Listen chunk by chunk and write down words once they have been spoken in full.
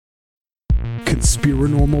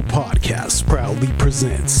Conspiranormal Podcast proudly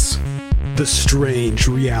presents the Strange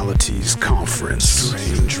Realities Conference.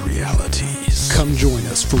 Strange Realities. Come join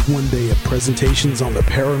us for one day of presentations on the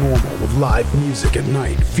paranormal with live music at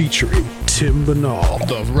night featuring Tim Banal,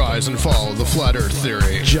 The Rise and Fall of the Flat Earth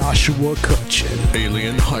Theory, Joshua Cutchin,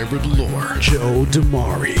 Alien Hybrid Lore, Joe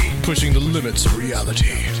Damari, Pushing the Limits of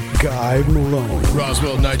Reality, Guy Malone,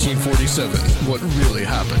 Roswell 1947, What Really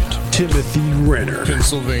Happened, Timothy Renner,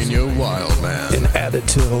 Pennsylvania Wildman, and added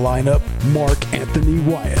to the lineup, Mark Anthony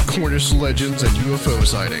Wyatt, Cornish Legends and UFO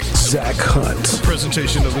Sightings, Zach Hunt,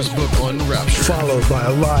 presentation of his book Unraptured, followed by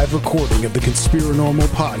a live recording of the Conspiranormal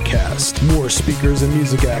Podcast. More speakers and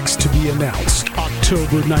music acts to be announced.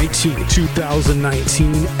 October 19,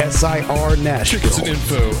 2019, SIR Nashville. Tickets and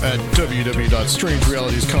info at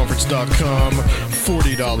www.strangerealitiesconference.com.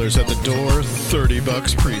 $40 at the door,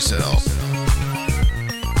 $30 pre-sale.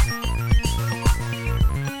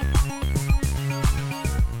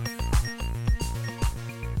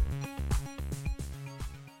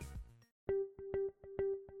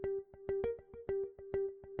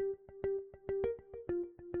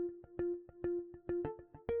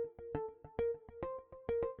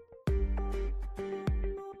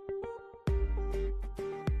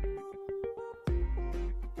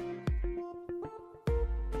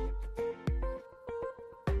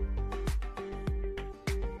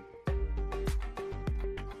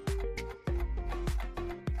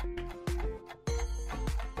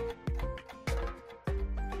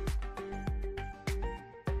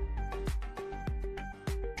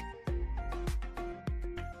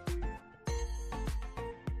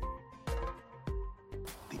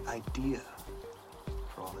 The idea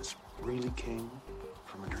for all this really came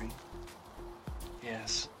from a dream?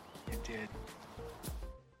 Yes, it did.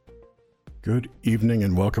 Good evening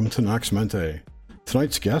and welcome to Nox Mente.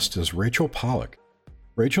 Tonight's guest is Rachel Pollack.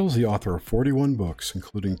 Rachel is the author of 41 books,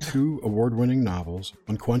 including 2 award-winning novels,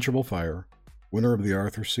 Unquenchable Fire, winner of the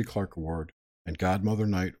Arthur C. Clarke Award, and Godmother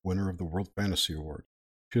Night, winner of the World Fantasy Award.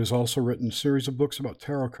 She has also written a series of books about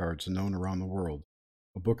tarot cards known around the world,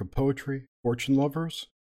 a book of poetry, Fortune Lovers,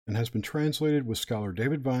 and has been translated with scholar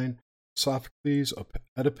David Vine, Sophocles of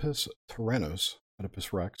Oedipus Tyrannus,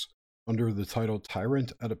 Oedipus Rex, under the title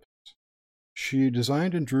Tyrant Oedipus. She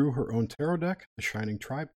designed and drew her own tarot deck, the Shining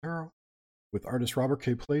Tribe Tarot. With artist Robert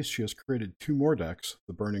K. Place, she has created 2 more decks,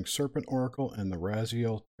 the Burning Serpent Oracle and the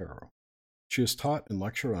Raziel Tarot. She has taught and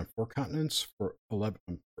lectured on 4 continents for 11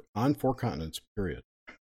 period.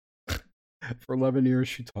 For 11 years,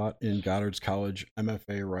 she taught in Goddard's College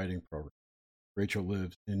MFA writing program. Rachel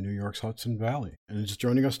lives in New York's Hudson Valley and is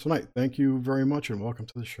joining us tonight. Thank you very much and welcome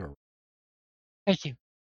to the show. Thank you.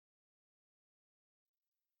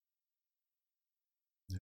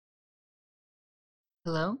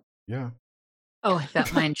 Hello? Yeah. Oh, I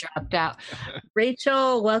thought mine dropped out.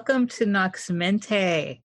 Rachel, welcome to Nox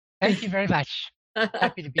Mente. Thank you very much.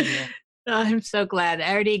 Happy to be here. I'm so glad.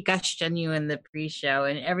 I already gushed on you in the pre-show,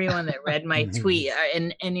 and everyone that read my tweet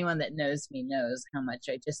and anyone that knows me knows how much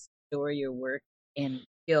I just adore your work and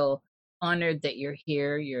feel honored that you're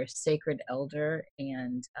here. You're a sacred elder,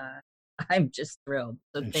 and I'm just thrilled.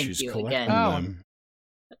 So And thank she's you collecting again. them.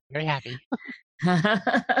 Very happy.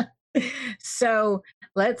 So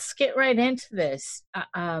let's get right into this.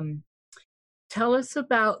 Tell us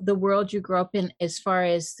about the world you grew up in as far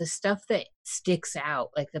as the stuff that sticks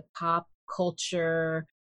out, like the pop culture,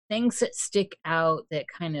 things that stick out that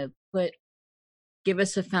kind of give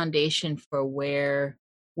us a foundation for where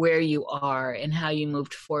you are and how you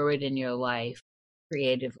moved forward in your life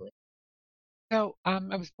creatively. So I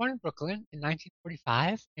was born in Brooklyn in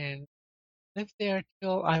 1945 and lived there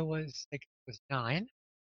till I was 9.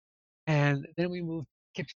 And then we moved to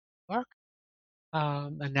Poughkeepsie, New York.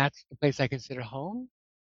 And that's the place I consider home,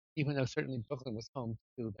 even though certainly Brooklyn was home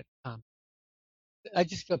too. But I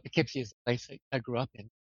just feel Poughkeepsie is the place I grew up in,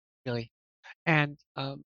 really. And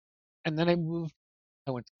then I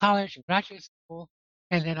went to college and graduate school,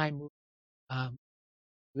 and then I moved to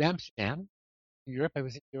Amsterdam, Europe. I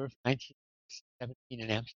was in Europe in 1917 in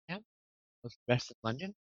Amsterdam, most of the rest of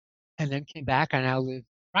London, and then came back. I now live in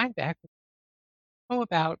Rhinebeck,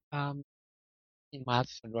 about 15 miles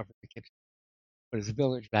or so north of Poughkeepsie, but it's a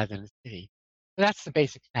village rather than a city. So that's the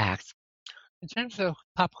basic facts. In terms of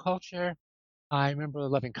pop culture, I remember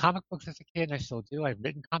loving comic books as a kid, and I still do. I've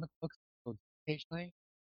written comic books still do occasionally,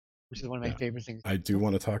 which is one of my favorite things. I do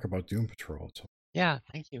want to talk about Doom Patrol. So. Yeah,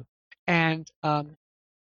 thank you. And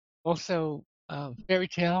also, fairy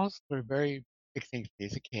tales were a very big thing for me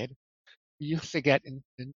as a kid. We used to get in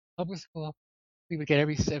public school, we would get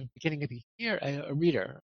every beginning of each year a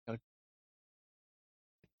reader,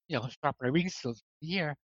 sharpen our reading skills for the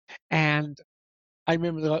year. And I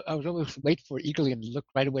remember that I was always wait for it eagerly and look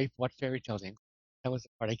right away for what fairy tale they included. That was the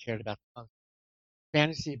part I cared about the most.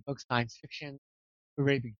 Fantasy books, science fiction were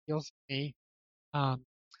very big deals for me. Um,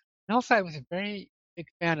 and also, I was a very big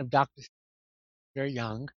fan of Dr. Seuss, very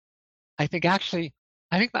young. I think actually,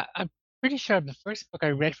 I'm pretty sure the first book I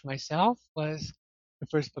read for myself was the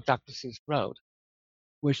first book Dr. Seuss wrote,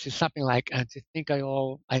 which is something like to think I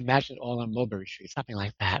imagine it all on Mulberry Street, something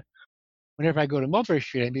like that. Whenever I go to Mulberry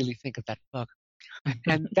Street, I immediately think of that book.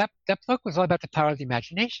 And that book was all about the power of the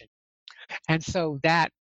imagination. And so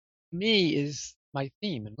that, to me, is my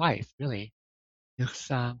theme in life, really. It's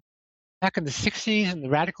back in the 60s and the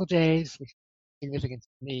radical days, which was significant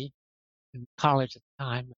to me in college at the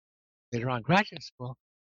time, later on graduate school,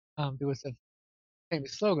 there was a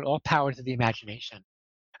famous slogan, all power to the imagination.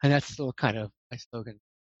 And that's still kind of my slogan.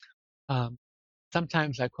 Um,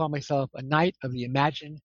 sometimes I call myself a knight of the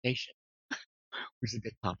imagination, which is a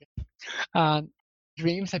bit common.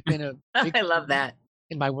 Dreams have been a big I love that.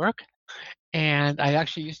 in my work. And I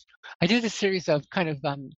did a series of kind of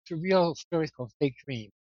surreal stories called Fake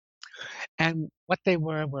Dreams. And what they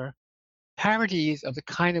were parodies of the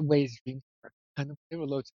kind of ways dreams work. And there were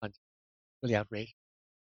loads of fun, really outrageous.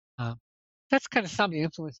 Um, that's kind of some of the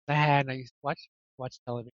influences I had. And I used to watch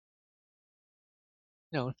television,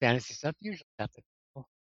 fantasy stuff, the usual stuff that people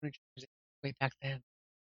were interested in way back then.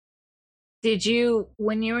 Did you,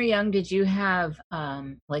 when you were young, did you have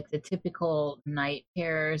like the typical night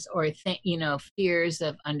terrors or fears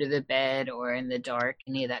of under the bed or in the dark,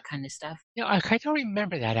 any of that kind of stuff? I don't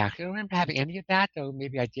remember that actually. I don't remember having any of that, though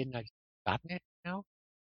maybe I did and I just forgotten it.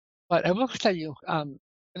 But I will tell you an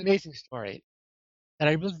amazing story that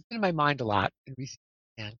I really been in my mind a lot in recent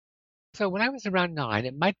years. So when I was around 9,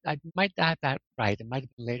 I might not have that right. It might have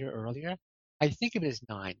been later or earlier. I think of it as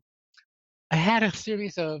 9. I had a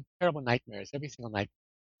series of terrible nightmares every single night,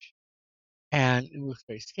 and it was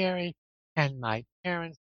very scary. And my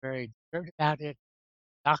parents were very disturbed about it,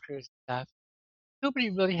 doctors and stuff. Nobody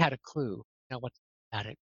really had a clue, what to do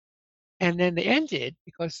about it. And then they ended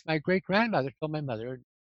because my great grandmother told my mother,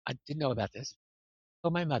 I didn't know about this,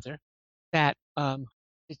 told my mother that to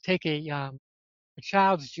take a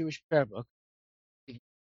child's Jewish prayer book, a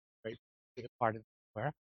very big part of the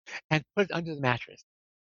prayer, and put it under the mattress.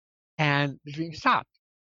 And the dream stopped.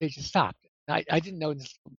 They just stopped. I didn't know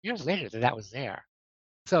this years later that was there.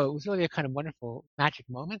 So it was really a kind of wonderful magic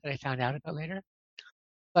moment that I found out about later.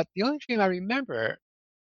 But the only dream I remember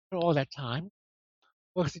for all that time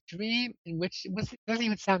was a dream in which it doesn't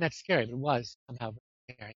even sound that scary, but it was somehow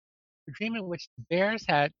very scary. A dream in which the bears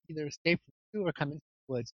had either escaped from the zoo or come into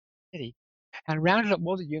the woods of the city and rounded up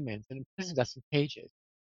all the humans and imprisoned us in cages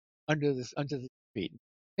under the street.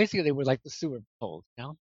 Basically, they were like the sewer poles,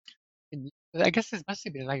 And I guess this must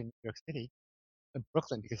have been like in New York City, in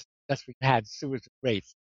Brooklyn, because that's where you had sewers with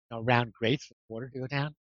grates, round grates for water to go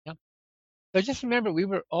down. So I just remember we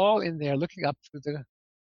were all in there looking up through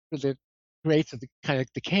the grates of the kind of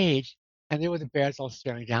the cage, and there were the bears all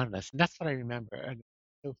staring down at us. And that's what I remember. And it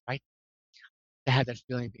was so frightening to have that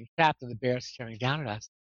feeling of being trapped and the bears staring down at us.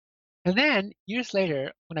 And then years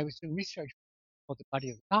later, when I was doing research called The Body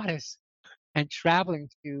of the Goddess and traveling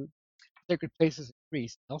to sacred places in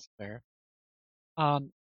Greece and elsewhere,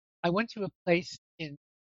 I went to a place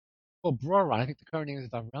called Broron, I think the current name is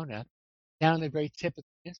Varona, down on the very tip of the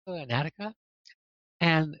peninsula in Attica.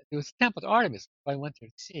 And there was a temple to Artemis, so I went there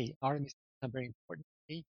to see. Artemis became very important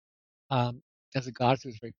to me as a goddess who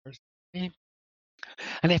was very personal to me.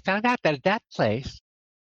 And I found out that at that place,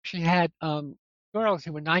 she had girls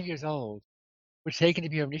who were 9 years old were taken to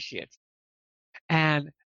be her initiates. And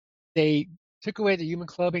they took away the human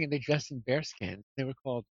clothing and they dressed in bear skin. They were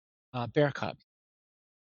called bear cubs.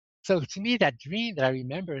 So to me, that dream that I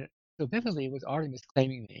remember so vividly was Artemis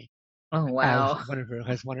claiming me Oh, wow.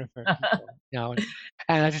 as one of her people.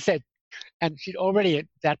 And as I said, and she'd already at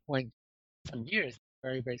that point, some years,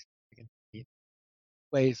 very, very significant to me,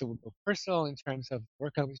 ways that were both personal in terms of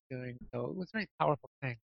work I was doing. So it was a very powerful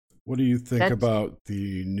thing. What do you think about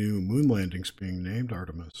the new moon landings being named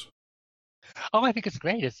Artemis? Oh, I think it's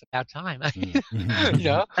great. It's about time.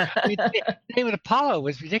 The name of Apollo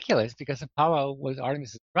was ridiculous because Apollo was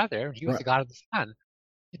Artemis' brother. He was the god of the sun.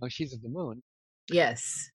 She's of the moon.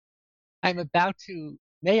 Yes. I'm going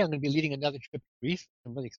to be leading another trip to Greece, which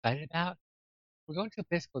I'm really excited about. We're going to a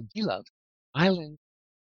place called Delos, island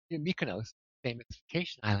near Mykonos, famous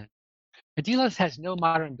vacation island. And Delos has no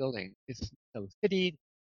modern building. There's no city,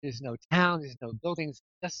 there's no town, there's no buildings,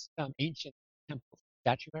 just some ancient temple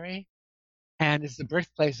statuary. And it's the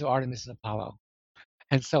birthplace of Artemis and Apollo.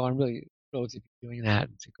 And so I'm really thrilled to be doing that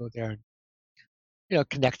and to go there and,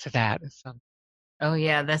 connect to that. Oh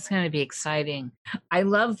yeah, that's going to be exciting. I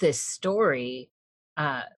love this story,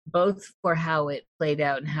 both for how it played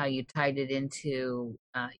out and how you tied it into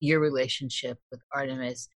your relationship with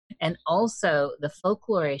Artemis, and also the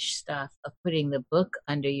folklorish stuff of putting the book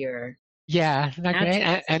under your Yeah, isn't that great?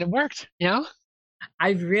 mattress. And it worked, you know?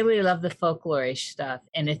 I really love the folklorish stuff,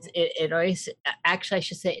 and it always, actually I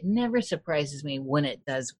should say, it never surprises me when it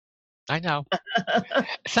does. I know.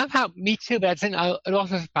 Somehow, me too, but it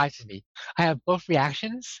also surprises me. I have both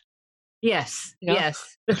reactions, Yes, you know?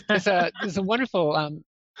 yes. There's a wonderful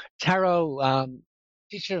tarot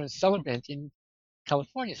teacher and celebrant in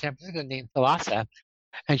California, San Francisco, named Thalassa,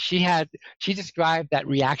 and she described that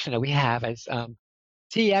reaction that we have as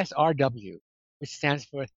TSRW, which stands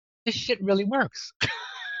for "this shit really works."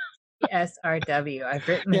 SRW. I've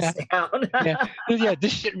written Yeah, this down. yeah,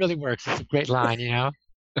 this shit really works. It's a great line, you know.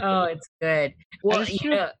 Oh, it's good. Well, it's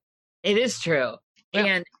true. it is true. Yeah.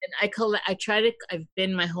 And I've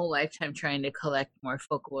been my whole lifetime trying to collect more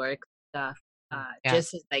folkloric stuff, Yeah.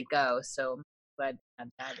 just as I go. So I'm glad to have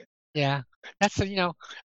that. Yeah, that's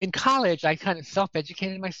in college I kind of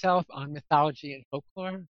self-educated myself on mythology and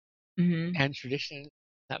folklore Mm-hmm. and tradition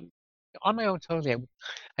on my own totally.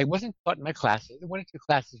 I wasn't taught in my classes. One or two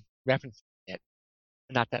classes referencing it,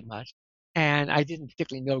 but not that much. And I didn't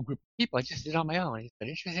particularly know a group of people. I just did it on my own. I just got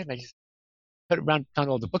interested. And I just found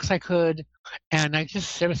all the books I could, and I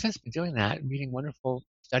just ever since been doing that, reading wonderful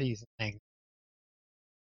studies and things.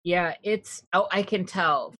 Yeah, I can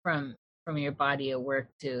tell from your body of work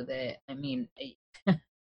too that, I mean,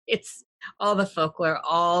 it's all the folklore,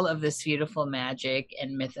 all of this beautiful magic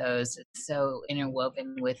and mythos. It's so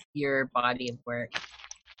interwoven with your body of work.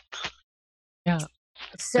 Yeah.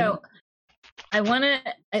 So I want to,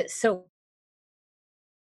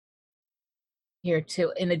 here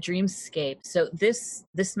too, in a dreamscape. So this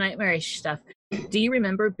nightmarish stuff, do you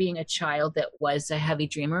remember being a child that was a heavy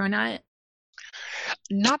dreamer or not?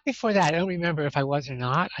 Not before that. I don't remember if I was or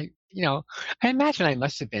not. I imagine I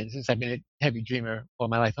must have been, since I've been a heavy dreamer all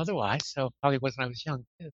my life otherwise. So probably was when I was young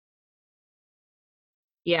too.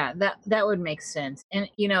 Yeah, that would make sense. And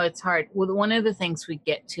it's hard. Well, one of the things we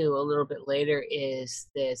get to a little bit later is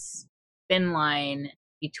this thin line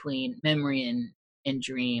between memory and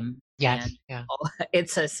dream. Yes, And yeah.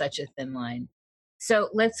 It's such a thin line. So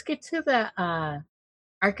let's get to the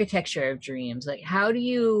architecture of dreams. Like, how do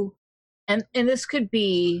you, and this could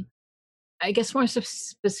be, I guess, more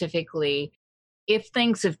specifically, if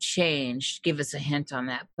things have changed, give us a hint on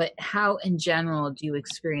that. But how, in general, do you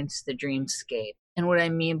experience the dreamscape? And what I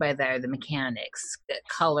mean by that are the mechanics, the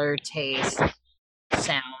color, taste,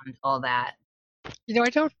 sound, all that. I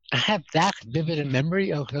don't have that vivid a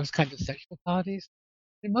memory of those kinds of sexual qualities.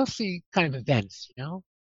 They're mostly kind of events,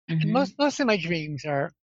 And most of my dreams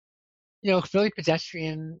are, fairly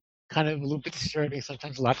pedestrian, kind of a little bit disturbing,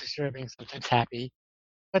 sometimes a lot disturbing, sometimes happy.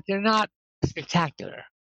 But they're not spectacular.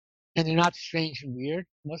 And they're not strange and weird. For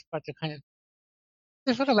the most part,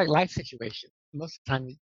 they're sort of like life situations. Most of the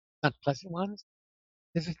time, not pleasant ones.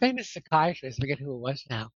 There's a famous psychiatrist, I forget who it was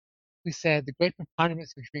now, who said the great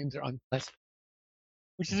preponderance of dreams are unpleasant,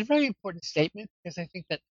 which is a very important statement because I think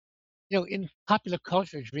that, in popular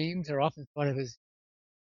culture, dreams are often thought of as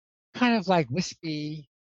kind of like wispy,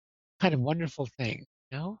 kind of wonderful things,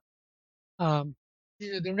 the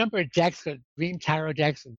number of decks, dream tarot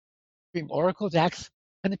decks and dream oracle decks,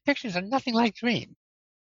 and the pictures are nothing like dreams.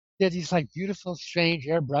 They're these like beautiful, strange,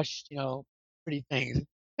 airbrushed, pretty things.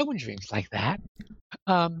 No one dreams like that.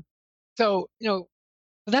 So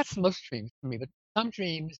that's most dreams for me. But some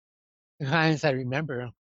dreams, the kinds I remember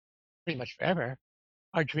pretty much forever,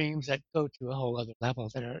 are dreams that go to a whole other level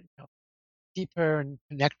that are deeper and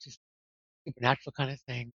connect to supernatural kind of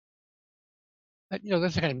thing. But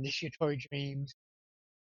those are kind of initiatory dreams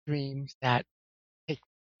that take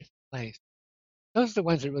place. Those are the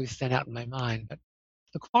ones that really stand out in my mind. But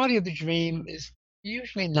the quality of the dream is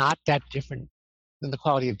usually not that different than the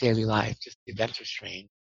quality of daily life. Just the events are strange.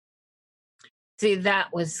 See,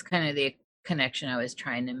 that was kind of the connection I was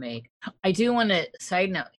trying to make. I do want to side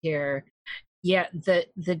note here. Yeah,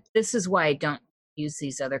 this is why I don't use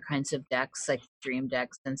these other kinds of decks, like dream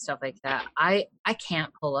decks and stuff like that. I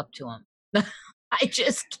can't pull up to them. I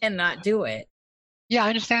just cannot do it. Yeah, I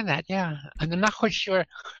understand that. Yeah, and I'm not quite sure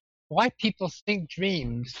why people think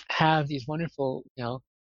dreams have these wonderful,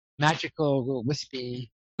 magical, little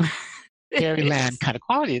wispy, fairyland kind of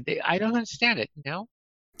quality. I don't understand it.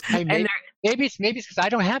 Maybe it's because I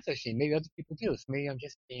don't have those dreams. Maybe other people do. So maybe I'm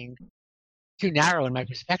just being too narrow in my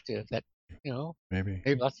perspective. That maybe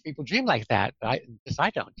lots of people dream like that, but I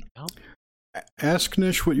don't. Ask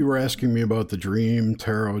Nish what you were asking me about the dream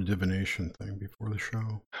tarot divination thing before the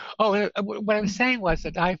show. Oh, and, what I was saying was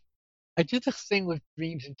that I do this thing with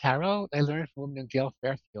dreams and tarot. I learned from a woman named Gail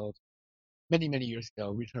Fairfield many, many years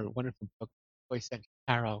ago. Read her wonderful book, Choice Centered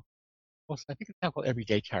Tarot. Also, I think it's now called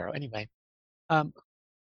Everyday Tarot. Anyway,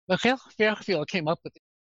 but Gail Fairfield came up with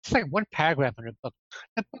it's like one paragraph in her book.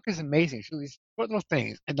 That book is amazing. She these short little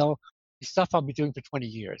things, and they'll be stuff I'll be doing for 20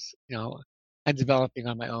 years, and developing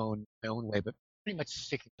on my own way, but pretty much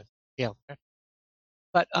sticking with Gail Fairfield.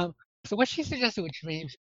 But so what she suggested with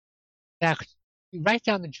dreams, that you write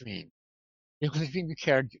down the dream. Because the dream you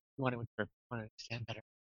cared, you want to interpret, you want to understand better.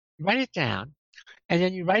 You write it down, and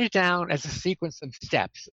then you write it down as a sequence of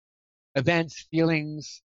steps, events,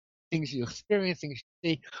 feelings, things you experience, things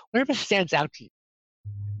you see, whatever stands out to you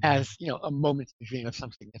as a moment in the dream of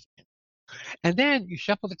something significant. And then you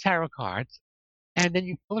shuffle the tarot cards, and then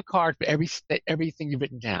you pull a card for everything you've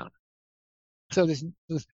written down. So there's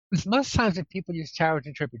most times when people use tarot to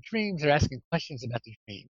interpret dreams, they're asking questions about the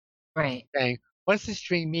dream. Right. Saying, what does this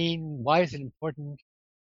dream mean? Why is it important?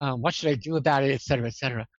 What should I do about it, et cetera, et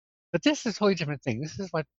cetera. But this is a totally different thing. This is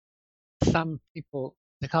what some people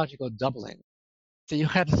in psychology call doubling. So you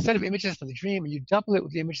have a set of images from the dream, and you double it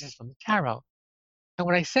with the images from the tarot. And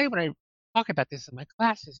what I say when I talk about this in my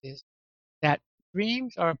classes is that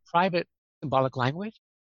dreams are a private symbolic language,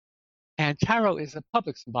 and tarot is a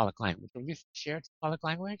public symbolic language, or at least a shared symbolic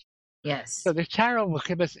language. Yes. So the tarot will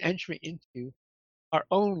give us entry into our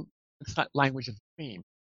own language of the dream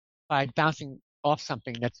by bouncing off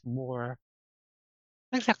something that's more,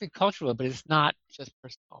 not exactly cultural, but it's not just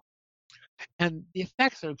personal. And the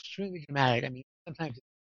effects are extremely dramatic. I mean, sometimes it's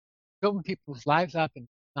building people's lives up in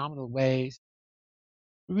phenomenal ways,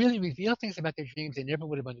 really reveal things about their dreams they never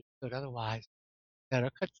would have understood otherwise, that are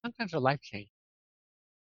sometimes are life-changing.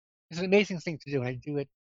 It's an amazing thing to do, and I do it,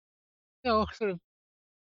 sort of,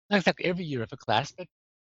 not exactly every year of a class, but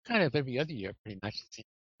kind of every other year, pretty much.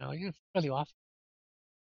 Fairly often.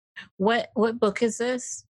 What book is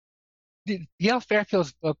this? Gail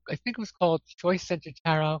Fairfield's book, I think it was called Choice Centered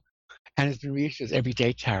Tarot, and it's been reissued as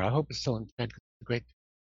Everyday Tarot. I hope it's still in print because it's a great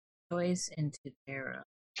Choice into Tarot.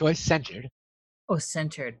 Choice Centered. Oh,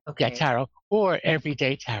 centered. Okay. Yeah, tarot or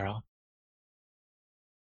Everyday Tarot.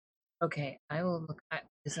 Okay, I will look at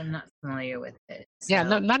because I'm not familiar with it. So. Yeah,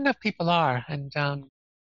 not enough people are, and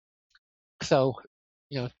so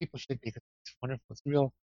people should be. Because it's wonderful. It's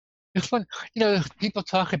real. It's fun. People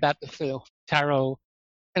talk about the tarot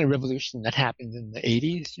kind of revolution that happened in the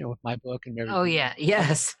 80s, with my book and Mary. Oh, yeah.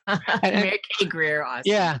 Yes. Mary Kay Greer, awesome.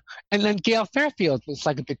 Yeah. And then Gail Fairfield was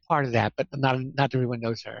like a big part of that, but not everyone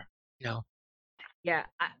knows her, Yeah.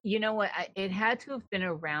 You know what? It had to have been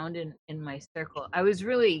around in my circle. I was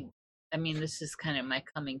really, this is kind of my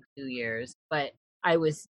coming 2 years, but I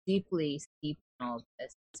was deeply steeped in all of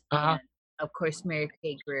this. Uh-huh. And of course, Mary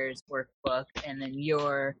Kay Greer's workbook, and then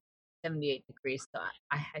your 78 Degrees. So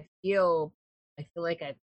I feel like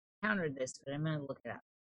I've encountered this, but I'm going to look it up.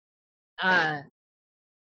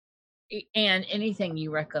 And anything you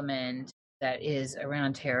recommend that is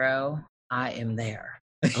around tarot, I am there.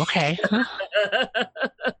 Okay.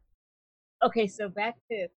 Okay, so back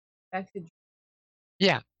to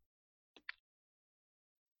yeah.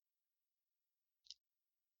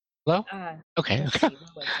 Hello? Okay.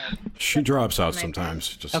 She drops out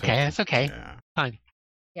sometimes. Just okay, that's okay. Yeah. Fine.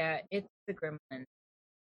 Yeah, it's the gremlin.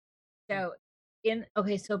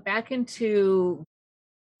 So back into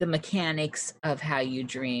the mechanics of how you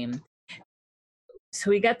dream. So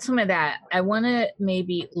we got some of that. I want to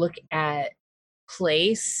maybe look at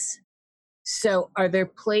place. So are there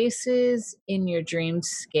places in your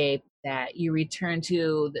dreamscape that you return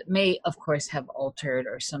to that may, of course, have altered,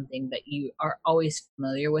 or something that you are always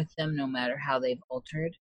familiar with them no matter how they've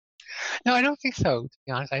altered? No, I don't think so, to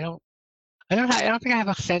be honest. I don't think I have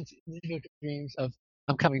a sense in individual dreams of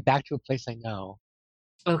I'm coming back to a place I know.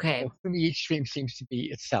 Okay. So for me, each dream seems to be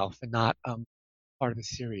itself and not part of a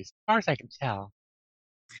series, as far as I can tell.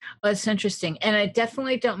 Well, that's interesting. And I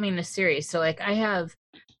definitely don't mean a series. So like I have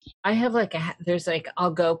like there's like,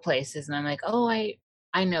 I'll go places and I'm like, oh,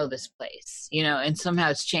 I know this place, and somehow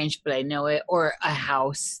it's changed, but I know it. Or a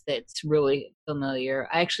house that's really familiar.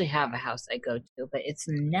 I actually have a house I go to, but it's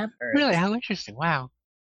never. Really? How interesting. Wow.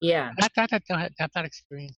 Yeah. I've not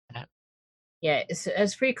experienced that. Yeah,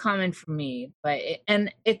 it's pretty common for me, but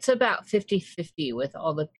it's about 50-50 with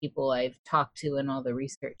all the people I've talked to and all the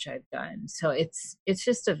research I've done. So it's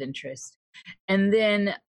just of interest. And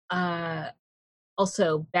then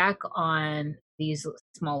also back on these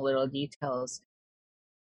small little details,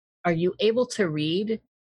 are you able to read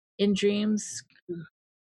in dreams?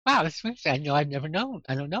 Wow, that's interesting. I've never known.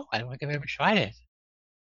 I don't know. I don't think I've ever tried it.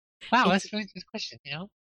 Wow, It's that's a really good question.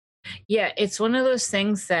 Yeah, it's one of those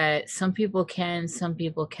things that some people can, some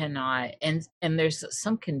people cannot, and there's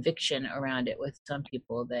some conviction around it with some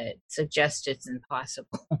people that suggest it's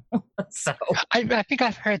impossible. So I think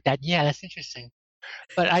I've heard that. Yeah, that's interesting.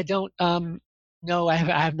 But I don't know. I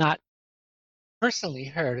have not personally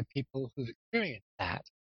heard of people who've experienced that.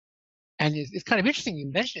 And it's kind of interesting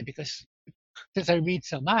you mention it because since I read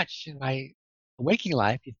so much in my waking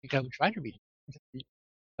life, you'd think I would try to read it,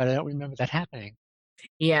 but I don't remember that happening.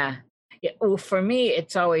 yeah, well, for me,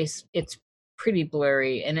 it's pretty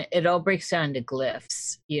blurry, and it all breaks down to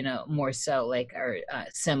glyphs, more so like our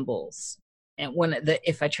symbols. And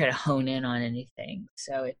if I try to hone in on anything,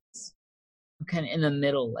 so I'm kind of in the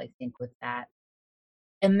middle, I think, with that.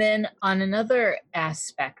 And then on another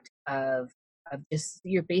aspect of just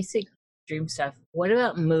your basic dream stuff, what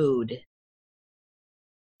about mood?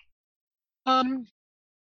 Um,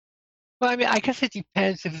 well, I mean, I guess it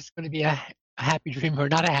depends if it's going to be a happy dream or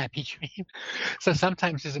not a happy dream. So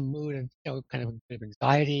sometimes there's a mood of, kind of a bit of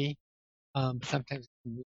anxiety. Sometimes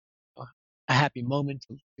a happy moment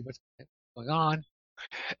to see what's going on.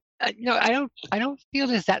 I don't feel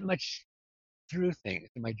there's that much through things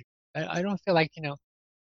in my dream. I don't feel like,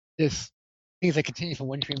 there's things that continue from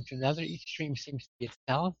one dream to another. Each dream seems to be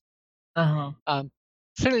itself. Uh-huh.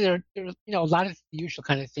 Certainly there are, a lot of the usual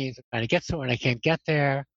kind of things I'm trying to get somewhere and I can't get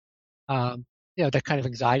there. That kind of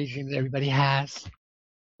anxiety dream that everybody has,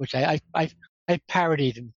 which I've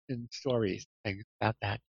parodied in stories, things about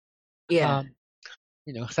that. Yeah.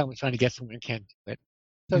 Someone's trying to get somewhere and can't do it.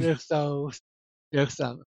 So there's those. There's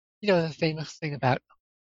the famous thing about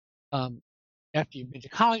after you've been to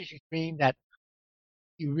college, you dream that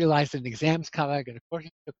you realize that an exam's coming, and of course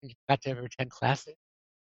you forgot to ever attend classes.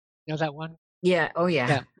 You know that one? Yeah. Oh,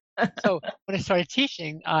 yeah. Yeah. So when I started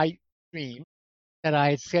teaching, I dreamed that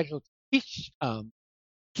I had scheduled to teach a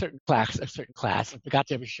certain class, and forgot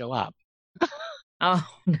to ever show up. Oh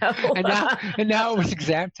no! and now it was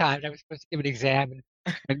exam time. And I was supposed to give an exam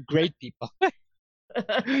and grade people.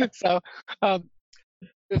 So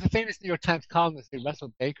there's a famous New York Times columnist named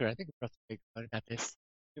Russell Baker. I think it's Russell Baker wrote about this,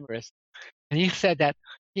 humorist, and he said that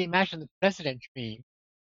he imagined the president dream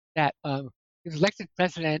that he was elected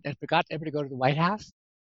president and forgot ever to go to the White House,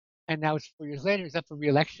 and now it's 4 years later. He's up for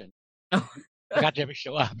re-election. Forgot to ever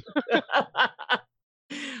show up.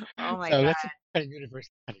 Oh my so god! That's kind of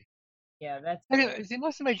universal. Yeah, that's. See,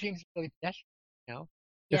 most of my dreams are really pedestrian.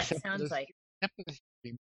 Yeah, it sounds like. Except for this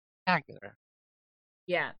dream, spectacular.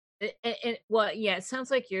 Yeah. It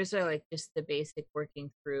sounds like yours are like just the basic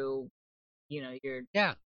working through, your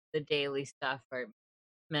the daily stuff or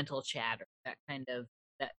mental chatter, that kind of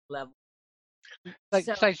that level. Like,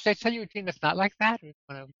 so, should I tell you a dream that's not like that, or do you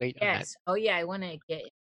want to wait on that? Yes. Oh yeah, I want to get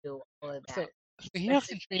into all of that. So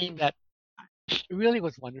here's a dream that really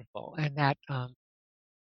was wonderful, and that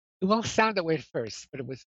it won't sound that way at first, but it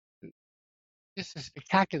was just a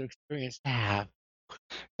spectacular experience to have.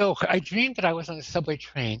 So I dreamed that I was on a subway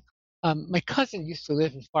train. My cousin used to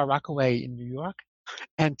live in Far Rockaway in New York,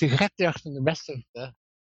 and to get there from the rest of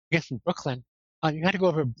from Brooklyn, you had to go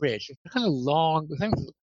over a bridge. It's kind of long.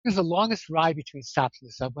 It was the longest ride between stops in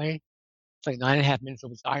the subway. It's like 9.5 minutes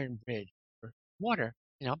over this iron bridge for water,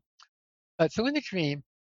 But so in the dream,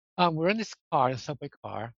 we're in this car, the subway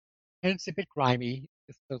car, and it's a bit grimy.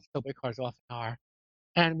 The subway cars often are.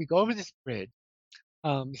 And we go over this bridge.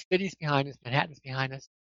 The city's behind us, Manhattan's behind us,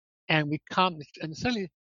 and we come, and suddenly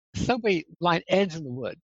the subway line ends in the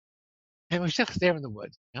woods, and we're just there in the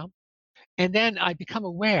woods, And then I become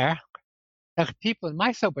aware that people in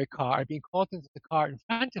my subway car are being called into the car in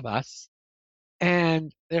front of us,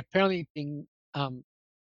 and they're apparently being on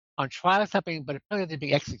trial or something, but apparently they're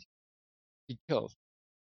being executed, being killed,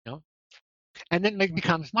 And then it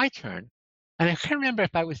becomes my turn, and I can't remember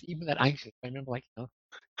if I was even that anxious. I remember,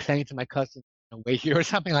 saying to my cousin, "Wait here" or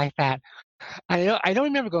something like that. I don't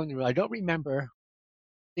remember going to the room. I don't remember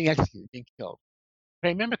being executed, being killed. But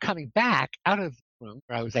I remember coming back out of the room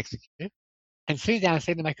where I was executed and sitting down and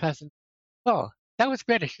saying to my cousin, "Oh, that was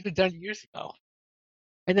great. I should have done it years ago."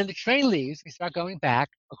 And then the train leaves. We start going back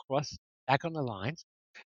on the lines.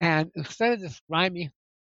 And instead of this grimy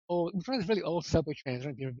old, one of those really old subway trains, I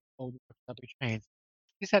don't know if you've old subway trains,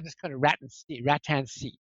 these have this kind of rattan seat.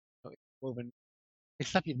 It's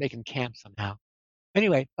stuff you'd make in camp somehow.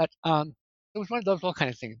 Anyway, but it was one of those all kind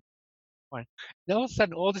of things. And then all of a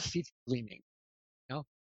sudden, all the seats were gleaming,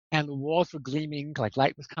 and the walls were gleaming, like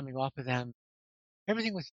light was coming off of them.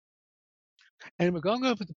 Everything was, and we're going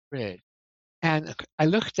over the bridge, and I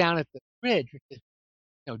looked down at the bridge, which is,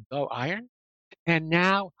 dull iron, and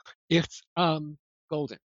now it's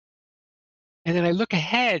golden. And then I look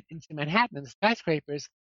ahead into Manhattan and the skyscrapers,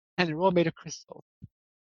 and they're all made of crystal.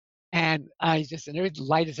 And and every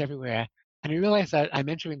light is everywhere. And I realized that I'm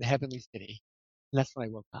entering the heavenly city. And that's when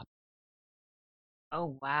I woke up.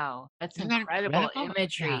 Oh, wow. That's Isn't that incredible incredible?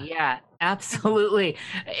 imagery. Yeah. Yeah, absolutely.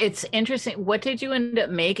 It's interesting. What did you end up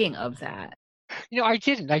making of that? I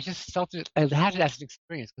didn't. I just felt it. I had it as an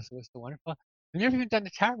experience because it was so wonderful. I've never even done the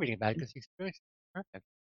tarot reading about it because the experience was perfect.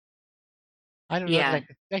 I don't know that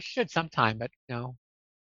Yeah. I should sometime, but it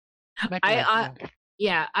might be I worth it.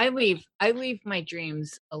 yeah, I leave my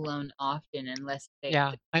dreams alone often unless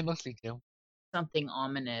Yeah, I mostly do. something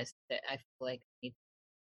ominous that I feel like I need to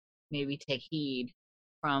maybe take heed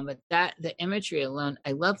from. But the imagery alone,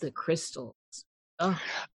 I love the crystals. Oh,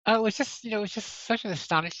 Oh, it's just such an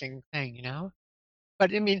astonishing thing.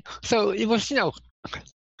 But I mean, so it was,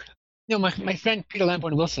 my friend Peter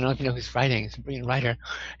Lamborn Wilson, I don't know if you know his writing, he's a brilliant writer.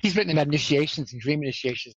 He's written about initiations and dream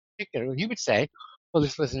initiations in particular. And he would say, well,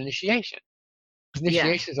 this was an initiation. Because yeah,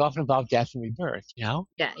 initiations often involve death and rebirth. yeah,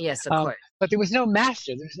 yes, of Um, course. but there was no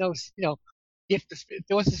master. There was no, if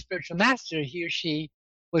there was a spiritual master, he or she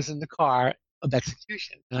was in the car of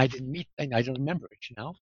execution. And I don't remember it.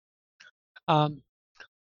 Um,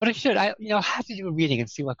 but I should, have to do a reading and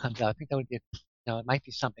see what comes out. I think that would be, it might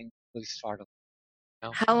be something really startling.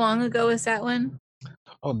 How long ago was that one?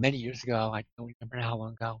 Oh, many years ago. I don't remember how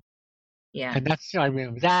long ago. Yeah. And that's, I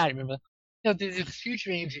remember that. I remember, there's a few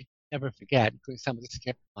dreams you never forget, including some of the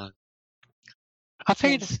scary ones. I'll tell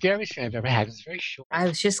you the scariest dream I've ever had. It's very short. I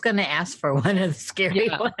was just going to ask for one of the scary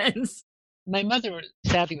ones. My mother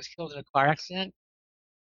sadly was killed in a car accident.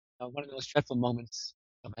 One of the most dreadful moments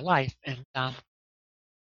of my life.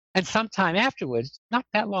 And sometime afterwards, not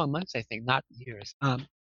that long, months I think, not years,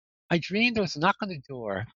 I dreamed there was a knock on the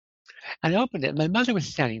door. And I opened it. My mother was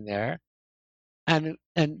standing there, and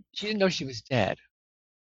she didn't know she was dead.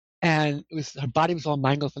 And her body was all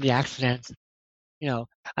mangled from the accident, And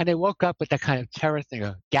I woke up with that kind of terror thing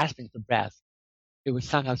of gasping for breath. It was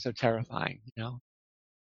somehow so terrifying.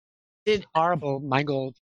 Horrible,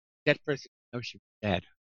 mangled, dead person. No, she was dead.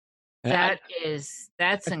 And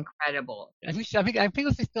That's incredible. I think it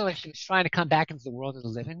was still like she was trying to come back into the world of the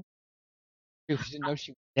living. Because she didn't know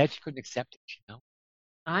she was dead. She couldn't accept it.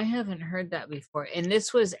 I haven't heard that before. And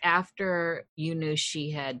this was after you knew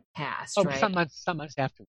she had passed, Oh, right? some months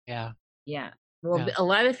after. Yeah. Yeah. Well, Yeah. a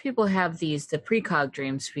lot of people have the precog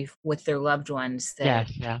dreams with their loved ones that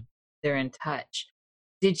Yeah. they're in touch.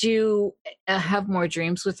 Did you have more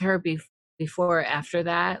dreams with her before or after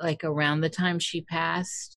that, like around the time she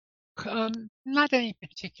passed? Not any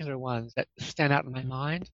particular ones that stand out in my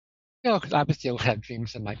mind. Because obviously I would have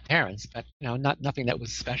dreams of my parents, but nothing that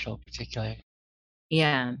was special particularly.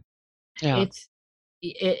 Yeah. Yeah.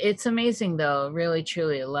 It's amazing though, really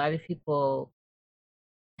truly. A lot of people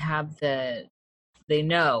have they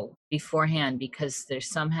know beforehand because they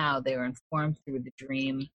were informed through the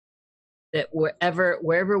dream that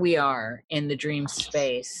wherever we are in the dream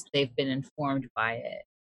space, they've been informed by it.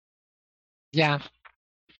 Yeah.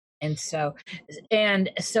 And so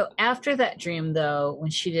after that dream though,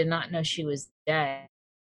 when she did not know she was dead,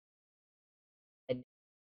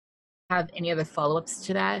 have any other follow-ups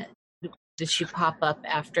to that? Did she pop up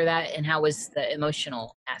after that, and how was the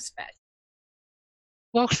emotional aspect?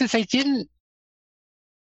 Well, since I didn't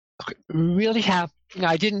really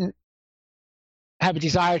I didn't have a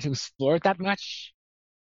desire to explore it that much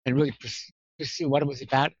and really pursue what it was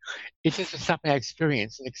about. It just was something I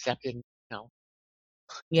experienced and accepted.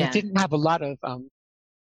 Yeah. It didn't have a lot of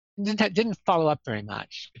didn't follow up very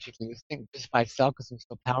much, particularly this thing just by itself because it was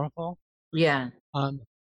so powerful. Yeah.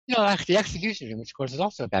 Like the execution dream, which of course is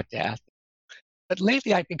also about death. But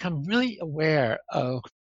lately, I've become very aware of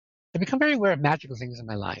magical things in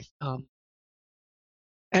my life.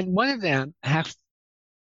 And one of them has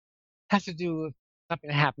to do with something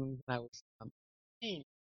that happened when I was 18,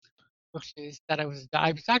 which is that I was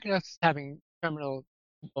diagnosed as having terminal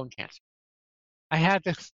bone cancer. I had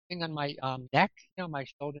this thing on my neck, my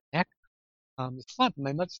shoulder neck, this lump.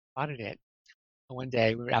 My mother spotted it one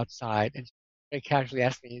day. We were outside, and she very casually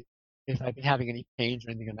asked me if I'd been having any pains or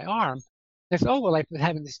anything in my arm. I said, "Oh, well, I've been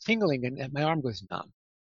having this tingling, and my arm goes numb."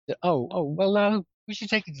 I said, well, we should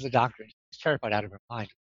take you to the doctor. She was terrified out of her mind.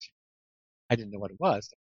 I didn't know what it was.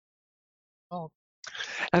 Oh.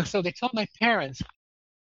 And so they told my parents,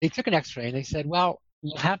 they took an x-ray, and they said, well,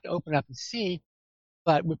 you'll have to open up and see,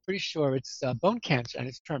 but we're pretty sure it's bone cancer, and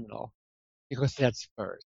it's terminal because it had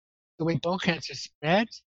spurs. The way bone cancer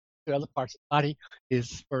spreads to other parts of the body is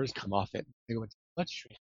spurs come off it. They go into the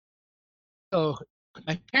bloodstream. So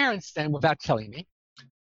my parents then, without telling me,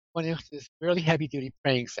 went into this really heavy-duty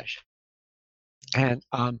praying session. And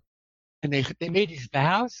and they made these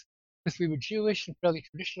vows because we were Jewish and fairly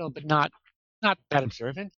traditional, but not that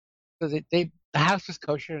observant. So the house was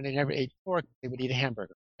kosher, and they never ate pork. They would eat a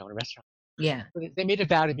hamburger, in a restaurant. Yeah. So they made a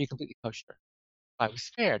vow to be completely kosher. I was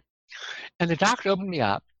spared, and the doctor opened me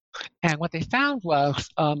up, and what they found was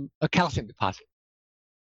a calcium deposit,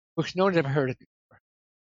 which no one had ever heard of before.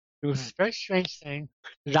 It was this very strange thing.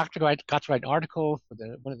 The doctor got to write an article for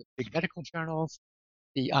one of the big medical journals.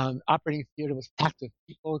 The operating theater was packed with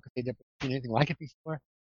people because they'd never seen anything like it before.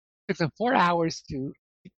 It took them 4 hours to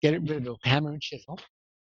get rid of the hammer and chisel.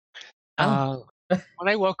 When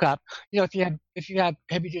I woke up, if you have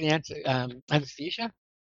heavy duty anesthesia,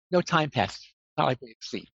 no time passed. Not like when you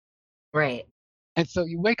sleep. Right. And so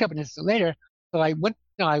you wake up an instant later. So I went,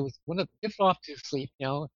 I was drifted off to sleep,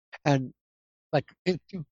 and like 2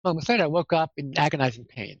 moments later, I woke up in agonizing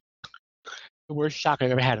pain. The worst shock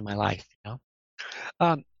I've ever had in my life,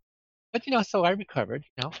 But so I recovered,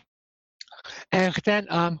 and then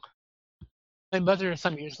my mother,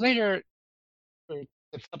 some years later, for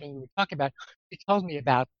something we were talking about, she told me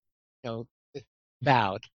about, this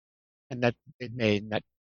vow and that they'd made, and that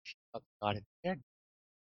she felt God had spared me.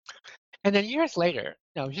 And then years later,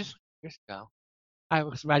 just years ago, I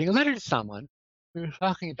was writing a letter to someone. We were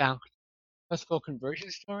talking about what's called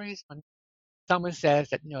conversion stories. When someone says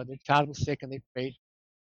that their child was sick and they prayed to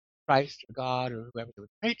Christ or God or whoever they would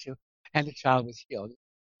pray to, and the child was healed.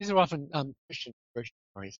 These are often Christian conversion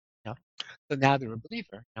stories. So now they're a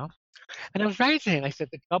believer. And I was writing to him. I said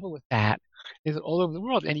the trouble with that is that all over the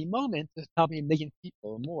world, any moment, there's probably 1 million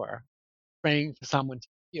people or more praying for someone to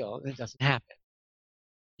heal, and it doesn't happen.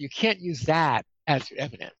 You can't use that as your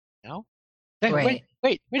evidence, Then, Right.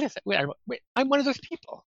 Wait a second. Wait, I'm one of those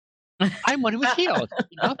people. I'm one who was healed,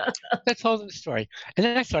 So I told them the story. And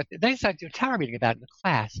then I started to do a tower meeting about it in the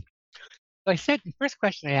class. So I said, the first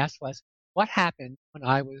question I asked was, what happened when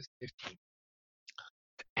I was 15?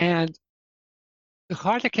 And the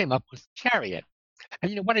card that came up was Chariot.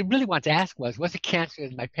 And what I really wanted to ask was it cancer?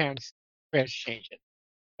 And my parents' prayers changed it?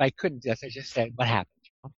 But I couldn't do this. I just said, what happened?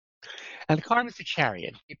 And the card was the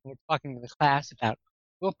Chariot. People were talking in the class about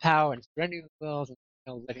willpower and surrendering the will,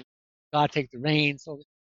 and letting God take the reins, all this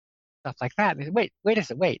stuff like that. And they said, wait a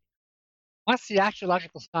second, what's the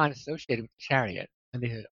astrological sign associated with the Chariot? And they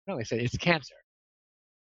said, no, I said, it's Cancer.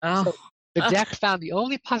 Oh. So the deck found the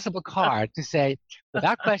only possible card to say,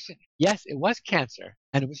 without question, yes, it was Cancer,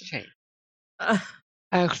 and it was changed.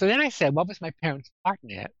 And so then I said, what was my parents' part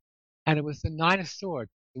in it? And it was the 9 of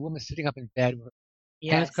Swords, the woman sitting up in bed with her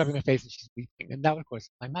hands covering her face and she's weeping. And that, of course,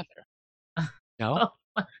 was my mother.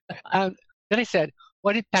 Then I said,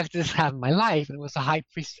 what impact did this have in my life? And it was a high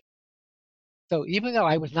priestess. So even though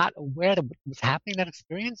I was not aware that what was happening in that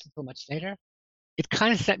experience until much later, it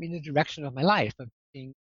kind of set me in the direction of my life, of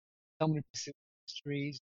being someone who pursues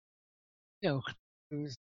mysteries,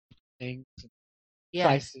 who's things,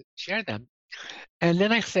 tries to share them. And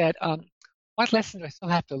then I said, what lesson do I still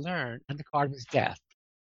have to learn? And the card was death.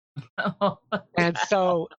 And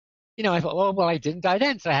so, I thought, well, I didn't die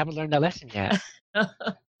then, so I haven't learned that lesson yet.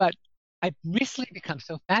 But I've recently become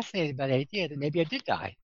so fascinated by the idea that maybe I did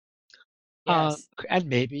die. Yes. And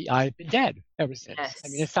maybe I've been dead ever since. Yes. I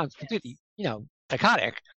mean, it sounds completely,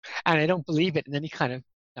 psychotic, and I don't believe it in any kind of,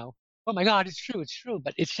 oh my God, it's true.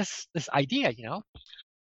 But it's just this idea,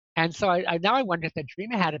 And so I now wonder if that dream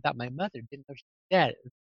I had about my mother didn't know she was dead.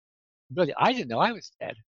 Really, I didn't know I was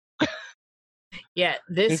dead. Yeah,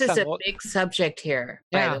 this There's is a some- big subject here,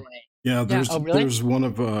 by Yeah. the way. Yeah, there's Oh, really? there's one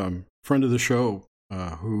of friend of the show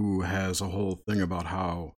who has a whole thing about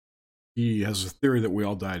how he has a theory that we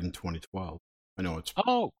all died in 2012. I know it's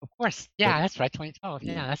Oh, of course. Yeah, But- that's right, 2012.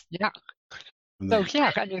 Yeah. Yeah. and So, then-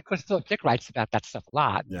 yeah, I mean, of course, Philip Dick writes about that stuff a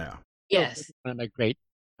lot. yeah. Yes, One of my great,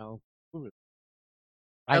 gurus. of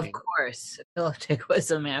Writing. course. Philip Dick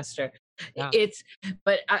was a master. Yeah.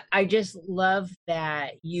 But I just love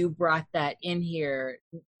that you brought that in here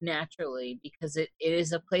naturally, because it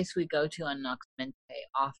is a place we go to on Nox Mente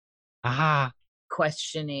often, Ah,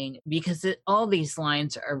 questioning, because all these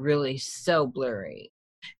lines are really so blurry,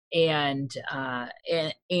 and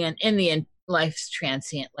in the end, life's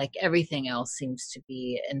transient, like everything else seems to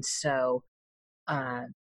be. And so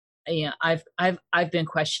I've been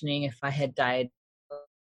questioning if I had died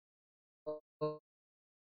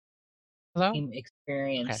hello?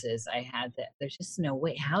 experiences I had, that there's just no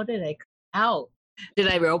way. How did I come out? Did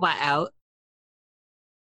I robot out?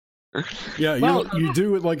 Yeah, Well- you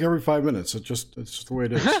do it like every 5 minutes. It's just the way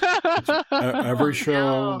it is. Every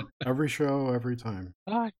show, no. every time.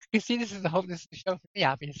 Oh, you see, this is the show for me,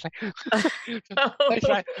 obviously. Oh.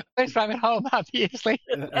 Place right at home, obviously.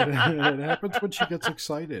 It happens when she gets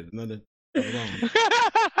excited, and then it.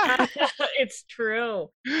 It's true.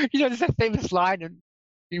 There's that famous line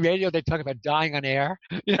in radio. They talk about dying on air.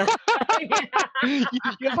 You have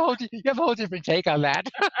a whole different take on that.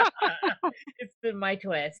 It's been my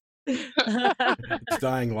twist. It's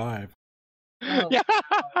dying live. Oh, Yeah.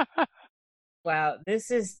 wow,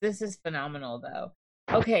 this is phenomenal, though.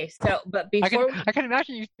 Okay, so but before I can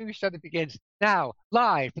imagine you doing a show that begins now,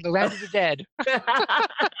 live from the land of the dead.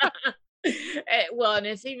 well, and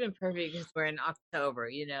it's even perfect because we're in October,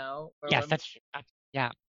 Yes, that's true.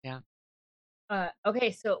 Yeah.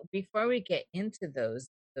 Okay, so before we get into those,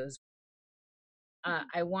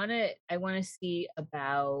 I wanna see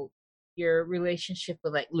about your relationship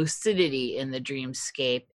with like lucidity in the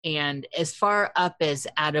dreamscape, and as far up as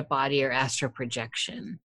out of body or astral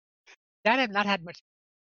projection. That I've not had much.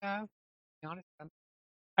 To be honest,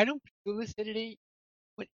 I don't pursue lucidity.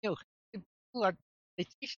 But people they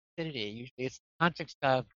teach lucidity. Usually, it's the context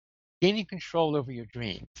of gaining control over your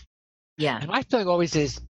dreams. Yeah. And my feeling always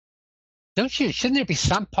is, shouldn't there be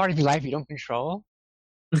some part of your life you don't control?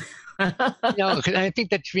 'Cause I think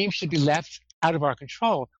that dreams should be left out of our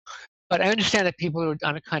control. But I understand that people are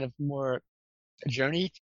on a kind of more journey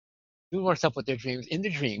to do more stuff with their dreams in the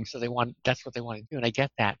dream, so that's what they want to do, and I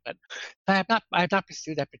get that. But I have not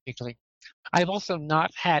pursued that particularly. I've also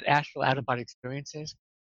not had astral out of body experiences.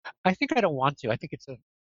 I think I don't want to. I think it's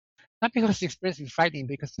not because the experience would be frightening,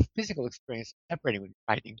 because the physical experience separating would be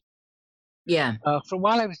frightening. Yeah. For a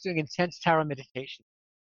while, I was doing intense tarot meditation,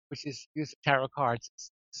 which is use of tarot cards,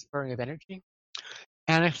 spurring of energy,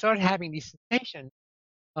 and I started having these sensations.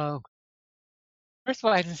 First of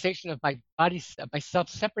all, I had a sensation of my body, myself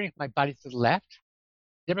separating from my body to the left.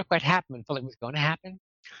 Never quite happened until it was going to happen,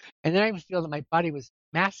 and then I would feel that my body was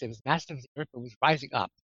massive, as massive as the earth, but was rising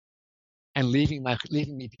up and leaving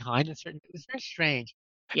me behind. It was very strange.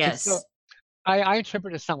 Yes. So I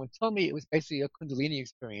interpreted someone told me it was basically a Kundalini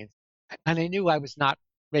experience, and I knew I was not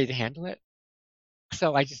ready to handle it,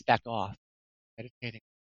 so I just backed off meditating.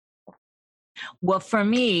 Well, for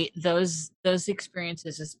me, those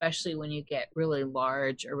experiences, especially when you get really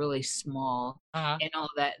large or really small, and all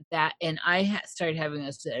that, and I started having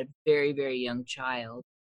those at a very, very young child,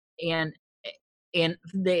 and I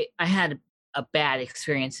had a bad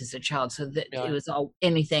experience as a child, so that Really? it was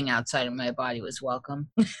anything outside of my body was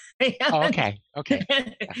welcome. Oh, okay.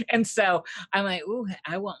 And so I'm like, ooh,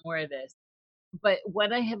 I want more of this. But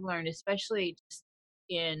what I have learned, especially just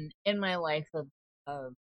in my life of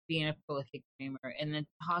being a prolific dreamer and then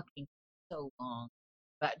talking so long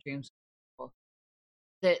about dreams with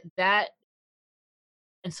people, that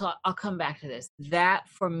and so I'll come back to this. That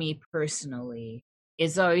for me personally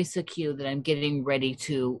is always a cue that I'm getting ready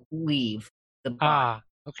to leave the body.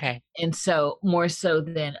 Okay. And so more so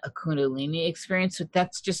than a Kundalini experience, but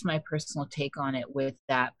that's just my personal take on it with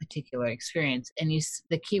that particular experience. And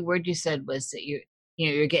the key word you said was that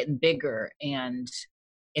you're getting bigger, and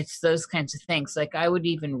it's those kinds of things. Like I would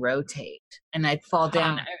even rotate, and I'd fall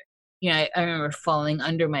down. I remember falling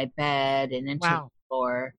under my bed and into the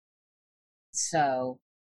floor. So,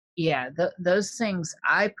 yeah, those things.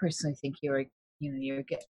 I personally think you're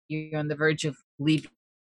on the verge of leaving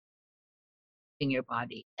your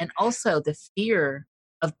body, and also the fear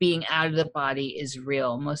of being out of the body is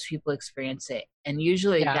real. Most people experience it, and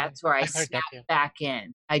usually that's where I snap back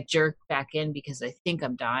in. I jerk back in because I think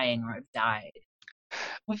I'm dying or I've died.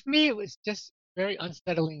 Well, for me, it was just very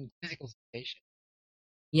unsettling physical sensation.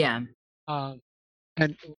 Yeah. And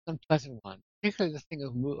it was an unpleasant one, particularly the thing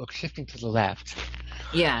of shifting to the left.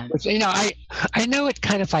 Yeah. Which, I know it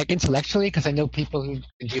kind of like intellectually, because I know people who've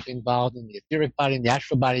been deeply involved in the etheric body and the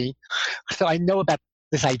astral body. So I know about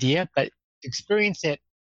this idea, but to experience it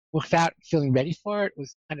without feeling ready for it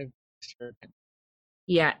was kind of disturbing.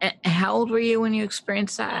 Yeah. And how old were you when you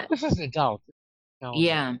experienced that? This was an adult.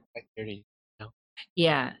 Yeah. Like 30.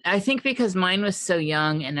 Yeah, I think because mine was so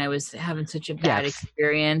young and I was having such a bad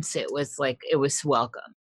experience, it was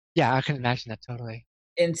welcome. Yeah, I can imagine that totally.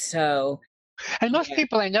 And so, and most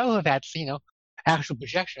people I know who have had, actual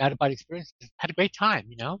projection, out of body experiences, had a great time,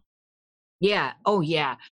 Yeah. Oh,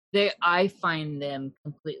 yeah. I find them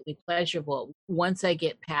completely pleasurable once I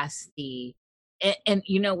get past and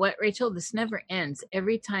you know what, Rachel, this never ends.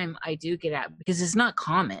 Every time I do get out, because it's not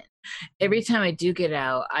common. Every time I do get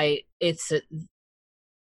out,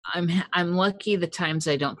 I'm lucky the times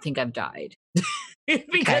I don't think I've died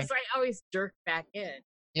because I always jerk back in.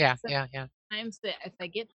 Yeah, so yeah. Times that if I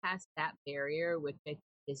get past that barrier, which I think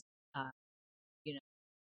is,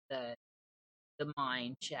 the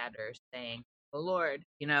mind chatter saying, "Oh Lord,"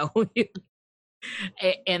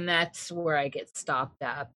 and that's where I get stopped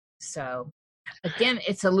up. So again,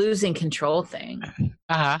 it's a losing control thing.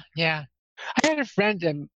 Yeah. I had a friend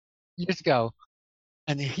years ago,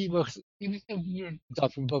 and he was we were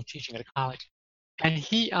adults. We were both teaching at a college, and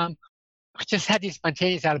he just had these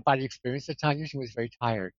spontaneous out of body experiences. At times, usually was very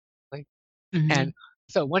tired, like, Hmm. and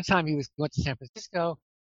so one time he went to San Francisco,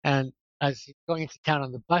 and as he was going into town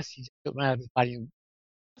on the bus, he just went out of his body and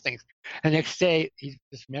things. And the next day, he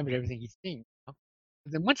just remembered everything he'd seen. But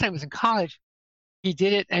then one time he was in college, he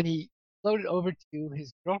did it, and he floated over to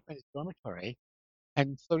his girlfriend's dormitory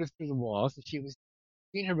and floated through the walls, and she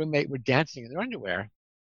and her roommate were dancing in their underwear.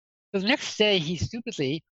 So the next day, he just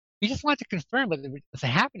wanted to confirm whether it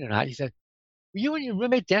happened or not. He said, "Were you and your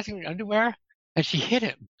roommate dancing in your underwear?" And she hit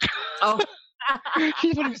him. Oh.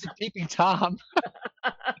 She thought he was a peeping Tom.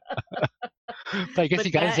 But I guess But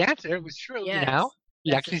he got his that, answer. It was true, yes,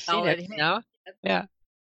 He'd that's a actually seen solid it, hit. Yeah.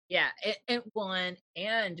 Yeah, it won,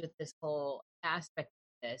 and with this whole aspect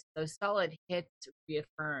of this, those solid hits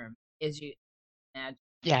reaffirm, as you imagine,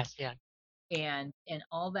 Yes, yeah. and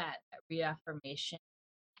all that reaffirmation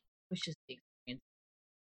pushes the experience.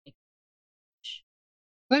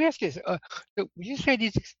 Let me ask you this. So would you say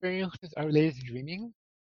these experiences are related to dreaming?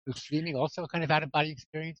 Is dreaming also a kind of out-of-body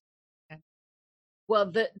experience? Yeah.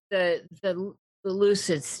 Well, the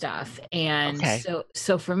lucid stuff, and Okay.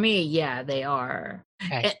 so for me, yeah, they are.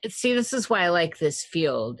 Okay. See, this is why I like this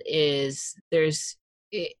field. Is there's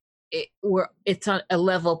it's on a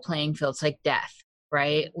level playing field. It's like death,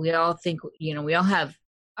 right? We all think, we all have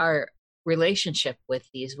our relationship with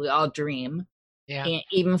these. We all dream, Yeah. and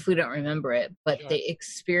even if we don't remember it, but Sure. the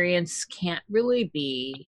experience can't really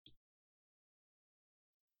be,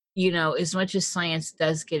 as much as science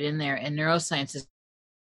does get in there, and neuroscience is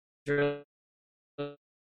really,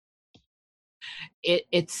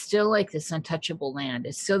 it's still like this untouchable land.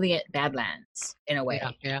 It's still the Badlands in a way,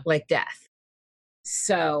 Yeah. like death.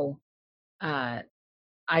 So I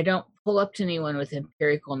don't pull up to anyone with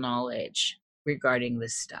empirical knowledge regarding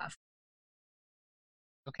this stuff.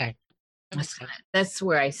 Okay. That makes sense. That's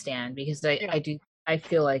where I stand, because Yeah. I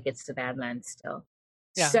feel like it's the Badlands still.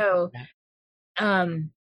 Yeah. So Yeah.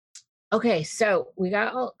 okay, so we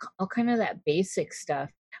got all kind of that basic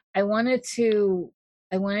stuff. I wanted to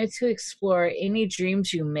explore any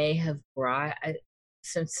dreams you may have brought,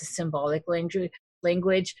 since the symbolic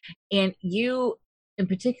language, and you in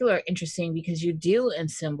particular are interesting because you deal in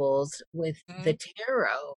symbols with the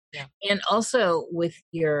tarot, Yeah. and also with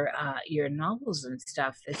your novels and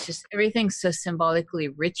stuff. It's just everything's so symbolically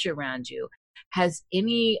rich around you. Has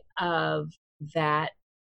any of that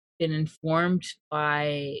been informed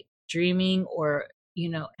by dreaming, or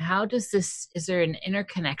how does this, is there an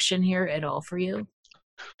interconnection here at all for you?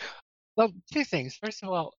 Well, two things. First of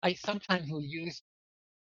all, I sometimes will use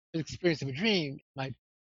the experience of a dream in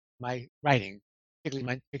my writing, particularly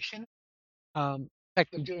my fiction. In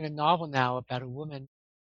fact, I'm doing a novel now about a woman.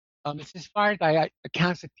 It's inspired by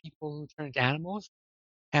accounts of people who turn into animals,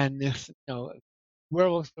 and this,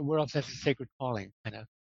 werewolves. The werewolves has a sacred calling, kind of.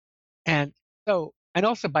 And so, and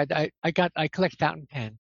also by the, I collect fountain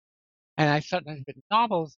pens, and I sometimes written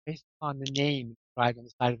novels based upon the name inscribed on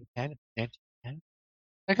the side of the pen. It's an antique pen.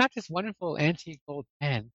 I got this wonderful antique gold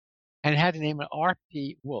pen, and it had the name of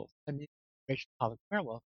R.P. Wolf. I mean, Rachel Pollack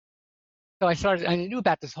werewolf. So I knew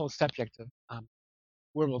about this whole subject of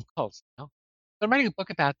werewolf cults. So I'm writing a book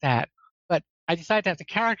about that, but I decided to have the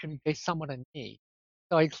character be based somewhat on me.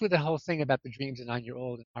 So I include the whole thing about the dreams of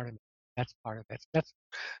 9-year-old and Artemis. That's part of it.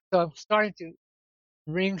 So I'm starting to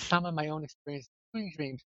bring some of my own experience, including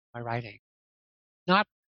dreams, to my writing. Not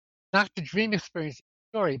the dream experience in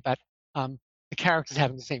the story, but the characters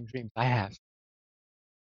having the same dreams I have.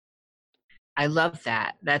 I love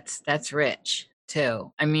that. That's rich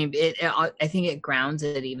too. I mean, I think it grounds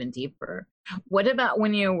it even deeper. What about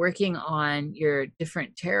when you're working on your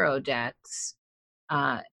different tarot decks?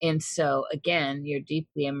 And so again, you're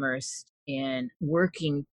deeply immersed in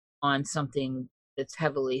working on something that's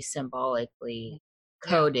heavily symbolically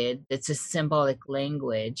coded. That's a symbolic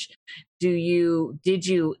language. Did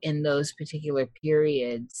you in those particular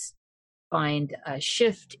periods find a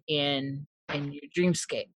shift in your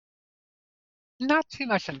dreamscape? Not too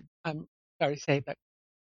much, I'm sorry to say, but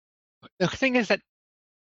the thing is that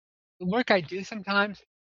the work I do sometimes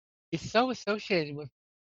is so associated with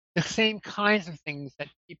the same kinds of things that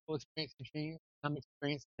people experience in dreams. I'm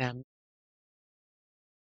experiencing them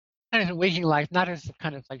kind of in waking life, not as a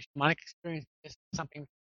kind of like shamanic experience, just something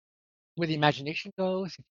where the imagination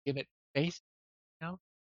goes, if you give it space,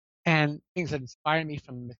 and things that inspire me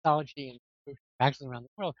from mythology and spiritual practices around the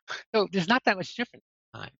world. So there's not that much difference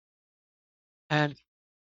in time. And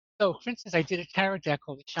so, for instance, I did a tarot deck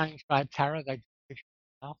called the Shining Tribe Tarot that I did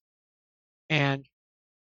myself. And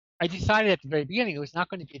I decided at the very beginning it was not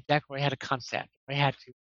going to be a deck where I had a concept.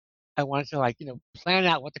 I wanted to plan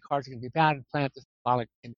out what the cards were going to be about and plan out the symbolic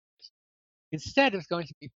images. Instead, it was going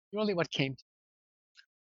to be purely what came to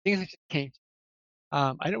things that just came to.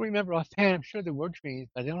 I don't remember offhand. I'm sure there were dreams,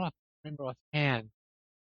 but I don't remember offhand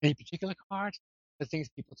any particular cards. The things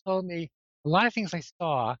people told me, a lot of things I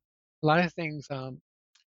saw, a lot of things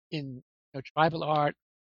in tribal art,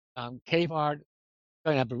 cave art,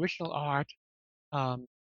 Aboriginal art,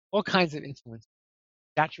 all kinds of influence,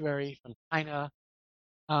 statuary from China,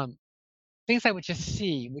 um, things I would just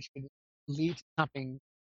see, which would lead to something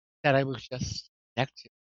that I would just connect to.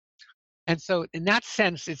 And so, in that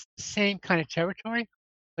sense, it's the same kind of territory,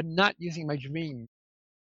 but not using my dream.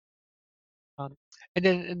 And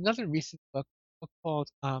then another recent book called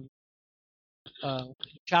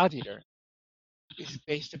Child Eater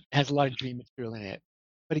has a lot of dream material in it.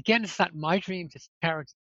 But again, it's not my dreams; it's the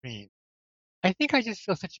character's dream. I think I just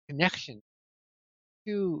feel such a connection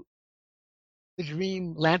to the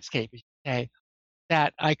dream landscape, as you say,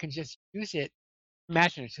 that I can just use it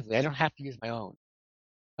imaginatively. I don't have to use my own.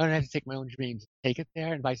 I don't have to take my own dreams and take it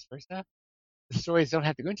there, and vice versa. The stories don't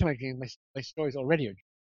have to go into my dreams. My stories already are.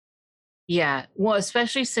 Yeah, well,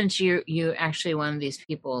 especially since you actually one of these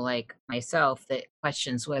people like myself that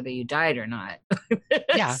questions whether you died or not.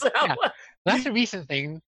 Yeah, So, yeah. Well, that's a recent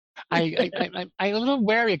thing. I'm a little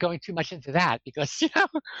wary of going too much into that because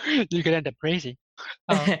you could end up crazy.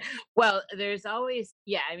 well, there's always,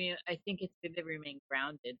 yeah. I mean, I think it's good to remain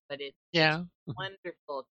grounded, but it's Yeah.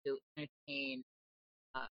 wonderful to entertain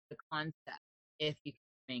the concept if you can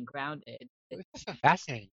remain grounded. It's just so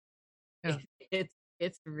fascinating. Yeah.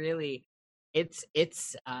 It's really I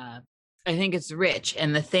think it's rich,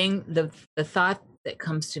 and the thought that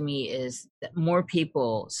comes to me is that more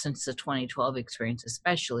people since the 2012 experience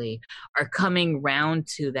especially are coming round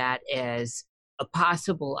to that as a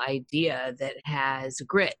possible idea that has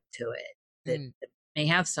grit to it, that may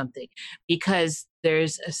have something, because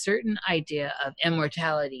there's a certain idea of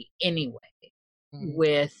immortality anyway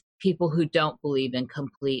with people who don't believe in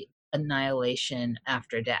complete annihilation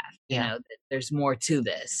after death. You know, that there's more to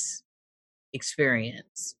this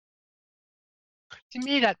experience. To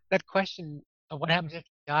me, that question of what happens after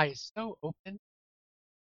you die is so open.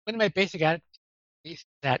 One of my basic attitudes is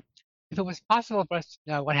that if it was possible for us to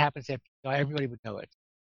know what happens after you die, everybody would know it.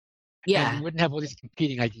 Yeah. And we wouldn't have all these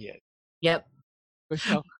competing ideas. Yep.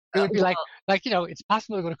 So it would be it's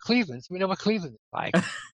possible to go to Cleveland, so we know what Cleveland is like.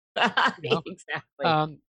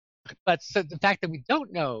 Exactly. But so the fact that we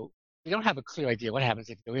don't know, we don't have a clear idea what happens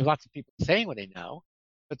if you go. We have lots of people saying what they know,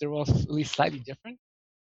 but they're all at least slightly different.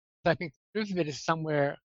 So I think the truth of it is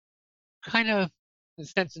somewhere kind of, in a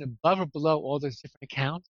sense, above or below all those different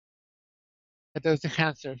accounts. That those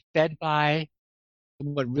accounts are fed by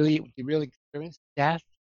what the real experience of death,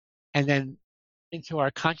 and then into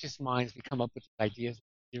our conscious minds we come up with ideas,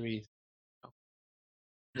 theories.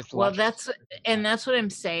 Well, that's what I'm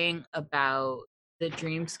saying about the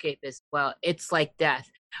dreamscape as well. It's like death,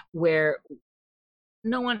 where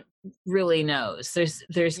no one really knows.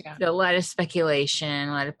 There's a lot of speculation,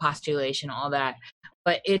 a lot of postulation, all that,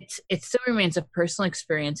 but it still remains a personal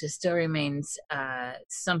experience. It still remains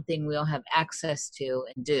something we'll have access to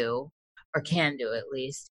and do, or can do at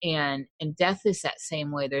least. And death is that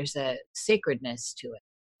same way. There's a sacredness to it,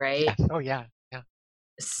 right? Yes. Oh yeah.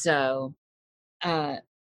 So, and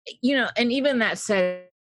even that said,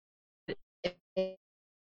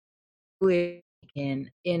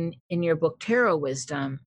 in your book Tarot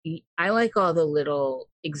Wisdom, I like all the little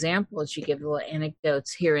examples you give, the little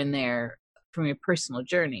anecdotes here and there from your personal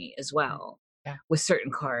journey as well, with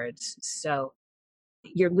certain cards. So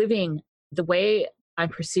you're living the way I'm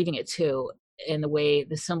perceiving it too, and the way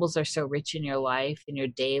the symbols are so rich in your life, in your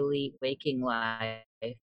daily waking life,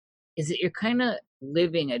 is that you're kind of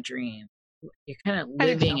living a dream. You're kind of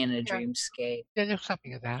living in a dreamscape. Yeah, there's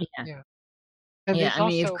something of that. Yeah. And I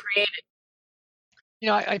mean, you've created.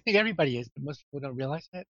 I think everybody is, but most people don't realize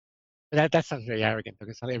it. But that sounds very arrogant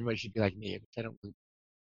because not everybody should be like me, which I don't believe.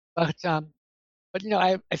 But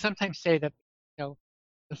I sometimes say that the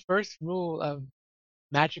first rule of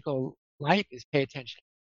magical life is pay attention.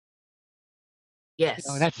 Yes.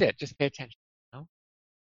 And that's it. Just pay attention.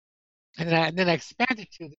 And then I expand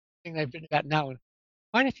it to the thing I've written about now, and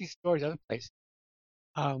quite a few stories other places,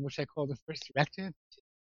 which I call the first directive.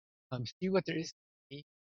 See what there is to see,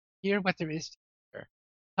 hear what there is to hear,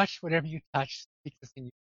 touch whatever you touch, speak the thing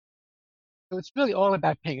you. So it's really all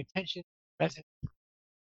about paying attention, present,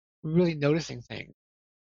 really noticing things.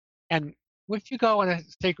 And if you go on a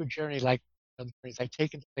sacred journey like the journeys I've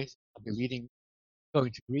taken to places, I'll be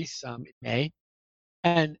going to Greece in May,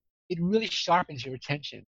 and it really sharpens your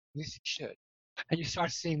attention. At least you should. And you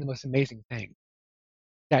start seeing the most amazing things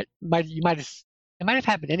that you might have it might have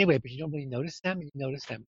happened anyway, but you don't really notice them. And you notice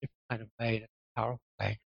them in a different kind of way, in a powerful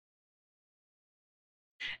way.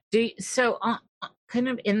 So kind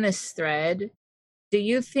of in this thread, do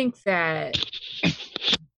you think that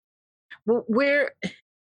where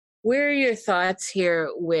are your thoughts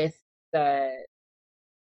here with the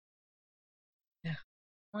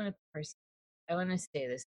I want to say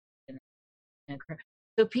this.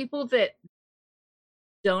 So people that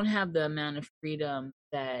don't have the amount of freedom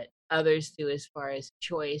that others do as far as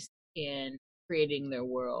choice in creating their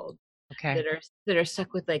world, Okay. that are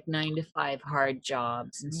stuck with like 9 to 5 hard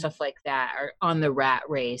jobs and stuff like that, are on the rat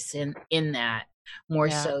race, and in that more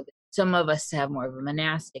Yeah. so some of us have more of a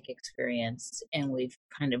monastic experience, and we've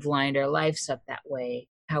kind of lined our lives up that way,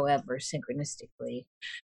 however synchronistically.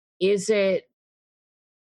 Is it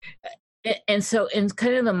and so in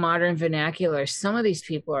kind of the modern vernacular, some of these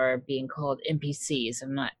people are being called NPCs.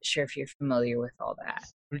 I'm not sure if you're familiar with all that.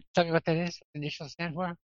 Tell me what that is. What the initials stand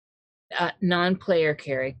for? Non-player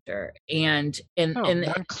character, and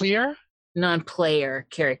non-clear. Non-player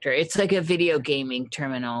character. It's like a video gaming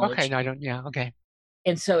terminology. Okay, no, I don't. Yeah, okay.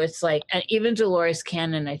 And so it's like, and even Dolores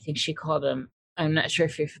Cannon, I think she called them. I'm not sure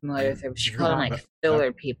if you're familiar with her, but she called them like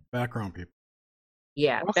filler people, background people.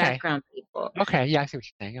 Yeah, Okay. background people. Okay, yeah, I see what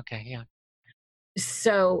you're saying. Okay, yeah.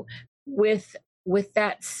 So with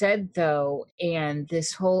that said, though, and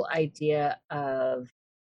this whole idea of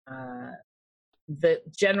the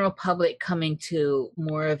general public coming to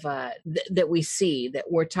more of a that we see that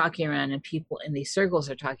we're talking around and people in these circles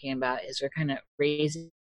are talking about, is we're kind of raising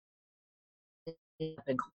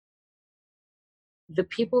the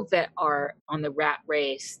people that are on the rat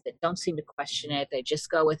race that don't seem to question it. They just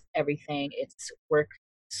go with everything. It's work,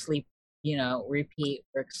 sleep, repeat,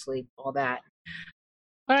 work, sleep, all that.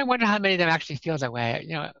 But I wonder how many of them actually feel that way.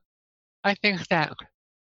 I think that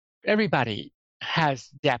everybody has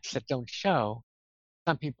depths that don't show.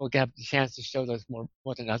 Some people get the chance to show those more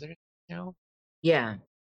than others. Yeah.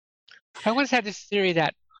 I once had this theory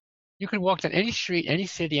that you can walk down any street, any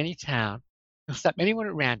city, any town, and stop anyone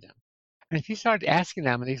at random. And if you started asking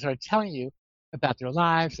them and they started telling you about their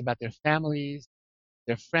lives, about their families,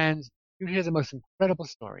 their friends, you'd hear the most incredible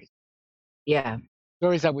stories. Yeah.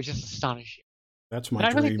 Stories that would just astonish you. That's my And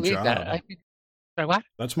I really dream believe job. that. Sorry, what?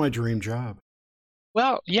 That's my dream job.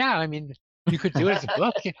 Well, yeah, I mean, you could do it as a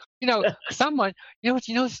book. Someone, what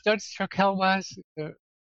Studs Terkel was, the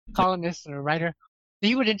columnist and a writer?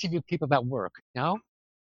 He would interview people about work,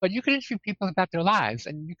 But you could interview people about their lives,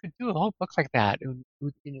 and you could do a whole book like that. It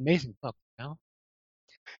would be an amazing book,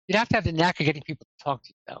 You'd have to have the knack of getting people to talk to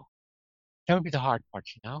you, though. That would be the hard part,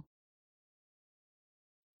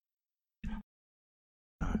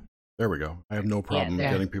 There we go. I have no problem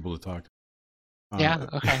Yeah. getting people to talk. Yeah,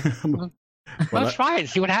 okay. But Well, try it and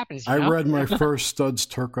see what happens. I read my first Studs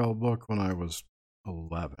Terkel book when I was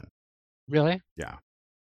 11. Really? Yeah.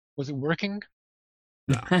 Was it working?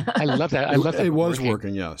 No. I love that. I love that. It was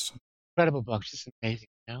working, yes. Incredible book, just amazing,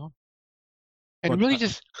 And But it really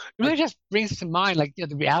just brings to mind, like,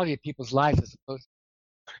 the reality of people's lives, as opposed to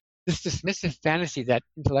this dismissive fantasy that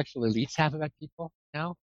intellectual elites have about people,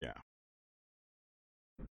 Yeah.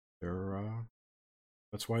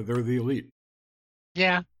 That's why they're the elite.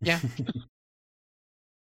 Yeah, yeah.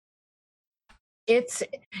 It's,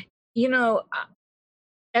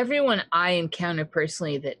 everyone I encounter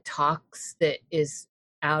personally that talks, that gets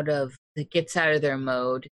out of their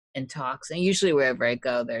mode and talks, and usually wherever I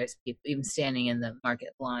go, there's people, even standing in the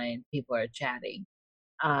market line, people are chatting.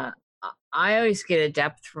 I always get a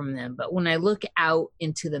depth from them, but when I look out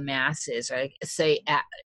into the masses, or say at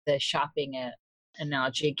the shopping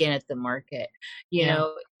analogy again at the market,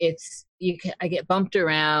 I get bumped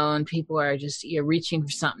around. People are just reaching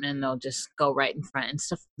for something and they'll just go right in front and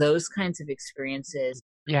stuff. Those kinds of experiences,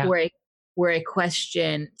 where I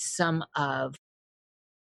question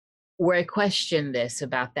this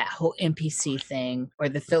about that whole NPC thing, or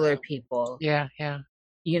the filler people. Yeah.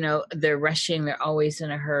 They're rushing. They're always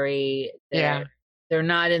in a hurry. They're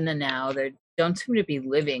not in the now. They don't seem to be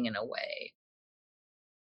living in a way.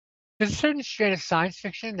 There's a certain strain of science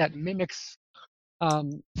fiction that mimics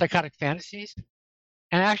psychotic fantasies.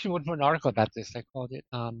 And I actually wrote an article about this. I called it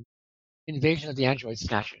Invasion of the Android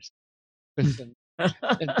Snatchers.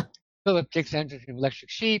 Philip Dick's Android of Electric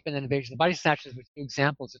Sheep and then Invasion of the Body Snatchers were two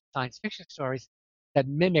examples of science fiction stories that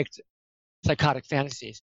mimicked psychotic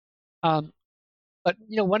fantasies. But,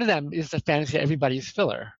 one of them is the fantasy that everybody is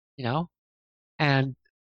filler, And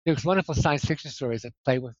there's wonderful science fiction stories that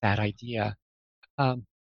play with that idea.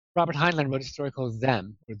 Robert Heinlein wrote a story called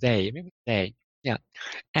Them, or They, maybe They, Yeah.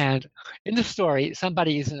 And in the story,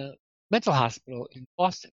 somebody is in a mental hospital in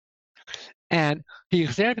Boston. And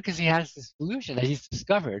he's there because he has this delusion that he's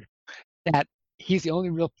discovered that he's the only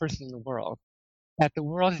real person in the world, that the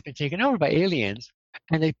world has been taken over by aliens,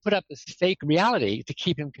 and they put up this fake reality to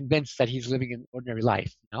keep him convinced that he's living an ordinary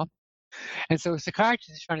life, you know? And so a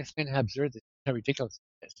psychiatrist is trying to explain how absurd this, how ridiculous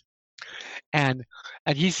this is. And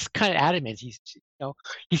he's kind of adamant. He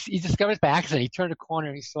discovers by accident. He turned a corner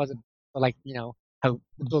and he saw how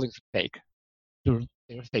the buildings were fake. They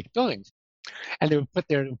were fake buildings, and they were put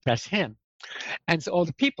there to impress him. And so all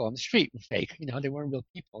the people on the street were fake. They weren't real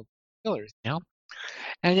people, killers.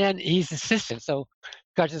 And then he's insistent. So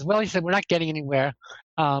God says, well, he said, we're not getting anywhere.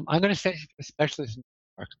 I'm going to send you to a specialist in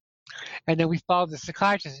New York. And then we follow the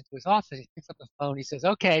psychiatrist into his office. He picks up the phone. He says,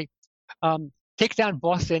 okay, take down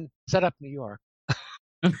Boston, set up New York.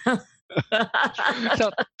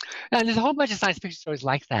 So, and there's a whole bunch of science fiction stories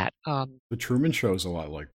like that. The Truman Show is a lot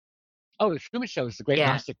like. Oh, the Truman Show is the great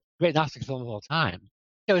Gnostic film of all time.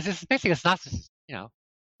 It's basically a Gnosticism.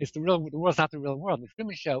 It's the world's not the real world. The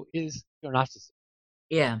Truman Show is pure Gnosticism.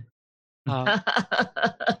 Yeah. I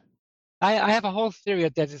have a whole theory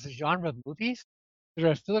that there's a genre of movies that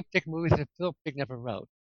are Philip Dick movies that Philip Dick never wrote.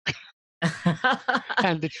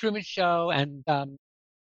 And the Truman Show, and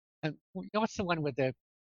what's the one with the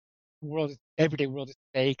everyday world is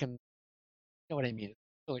fake, and you know what I mean?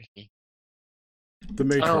 Trilogy. The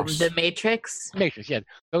Matrix. Oh, The Matrix. Matrix, yeah.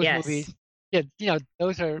 Those Yes. movies, yeah,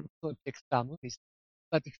 those are Philip Dick style movies.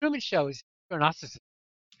 But the Truman Show is pure Gnosticism.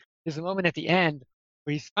 There's a moment at the end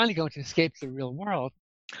where he's finally going to escape the real world,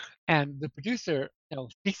 and the producer,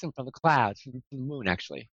 speaks him from the clouds, from the moon,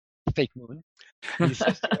 actually, the fake moon. And he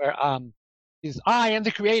says to her, I am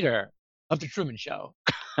the creator of the Truman Show.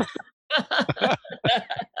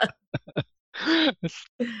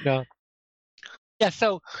 Yeah.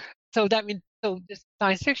 So that means there's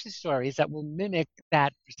science fiction stories that will mimic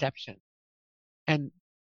that perception, and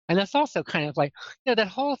that's also kind of like that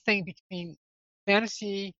whole thing between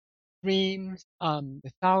fantasy, dreams,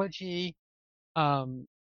 mythology,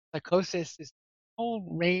 psychosis, this whole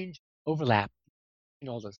range overlap in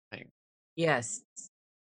all those things. Yes.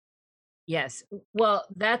 Well,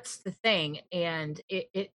 that's the thing. And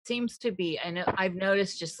it seems to be, I know I've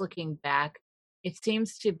noticed just looking back, it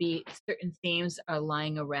seems to be certain themes are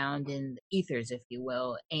lying around in the ethers, if you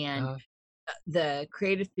will. And the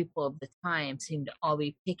creative people of the time seem to all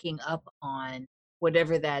be picking up on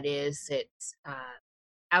whatever that is that's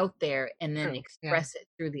out there, and then express it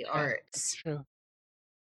through the arts. True.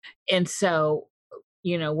 And so,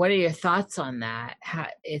 what are your thoughts on that? How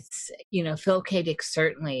it's, Phil K. Dick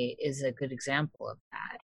certainly is a good example of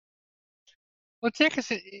that. Well, Dick is,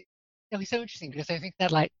 he's so interesting because I think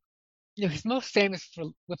that, he's most famous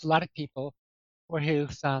with a lot of people for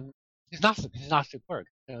his Gnostic work.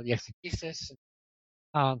 The Exegesis,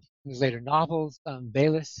 his later novels,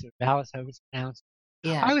 Valis, however it's pronounced.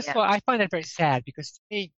 Yeah. I find that very sad because to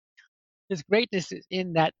me, his greatness is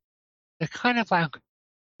in that the kind of not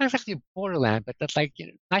exactly a borderland, but that's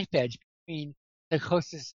knife edge between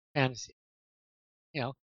psychosis and fantasy.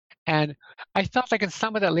 And I felt like in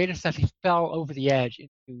some of that later stuff, he fell over the edge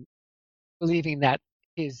into believing that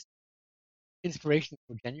his inspirations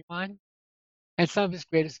were genuine. And some of his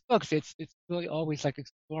greatest books, it's really always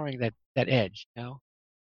exploring that edge.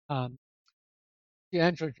 The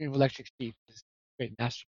Android Dream of Electric Sheep is a great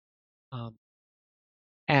masterpiece.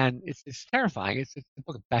 And it's terrifying. It's a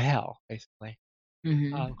book about hell, basically.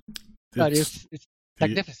 Mm-hmm. But it's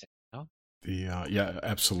magnificent. Yeah,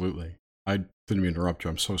 absolutely. I didn't mean to interrupt you.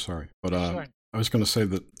 I'm so sorry. But Sure. I was going to say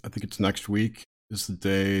that I think it's next week is the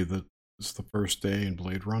day that is the first day in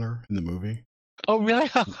Blade Runner in the movie. Oh, really?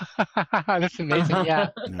 That's amazing. Yeah.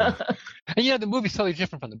 Yeah. And the movie's totally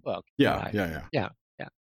different from the book. Yeah, Right. yeah.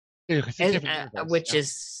 It's a different universe, which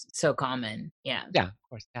is so common. Yeah. Yeah, of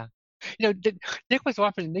course. Yeah. Dick was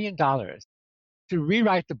offered $1 million to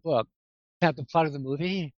rewrite the book to have the plot of the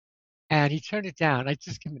movie, and he turned it down. I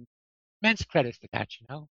just give him immense credit for that. He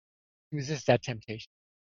resisted that temptation.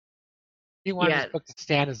 He wanted his book to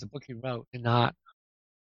stand as the book he wrote, and not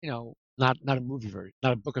a movie version,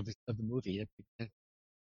 not a book of the movie.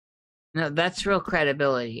 No, that's real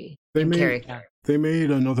credibility. They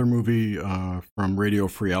made another movie from Radio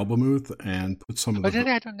Free Albemuth and put some of did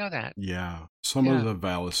they? I don't know that. Yeah, some of the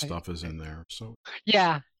Valis stuff is in there. So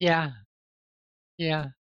yeah.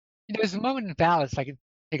 There's a moment in Valis. I can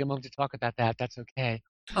take a moment to talk about that. That's okay.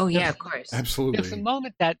 Oh yeah, of course. Absolutely. There's a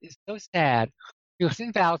moment that is so sad. Because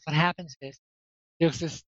in Valis, what happens is there's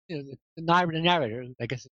this, the narrator, I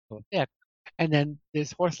guess it's called Dick, and then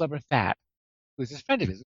this horse lover Fat, who's his friend of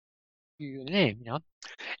his, the name,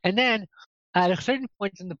 and then at a certain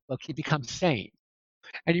point in the book, he becomes sane.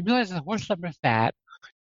 And he realizes the horse liver fat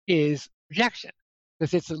is projection,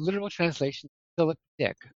 because it's a literal translation of Philip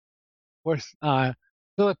Dick.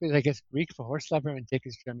 Philip is, I guess, Greek for horse liver, and Dick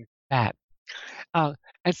is German for fat.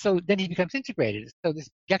 And so then he becomes integrated. So this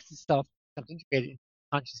projected self becomes integrated into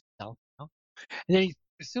conscious self. You know? And then he's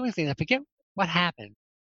pursuing things. I forget what happened.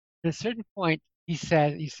 At a certain point, he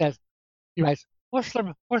writes, horse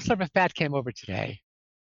liver fat came over today.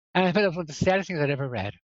 And I thought it was one of the saddest things I'd ever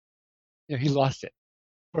read. You know, he lost it.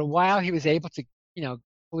 For a while, he was able to, you know,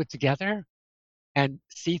 pull it together and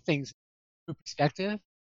see things through perspective,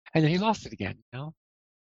 and then he lost it again, you know?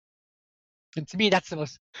 And to me, that's the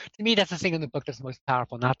thing in the book that's the most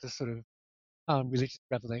powerful, not the sort of religious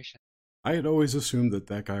revelation. I had always assumed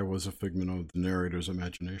that guy was a figment of the narrator's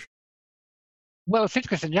imagination. Well, it's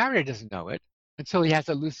interesting because the narrator doesn't know it until he has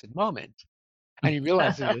a lucid moment, and he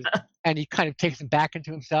realizes it, and he kind of takes him back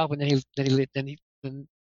into himself, and then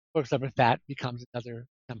horse liver fat comes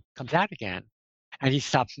out again, and he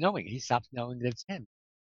stops knowing. He stops knowing that it's him.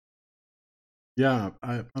 Yeah,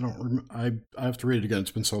 I don't remember. I have to read it again.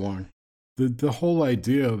 It's been so long. The whole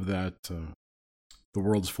idea of that the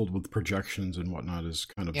world's filled with projections and whatnot is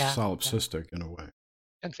kind of solipsistic in a way.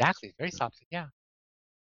 Exactly, very solipsistic. Yeah.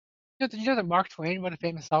 Did you know that Mark Twain wrote a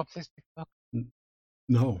famous solipsistic book?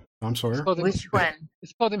 No, I'm sorry. Which one?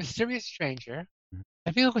 It's called The Mysterious Stranger.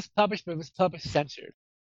 I feel it was published, but it was published censored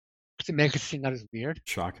to make it seem not as weird.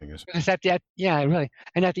 Shocking, isn't it? Because yeah, really.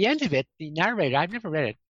 And at the end of it, the narrator, I've never read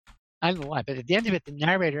it, I don't know why, but at the end of it, the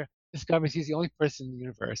narrator discovers he's the only person in the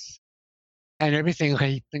universe. And everything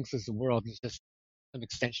he thinks is the world is just an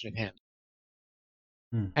extension of him.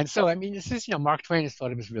 And so, I mean, this is, you know, Mark Twain has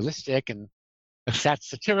thought it was realistic and that's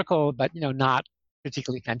satirical, but, you know, not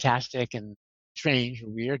particularly fantastic and strange or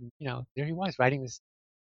weird. And, you know, there he was writing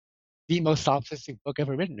the most solipsistic book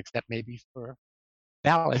ever written, except maybe for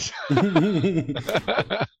Dallas. What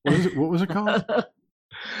was it called?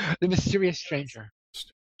 The Mysterious Stranger.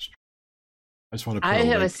 I just want to. I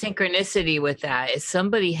have a synchronicity with that. If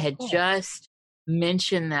somebody had just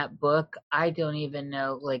mentioned that book, I don't even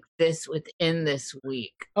know, like this within this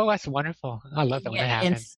week. Oh, that's wonderful. I love that when that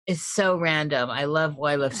happens. It's so random. I love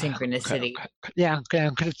synchronicity. Yeah,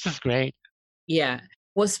 because it's just great. Yeah.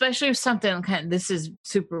 Well, especially if something this is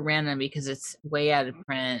super random because it's way out of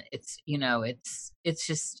print. It's, you know, it's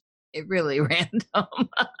just really random.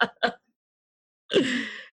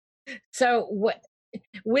 So what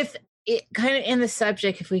with it kind of in the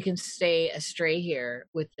subject, if we can stay astray here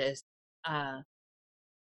with this,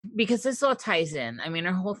 because this all ties in. I mean,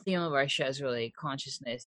 our whole theme of our show is really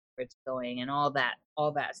consciousness, where it's going, and all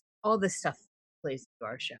this stuff plays into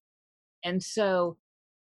our show. And so,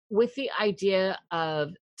 with the idea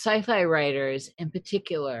of sci-fi writers in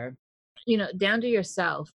particular, you know, down to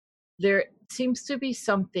yourself, there seems to be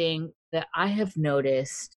something that I have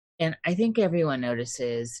noticed, and I think everyone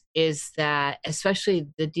notices, is that especially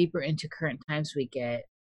the deeper into current times we get,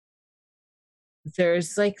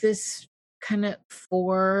 there's like this kind of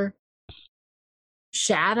foreshadowing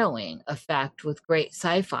effect with great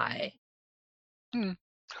sci-fi.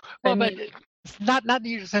 Well, but it's not the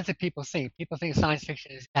usual sense that people think. People think science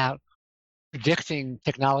fiction is about predicting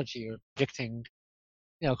technology or predicting,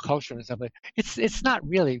 you know, culture and stuff. But it's not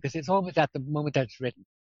really, because it's always at the moment that it's written,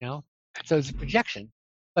 you know. So it's a projection.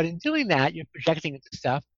 But in doing that, you're projecting into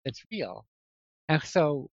stuff that's real. And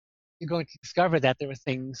so you're going to discover that there are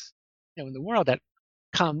things, you know, in the world that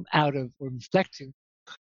come out of or reflect to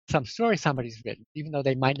some story somebody's written, even though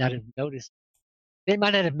they might not have noticed. They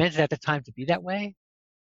might not have meant it at the time to be that way.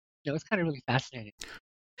 You know, it's kind of really fascinating.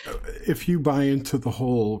 If you buy into the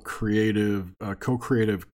whole creative,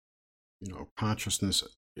 co-creative, you know, consciousness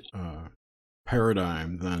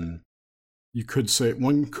paradigm, then you could say,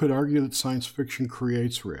 one could argue that science fiction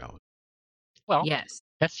creates reality. Well, yes,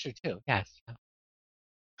 that's true too. Yes.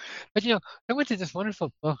 But, you know, I went to this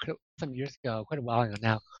wonderful book some years ago, quite a while ago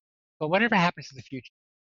now, but Whatever Happens to the Future.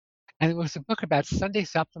 And it was a book about Sunday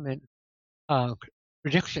supplement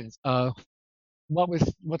predictions of what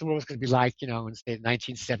the world was going to be like, you know, in say the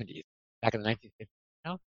 1970s, back in the 1950s, you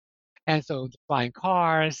know. And so the flying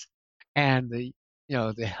cars and the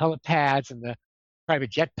helipads and the private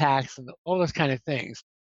jetpacks and all those kind of things,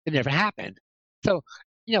 it never happened. So,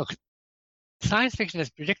 you know, science fiction has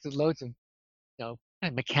predicted loads of, you know,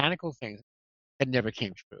 kind of mechanical things that never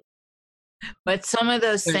came true. But some of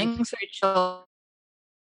those things, Rachel,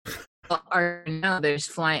 are now there's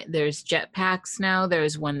jetpacks now.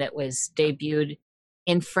 There's one that was debuted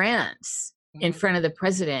in France in front of the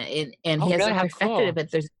president, and he hasn't perfected it, but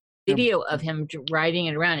there's video of him riding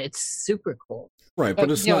it around. It's super cool. Right,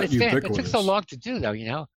 but it's not It took ubiquitous. so long to do,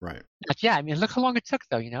 though. Right. Yeah, I mean, look how long it took,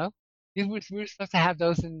 though. We were supposed to have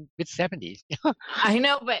those in mid-70s. I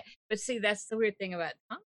know, but see, that's the weird thing about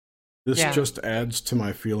tongue. This Yeah. just adds to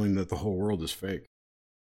my feeling that the whole world is fake.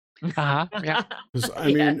 Yeah. Because,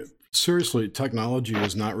 I mean, seriously, technology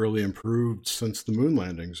has not really improved since the moon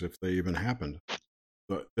landings, if they even happened.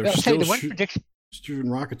 But they're I'll tell you still the one prediction.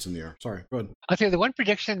 shooting rockets in the air. Sorry, go ahead. I'll tell you the one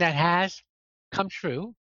prediction that has come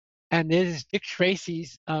true, and it is Dick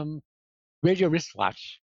Tracy's radio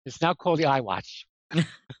wristwatch. It's now called the iWatch.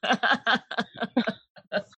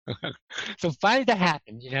 So finally that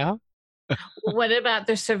happened. What about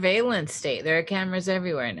their surveillance state? There are cameras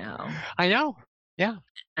everywhere now. I know. Yeah.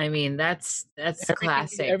 I mean, that's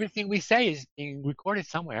classic. Everything we say is being recorded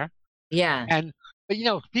somewhere. Yeah. But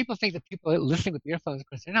people think that people are listening with earphones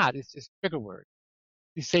because they're not. It's just trigger words.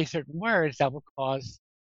 You say certain words that will cause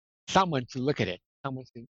someone to look at it, someone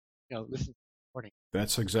to listen to the recording.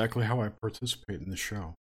 That's exactly how I participate in the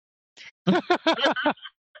show.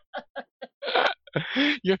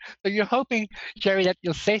 You're hoping, Jerry, that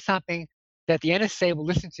you'll say something that the NSA will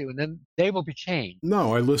listen to, and then they will be changed.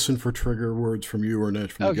 No, I listen for trigger words from you or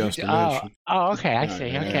Ned, from the guest. Okay, I see.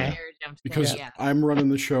 Yeah. Okay. Because I'm running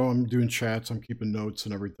the show, I'm doing chats, I'm keeping notes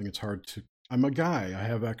and everything. It's hard to. I'm a guy. I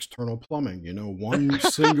have external plumbing. One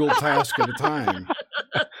single task at a time.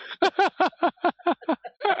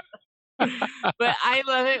 But I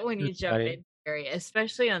love it when you jump funny. in, Gary,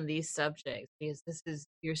 especially on these subjects, because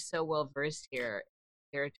you're so well versed here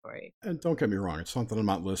in territory. And don't get me wrong, it's not that I'm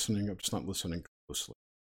not listening. I'm just not listening closely.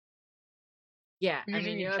 Yeah, You're I mean,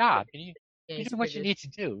 doing your you job. You it's do what you good. need to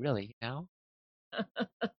do, really.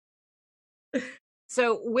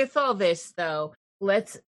 So with all this, though,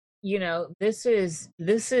 let's this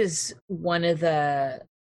is one of the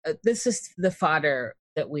this is the fodder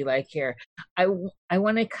that we like here. I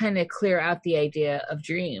want to kind of clear out the idea of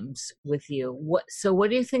dreams with you. What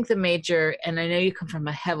do you think the major, and I know you come from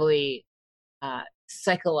a heavily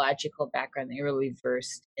psychological background, that you're really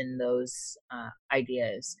versed in those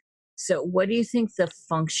ideas. So what do you think the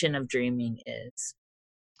function of dreaming is?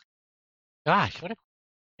 Gosh,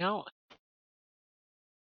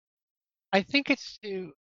 I think it's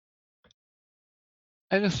to,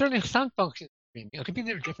 and there's certainly some functions of dreaming. It could be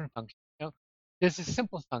there are different functions. There's a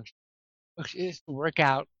simple function, which is to work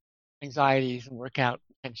out anxieties and work out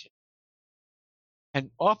tension. And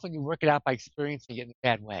often you work it out by experiencing it in a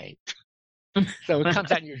bad way. So it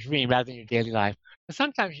comes out in your dream rather than your daily life. But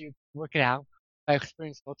sometimes you work it out by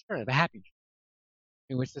experiencing an alternative, a happy dream,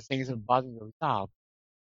 in which the things that are bothering you are resolved.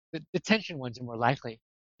 The tension ones are more likely.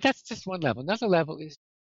 That's just one level. Another level is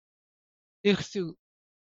to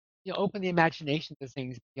open the imagination to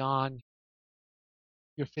things beyond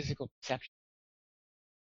your physical perception.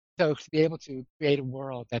 So to be able to create a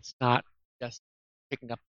world that's not just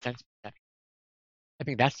picking up sense perception. I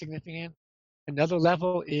think that's significant. Another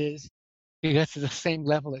level is because it's the same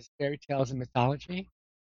level as fairy tales and mythology,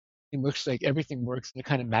 in which everything works in a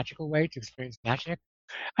kind of magical way to experience magic.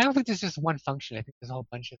 I don't think there's just one function. I think there's a whole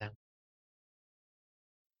bunch of them.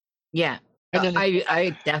 Yeah, and then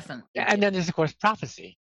I definitely. And then there's of course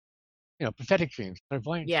prophecy, prophetic dreams,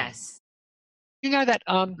 clairvoyant. Yes. Dreams. That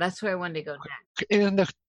that's where I wanted to go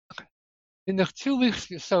next. In the 2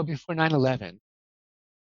 weeks or so before 9/11,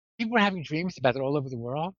 people were having dreams about it all over the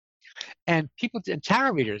world, and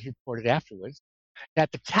tarot readers reported afterwards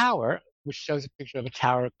that the tower, which shows a picture of a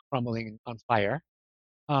tower crumbling on fire,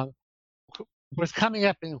 was coming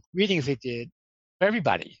up in readings they did for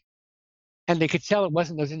everybody. And they could tell it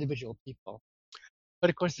wasn't those individual people. But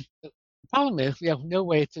of course, the problem is we have no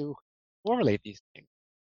way to correlate these things.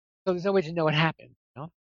 So there's no way to know what happened.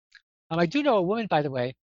 I do know a woman, by the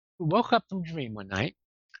way, who woke up from a dream one night.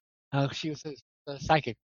 She was a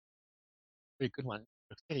psychic, pretty good one in New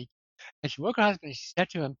York City. And she woke her husband and she said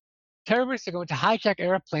to him, terrorists are going to hijack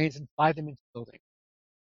airplanes and fly them into buildings.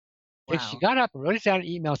 Wow. And she got up and wrote it down in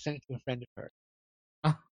an email, sent it to a friend of hers.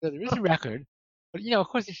 So there is a record. But, of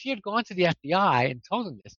course, if she had gone to the FBI and told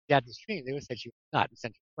them this, she had this dream, they would have said she was not and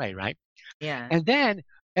sent her away, right? Yeah. And then,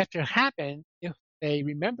 after it happened, if they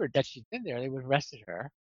remembered that she'd been there, they would have arrested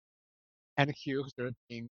her and accused her of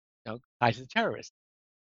being, tied to the terrorists.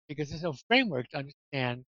 Because there's no framework to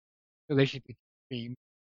understand the relationship between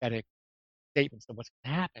prophetic statements of what's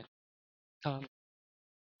going to happen.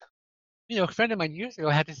 A friend of mine years ago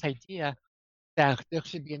had this idea that there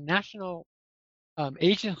should be a national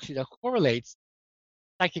agency that correlates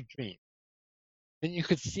psychic dreams. Then you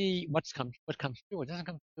could see what comes true, what doesn't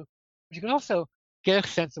come true. But you can also get a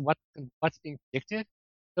sense of what's being predicted.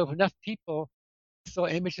 So if enough people saw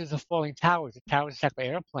images of falling towers, the towers attacked by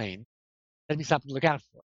airplanes, that'd be something to look out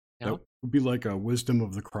for. You That know? would be like a wisdom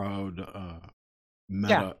of the crowd,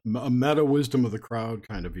 Yeah. a meta wisdom of the crowd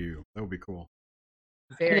kind of view. That would be cool.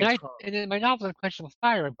 Very cool. And in my novel, Unquenchable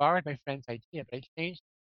Fire, I borrowed my friend's idea, but I changed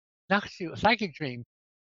not to a psychic dream,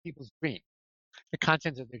 people's dream, the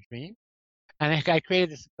contents of their dream. And I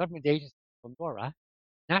created this government agency called NORA,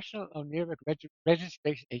 National Oniric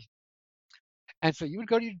Registration Agency. And so you would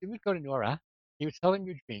go to NORA, you would tell them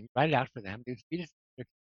your dream, write it out for them, they would feed it to their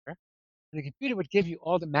computer, and the computer would give you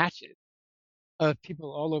all the matches of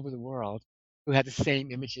people all over the world who had the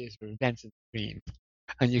same images or events in the dream.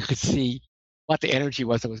 And you could see what the energy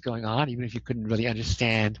was that was going on, even if you couldn't really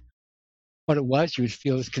understand what it was, you would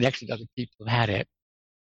feel this connection to other people who had it.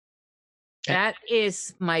 That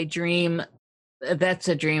is my dream. That's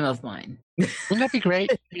a dream of mine. Wouldn't that be great?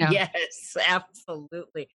 Yeah. Yes,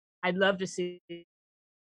 absolutely. I'd love to see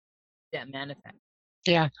that manifest.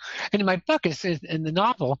 Yeah. And in my book, in the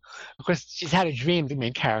novel, of course, she's had a dream, the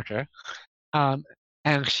main character, and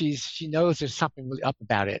she knows there's something really up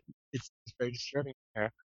about it. It's very disturbing to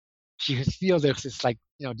her. She can feel there's this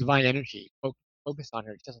divine energy focused on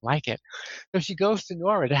her. She doesn't like it, so she goes to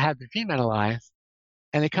Nora to have the dream analyzed,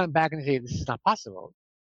 and they come back and say this is not possible.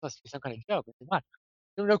 It must be some kind of joke. I said, what?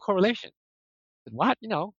 There's no correlation. I said, what?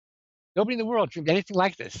 Nobody in the world dreamed anything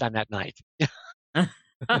like this on that night.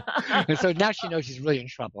 And so now she knows she's really in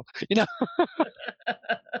trouble. And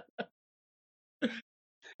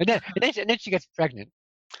then she gets pregnant,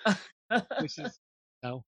 which is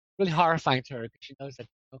really horrifying to her because she knows that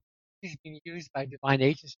she's being used by a divine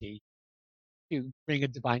agency to bring a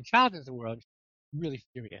divine child into the world. She's really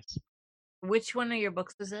furious. Which one of your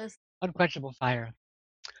books is this? Unquenchable Fire.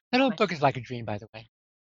 That whole book is like a dream, by the way.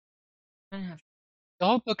 Uh-huh. The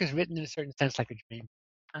whole book is written in a certain sense like a dream.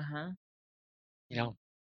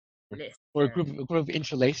 Or a group of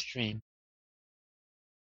interlaced dreams.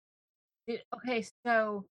 Okay,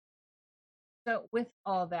 so with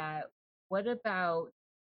all that, what about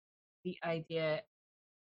the idea?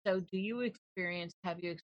 So, have you experienced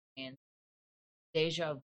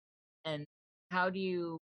deja vu, and how do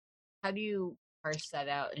you parse that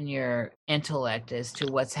out in your intellect as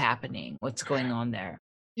to what's happening, what's going on there?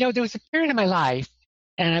 There was a period in my life,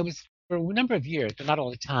 and I was for a number of years, but not all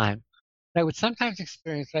the time, that I would sometimes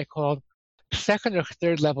experience what I called second or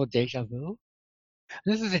third level deja vu.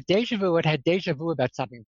 And this is a deja vu. It had deja vu about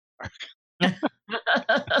something. But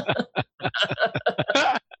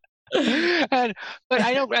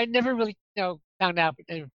I never really found out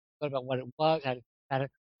about what it was. I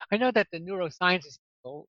know that the neuroscientists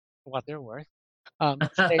people, for what they're worth,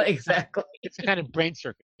 say Exactly. it's a kind of brain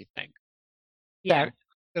circuitry thing. Yeah.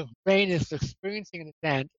 The brain is experiencing an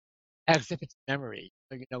event as if it's memory,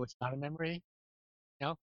 so it's not a memory,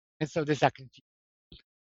 and so there's that confusion.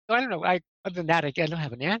 So I don't know. Other than that, I don't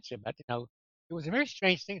have an answer, but it was a very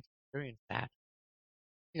strange thing to experience that.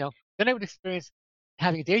 Then I would experience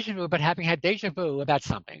having deja vu, but having had deja vu about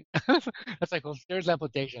something. That's like third level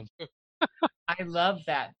deja vu. I love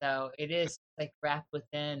that though. It is like wrapped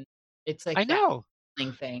within. It's like I know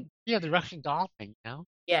thing. Yeah, the Russian doll thing.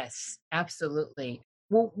 Yes, absolutely.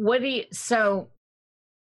 Well, what do you? So,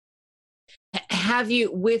 have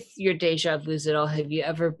you, with your deja vus at all? Have you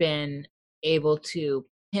ever been able to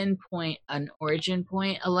pinpoint an origin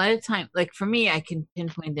point? A lot of time, like for me, I can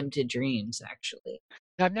pinpoint them to dreams. Actually,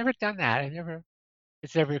 No, I've never done that.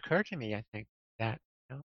 It's never occurred to me. I think that.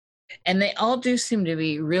 And they all do seem to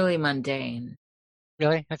be really mundane.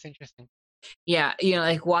 Really, that's interesting. Yeah,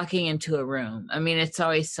 like walking into a room. I mean, it's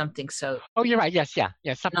always something so. Oh, you're right. Yes, yeah,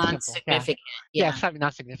 something non-significant. Simple. Yeah, something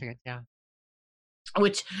not significant. Yeah.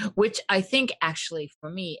 Which I think actually for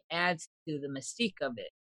me adds to the mystique of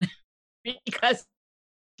it, because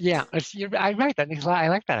yeah, I like that. I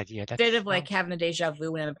like that idea. Instead of like having a deja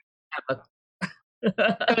vu and have a.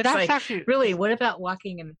 That's like, actually really. What about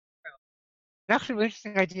walking in? That's actually an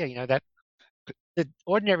interesting idea. That the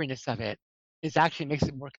ordinariness of it actually makes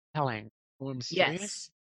it more compelling, more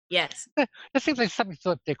mysterious. Yes. That seems like something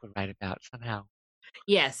Philip Dick would write about somehow.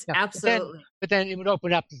 Yes, absolutely. But then it would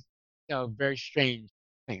open up, very strange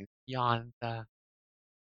things beyond the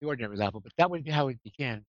ordinary level. But that would be how it would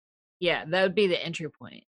begin. Yeah, that would be the entry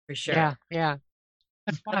point for sure. Yeah.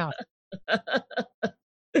 That's wild.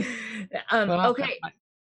 Okay.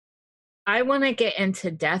 I want to get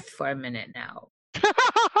into death for a minute now.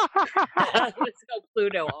 Let's go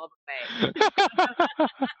Pluto all the way.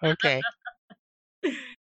 Okay.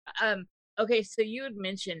 Okay, so you had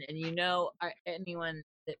mentioned, and anyone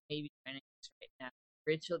that may be joining us right now,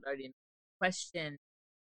 Rachel already questioned,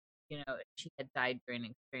 if she had died during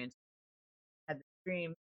an experience, had the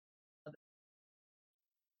dream of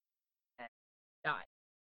and died.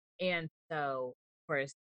 And so, of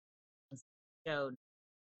course, show.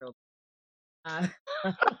 Uh,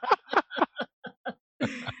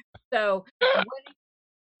 so what?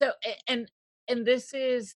 So and this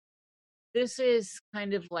is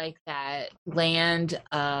kind of like that land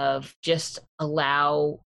of just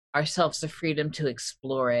allow ourselves the freedom to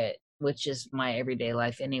explore it, which is my everyday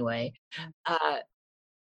life anyway.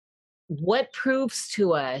 What proves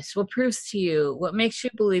to us, what proves to you, what makes you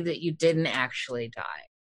believe that you didn't actually die?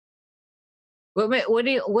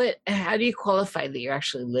 How do you qualify that you're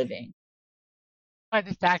actually living? By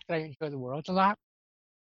the fact that I enjoy the world a lot.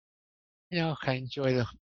 I enjoy the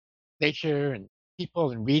nature and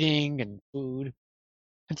people and reading and food.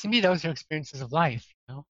 And to me, those are experiences of life.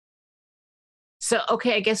 So,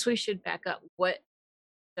 okay, I guess we should back up.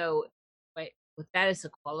 So, with that as a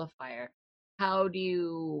qualifier, how do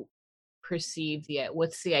you perceive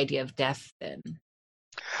what's the idea of death then?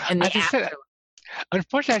 And I the just said, afterlife.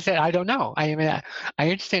 unfortunately, I said, I don't know. I mean, I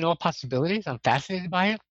understand all possibilities. I'm fascinated by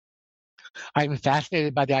it. I'm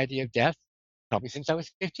fascinated by the idea of death, probably since I was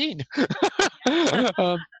 15.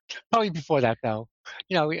 Probably before that, though.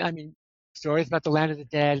 I mean, stories about the land of the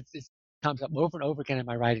dead, it comes up over and over again in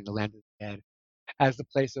my writing, the land of the dead, as the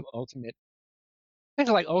place of ultimate, kind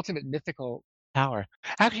of like ultimate mythical power.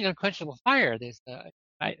 Actually, in Unquenchable Fire,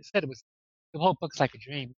 I said the whole book's like a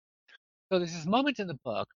dream. So there's this moment in the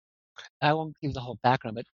book, I won't give the whole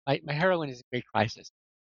background, but my heroine is in great crisis,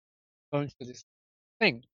 going through this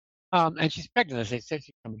thing. And she's pregnant, as I said,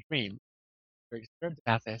 she's from a dream. Very disturbed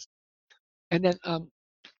about this. And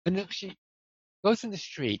then she goes in the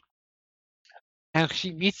street and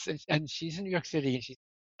she meets, and she's in New York City, and she's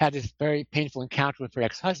had this very painful encounter with her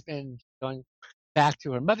ex-husband, going back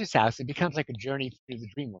to her mother's house. It becomes like a journey through the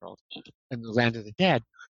dream world and the land of the dead.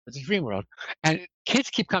 It's a dream world. And kids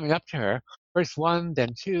keep coming up to her, first one, then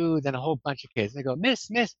two, then a whole bunch of kids. They go, Miss,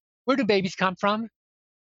 where do babies come from?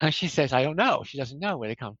 And she says, I don't know. She doesn't know where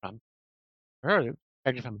they come from. For her, they're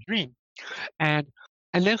pregnant from a dream. And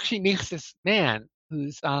then she meets this man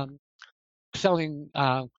who's selling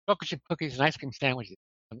chocolate chip cookies and ice cream sandwiches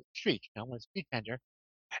on the street, one street vendor.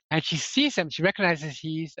 And she sees him. She recognizes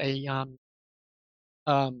he's a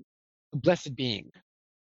blessed being.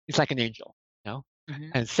 He's like an angel,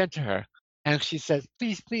 and sent to her. And she says,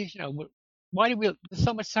 please, why do there's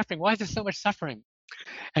so much suffering? Why is there so much suffering?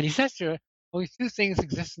 And he says to her, only two things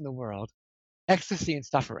exist in the world, ecstasy and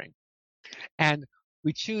suffering. And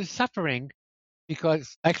we choose suffering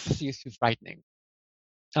because ecstasy is too frightening.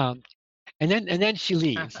 And then she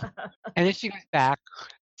leaves. And then she goes back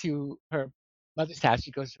to her mother's house.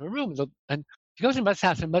 She goes to her room, and she goes to her mother's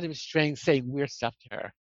house. Her mother was saying weird stuff to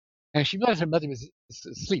her. And she realized her mother was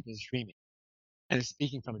asleep, was dreaming, and is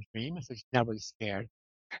speaking from a dream, so she's now really scared.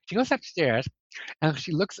 She goes upstairs, and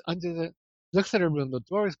she looks at her room. The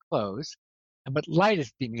door is closed, but light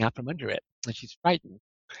is beaming out from under it, and she's frightened.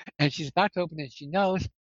 And she's about to open it, and she knows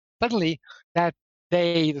suddenly that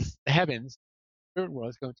the heavens, the spirit world,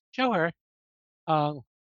 is going to show her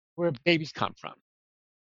where babies come from.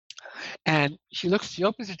 And she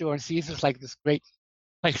opens the door and sees this great,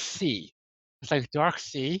 like sea. It's like dark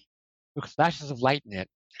sea with flashes of light in it.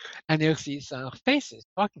 And there's these faces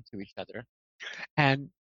talking to each other. And,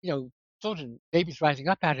 children, babies rising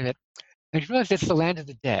up out of it. And she realizes it's the land of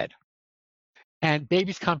the dead. And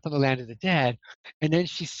babies come from the land of the dead. And then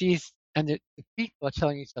she sees, and the people are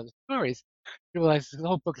telling each other stories. She realizes the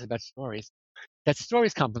whole book is about stories. That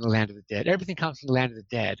stories come from the land of the dead. Everything comes from the land of the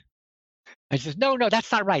dead. And she says, no,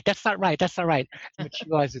 that's not right. That's not right. That's not right. But she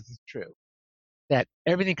realizes it's true. That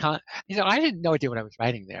everything I had no idea what I was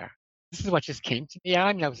writing there. This is what just came to me.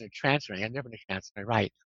 I mean, I was in a trance writing. I've never been in a trance when I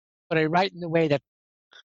write. But I write in a way that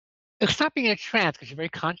it's not being in a trance because you're very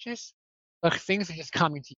conscious, but things are just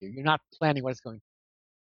coming to you. You're not planning what it's going to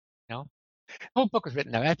be. The whole book was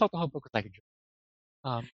written that way. I felt the whole book was like a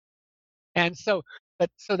dream. And so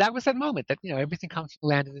that was that moment that, everything comes from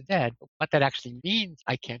the land of the dead. But what that actually means,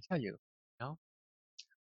 I can't tell you.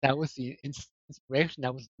 That was the inspiration.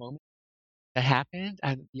 That was the moment that happened.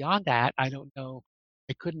 And beyond that, I don't know.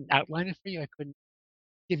 I couldn't outline it for you. I couldn't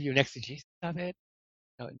give you an exegesis of it,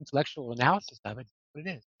 intellectual analysis of it. What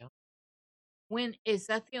it is. When is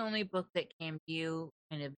that the only book that came to you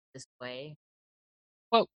kind of this way?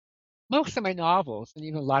 Well, most of my novels and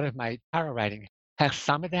even a lot of my tarot writing has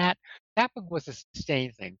some of that. That book was a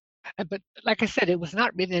sustained thing. But like I said, it was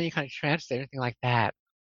not written in any kind of trance or anything like that.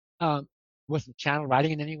 Wasn't channel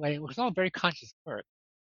writing in any way. It was all very conscious work.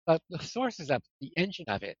 But the sources of the engine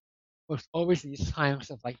of it was always these times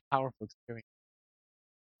of powerful experience.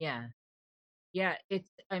 Yeah. Yeah.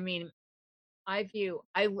 I mean,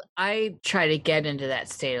 I try to get into that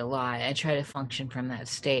state a lot. I try to function from that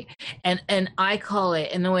state, and I call it,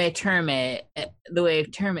 and the way I term it,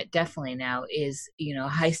 definitely now is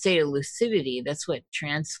high state of lucidity. That's what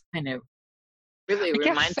trance kind of really I guess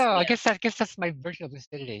reminds so. me I of. guess that's my version of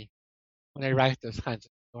lucidity when I write those kinds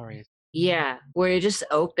of stories. Yeah, where you're just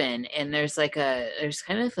open, and there's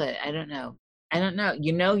kind of a I don't know.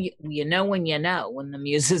 You know when when the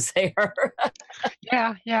muse is there.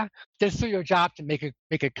 Yeah. It's still your job to make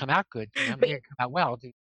it come out good, make it come out well,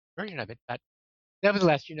 the version of it. But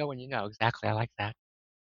nevertheless, you know when you know exactly. I like that.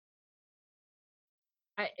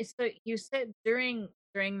 So you said during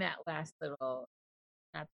that last little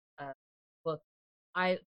uh, book,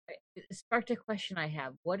 I it sparked a question I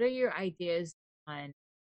have. What are your ideas on?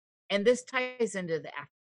 And this ties into the after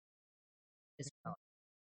as well.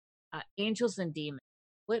 Angels and demons.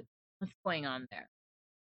 What's going on there?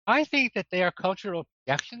 I think that they are cultural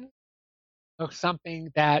projections of something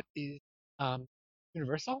that is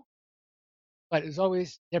universal, but is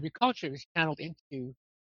always every culture is channeled into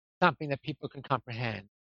something that people can comprehend.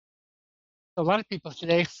 So a lot of people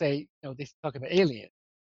today say, they talk about aliens.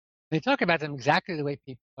 They talk about them exactly the way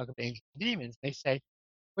people talk about angels and demons. They say,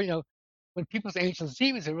 well, when people say angels and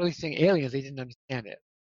demons, they're really saying aliens. They didn't understand it.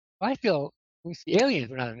 Well, I feel when we see aliens,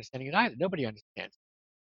 we're not understanding it either. Nobody understands.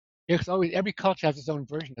 Because always every culture has its own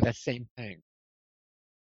version of that same thing.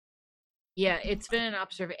 Yeah, it's been an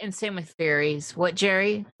observation, and same with fairies. What,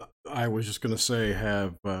 Jerry? I was just going to say,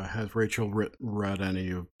 has Rachel read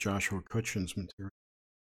any of Joshua Cutchin's material?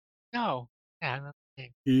 No. Yeah, I'm not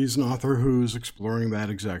saying. He's an author who's exploring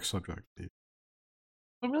that exact subject.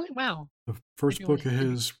 Oh, really? Wow. The first book of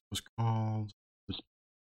his was called...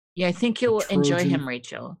 Yeah, I think you'll enjoy him,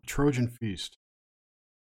 Rachel. Trojan Feast.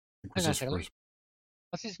 I think was his first.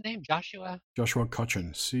 What's his name? Joshua? Joshua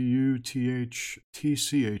Cutchin. CutchTch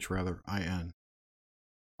rather, IN.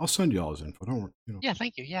 I'll send you all his info. Don't worry. Yeah,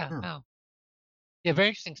 thank you. Yeah. Sure. Wow. Yeah, very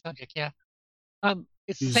interesting subject. Yeah.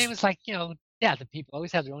 It's the same as the people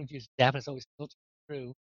always have their own views of death. It's always filtered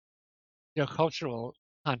through their cultural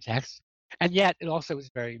context, and yet it also is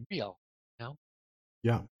very real.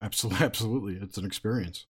 Yeah, absolutely. It's an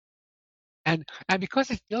experience. And because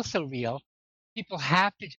it feels so real, people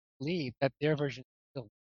have to believe that their version is real.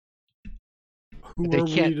 Who are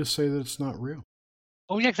we to say that it's not real?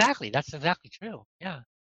 Oh, yeah, exactly. That's exactly true. Yeah.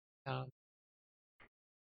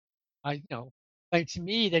 Like to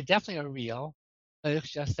me, they definitely are real, but it's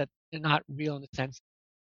just that they're not real in the sense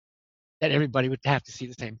that everybody would have to see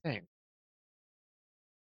the same thing.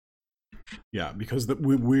 Yeah, because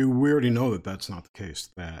we already know that that's not the case,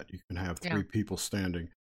 that you can have three people standing.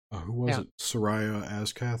 Who was it? Soraya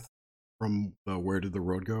Azkath from the Where Did the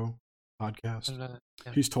Road Go podcast.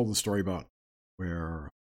 He's told the story about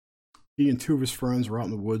where he and two of his friends were out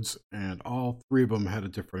in the woods, and all three of them had a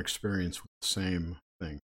different experience with the same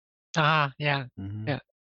thing. Yeah. Mm-hmm. Yeah.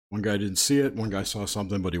 One guy didn't see it, one guy saw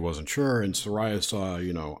something, but he wasn't sure, and Soraya saw,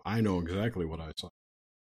 I know exactly what I saw.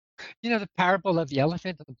 The parable of the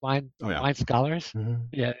elephant and the blind scholars? Mm-hmm.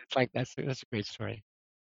 Yeah, it's like that's a great story.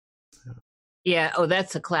 Yeah,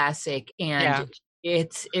 that's a classic, and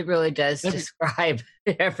it really does describe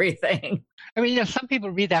everything. I mean, some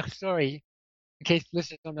people read that story, in case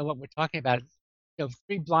listeners don't know what we're talking about.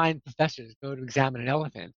 Three blind professors go to examine an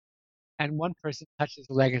elephant, and one person touches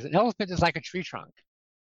the leg. An elephant is like a tree trunk,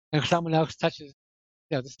 and someone else touches,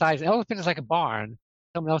 the size. An elephant is like a barn.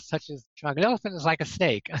 Someone else touches the trunk. An elephant is like a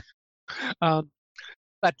snake.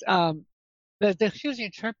 But they're usually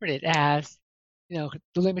interpreted as, the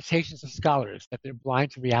limitations of scholars, that they're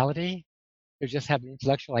blind to reality. They just have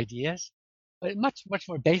intellectual ideas. But in much, much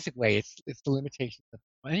more basic way, it's the limitations of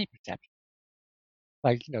any perception.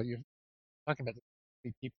 Like, you're talking about the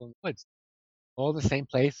three people in the woods. All the same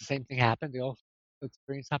place, the same thing happened. They all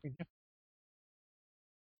experience something different.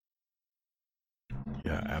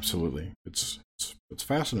 Yeah, absolutely. It's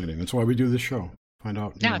fascinating. That's why we do this show. Find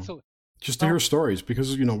out, just to hear stories,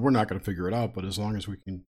 because, we're not going to figure it out, but as long as we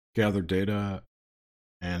can gather data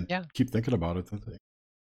and keep thinking about it.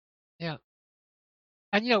 Yeah.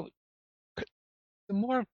 And, the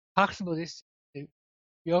more possible it is to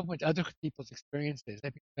be open to other people's experiences, I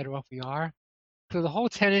think the better off we are. So the whole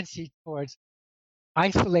tendency towards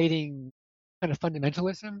isolating kind of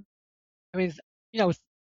fundamentalism, I mean,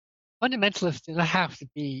 fundamentalists do not have to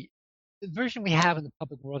be, the version we have in the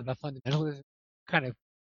public world about fundamentalism, kind of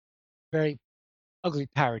very ugly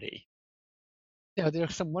parody. There are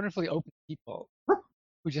some wonderfully open people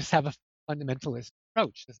who just have a fundamentalist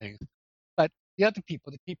approach to things. But the other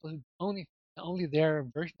people, the people who only their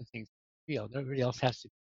version of things is real, everybody else has to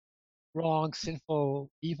be wrong, sinful,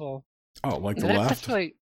 evil. Oh, like the left?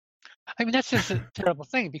 I mean, that's just a terrible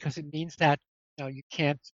thing because it means that you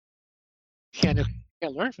can't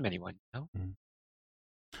learn from anyone.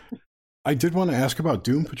 I did want to ask about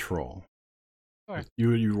Doom Patrol. Sure.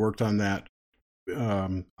 You worked on that.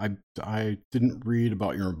 I didn't read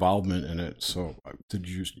about your involvement in it, so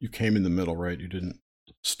you came in the middle, right? You didn't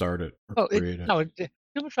start it or create it. No, Doom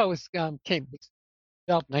Patrol was developed in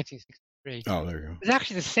 1963. Oh, there you go. It was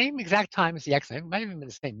actually the same exact time as the X-Men. It might have even been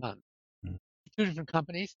the same month. Two different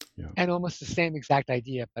companies and almost the same exact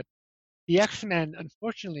idea. But the X-Men,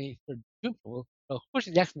 unfortunately for Doom Patrol,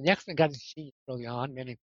 fortunately the X-Men got its genius early on,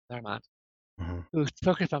 mainly Claremont, who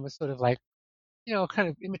took it from a sort of like, kind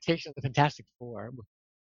of imitation of the Fantastic Four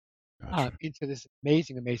into this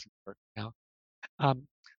amazing, amazing work.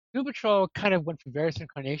 Doom Patrol kind of went through various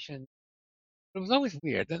incarnations, but it was always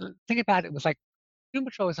weird. The thing about it was like Doom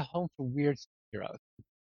Patrol is a home for weird heroes,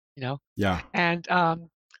 Yeah. And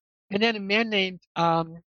then a man named I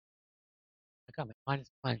got my mind is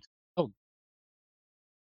blank. Oh,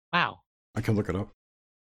 wow. I can look it up.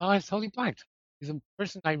 Oh, it's totally blanked. He's a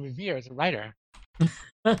person I revere as a writer.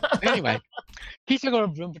 Anyway, he took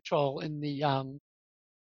over Doom Patrol in the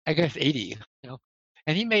I guess 80s,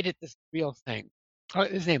 and he made it this real thing. Oh,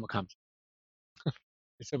 his name will come.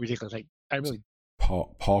 It's so ridiculous. I really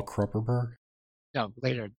Paul Krupperberg? no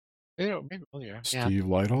later, maybe earlier. Steve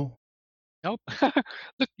Lytle? Nope.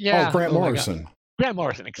 Look, yeah. Oh, Grant Morrison. Grant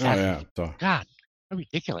Morrison, exactly. Oh, yeah. God, so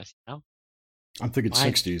ridiculous. I'm thinking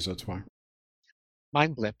 60s. That's why.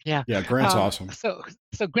 Mind blip. Yeah. Yeah, Grant's awesome. So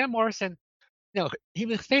Grant Morrison, he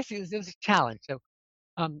was facing there was a challenge. So,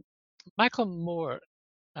 Michael Moore,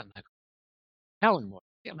 not Michael, Alan Moore.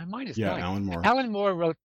 Yeah, my mind is blank. Alan Moore. Alan Moore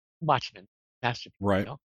wrote Watchmen, masterpiece. Right.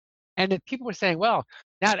 And then people were saying, well,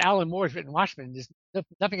 now that Alan Moore's written Watchmen, there's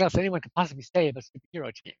nothing else anyone could possibly say about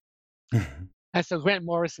superhero team. And so Grant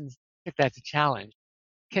Morrison took that as a challenge,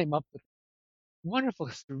 came up with wonderful,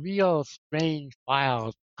 surreal, strange,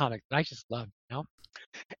 wild comic that I just loved,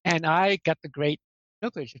 And I got the great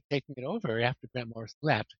privilege of taking it over after Grant Morrison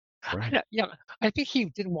left. Right. I think he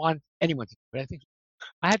didn't want anyone to do it. I think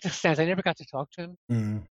I had the sense, I never got to talk to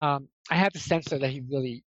him. I had the sense that he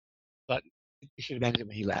really thought it should have ended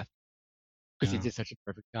when he left because he did such a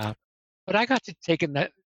perfect job. But I got to take in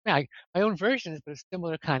that, my own versions, but a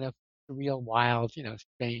similar kind of surreal, wild,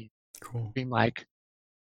 strange, dreamlike,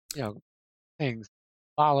 things,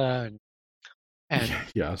 Bala and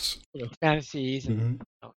yes, fantasies and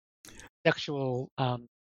sexual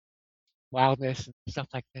wildness and stuff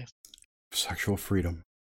like this. Sexual freedom.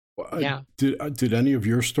 Yeah. Did any of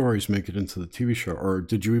your stories make it into the TV show, or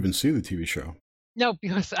did you even see the TV show? No,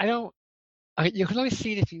 because I don't. You can only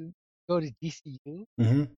see it if you go to DCU,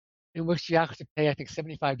 in which you have to pay, I think,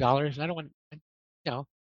 $75. And I don't want,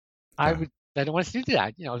 I don't want to see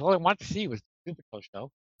that. All I wanted to see was the Doom Patrol show.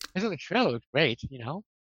 I thought the trailer looked great.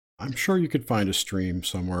 I'm sure you could find a stream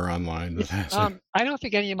somewhere online that has it. I don't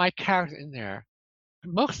think any of my characters in there.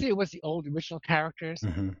 Mostly it was the old original characters.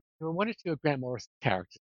 There were one or two of Grant Morrison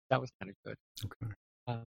characters. That was kind of good. Okay.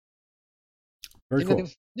 Very cool.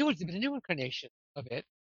 There's been a new incarnation of it.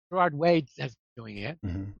 Gerard Way has been doing it,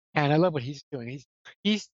 and I love what he's doing.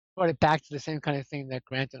 He's brought it back to the same kind of thing that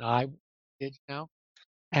Grant and I did now,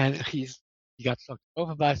 and he got to talk to both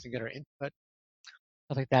of us and get our input,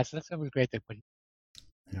 stuff like that. So that was great.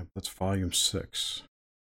 Yeah, that's volume 6.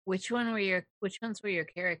 Which ones were your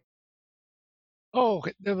characters? Oh,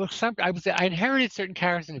 there was some. I inherited certain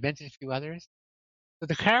characters and invented a few others. So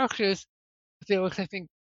the characters, there was, I think,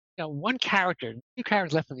 two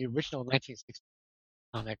characters left from the original 1960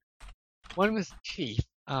 comic. One was Chief,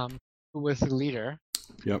 who was the leader.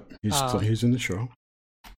 Yep, he's in the show.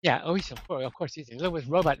 Yeah, of course he's in. There was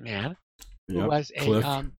Robot Man, who was Cliff.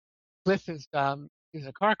 Cliff is he was in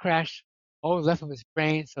a car crash. All left of his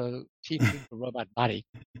brain, so Chief used a robot body.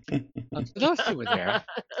 So those two were there,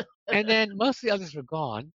 and then most of the others were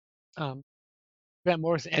gone. Grant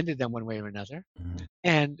Morrison ended them one way or another,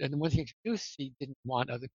 and the ones he introduced, he didn't want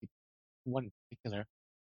other people, one in particular.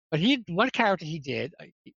 But one character he did,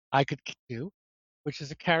 I could do, which is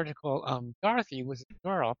a character called Dorothy, was a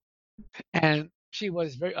girl, and she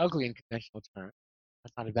was very ugly in conventional terms.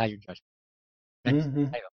 That's not a value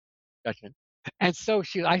judgment. Judgment. And so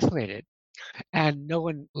she was isolated, and no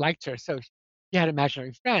one liked her. So she had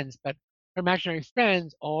imaginary friends, but her imaginary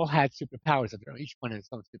friends all had superpowers of their own. Each one had its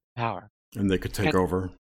own superpower. And they could take over.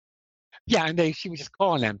 Yeah, and she would just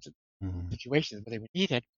call on them to situations where they would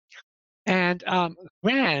need it. And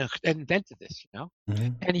Grant invented this,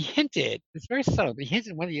 and he hinted, it's very subtle, but he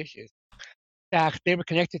hinted in one of the issues that they were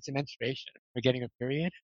connected to menstruation, or getting a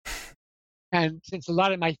period. And since a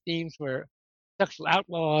lot of my themes were sexual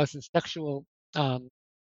outlaws and sexual,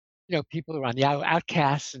 people who are on the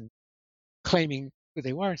outcasts and claiming who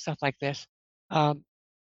they were and stuff like this.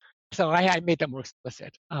 So I made that more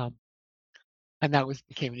explicit, and that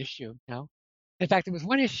became an issue. In fact, there was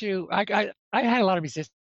one issue I had a lot of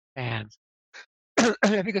resistance from fans.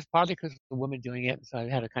 I think it's partly because the woman doing it, so I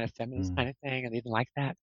had a kind of feminist kind of thing, and they didn't like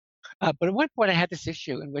that. But at one point, I had this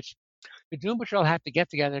issue in which the Doom Patrol had to get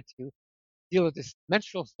together to deal with this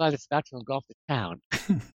menstrual flood that's about to engulf the town.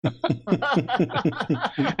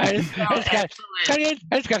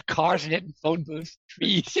 It's got cars in it and phone booths,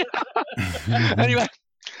 trees. Anyway,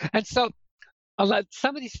 and so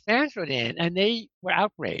some of these fans wrote in, and they were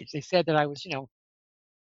outraged. They said that I was,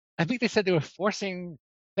 I think they said they were forcing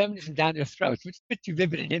feminism down their throats, which is a bit too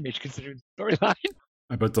vivid an image considering the storyline.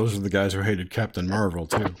 I bet those are the guys who hated Captain Marvel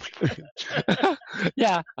too.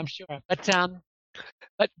 Yeah, I'm sure.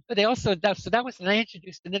 But they also so that was when I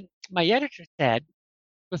introduced, and then my editor said,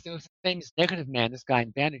 because there was a famous negative man, this guy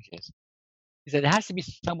in bandages. He said it has to be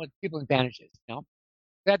people in bandages. We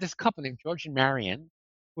had this couple named George and Marion,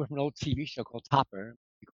 who were from an old TV show called Topper,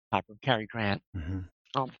 Cary Grant.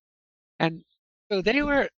 And so they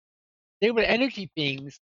were energy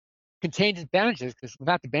beings contained in bandages, because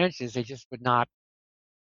without the bandages they just would not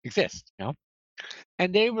exist.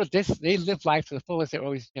 And they lived life to the fullest. They were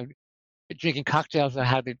always drinking cocktails on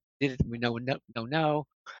how they did it. We know,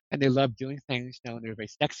 and they loved doing things. And they were very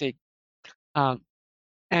sexy. And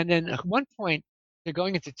then at one point they're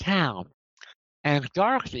going into town, and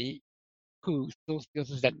Dorothy, who still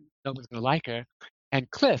feels that no one's going to like her, and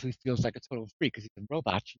Cliff, who feels like a total freak because he's a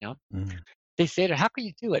robot, they say to her, "How can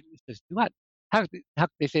you do it?" He says, "Do what?" How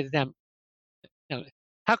they say to them,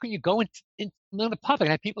 "How can you go into the public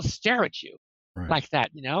and have people stare at you like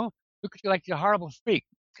that? Look at you like you're a horrible freak."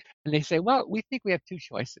 And they say, "Well, we think we have two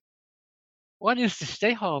choices. One is to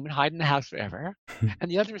stay home and hide in the house forever, and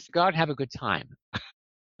the other is to go out and have a good time,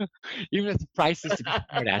 even if the price is to be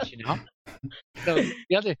stared at." So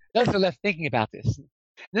the others are left thinking about this. And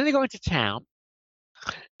then they go into town,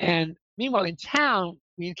 and meanwhile in town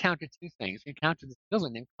we encounter two things. We encounter this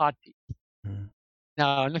villain named Codpiece.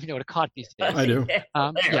 Now, I don't know if you know what a codpiece is. I do.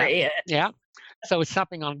 Yeah. So it's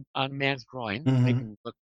something on a man's groin to make him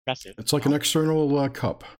look impressive. It's like an external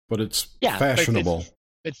cup, but it's fashionable.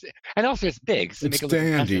 And also it's big. So it's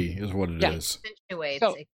dandy, is what it is.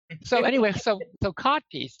 So anyway, so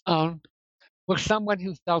Codpiece was someone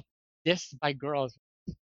who felt dissed by girls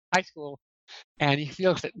in high school, and he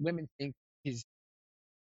feels that women think his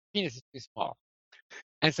penis is too small,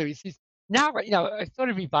 and so he's now sort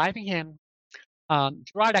of reviving him.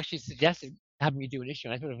 Gerard actually suggested having me do an issue,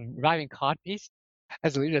 and I sort of reviving Codpiece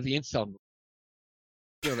as the leader of the incel movement.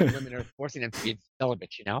 That women are forcing him to be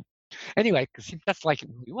celibate, Anyway, because that's like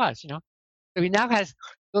who he was, So he now has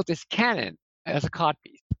built this canon as a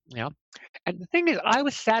Codpiece, And the thing is, I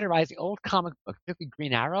was satirizing old comic books, particularly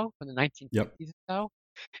Green Arrow from the 1950s or so,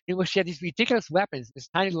 in which he had these ridiculous weapons, this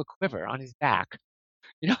tiny little quiver on his back.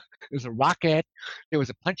 There was a rocket, there was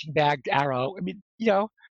a punching bag arrow. I mean,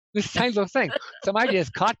 this tiny little thing. So my idea is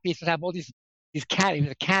Codpiece would have all these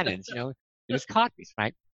cannons, in this Codpiece,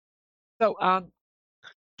 right?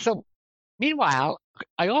 So meanwhile,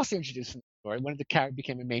 I also introduced in the story one of the characters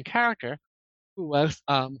became a main character, who was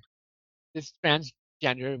this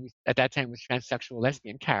transgender, at that time was transsexual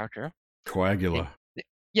lesbian character. Coagula.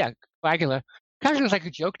 Coagula. Coagula was like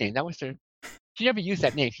a joke name. That was she never used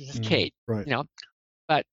that name. She was just Kate, right.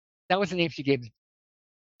 But that was the name she gave.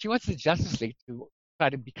 She went to the Justice League to try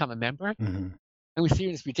to become a member, and we see her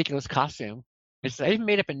in this ridiculous costume. And so I even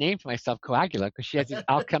made up a name for myself, Coagula, because she has these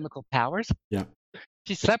alchemical powers. Yeah.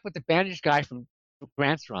 She slept with the bandage guy from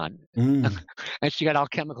Grant's Run, and she got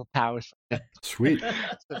alchemical powers. Sweet.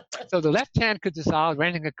 So the left hand could dissolve,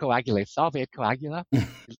 right hand could coagulate. Solvate coagula,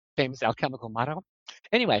 famous alchemical motto.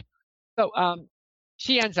 Anyway, so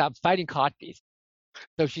she ends up fighting Codpiece.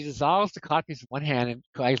 So she dissolves the Codpiece with one hand and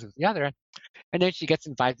coagulates with the other, and then she gets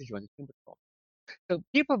invited to join the Doom Patrol. So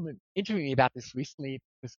people have been interviewing me about this recently.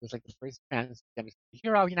 This was like the first transgender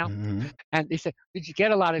hero, and they said, "Did you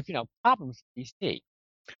get a lot of problems with DC?"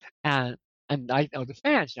 And I know the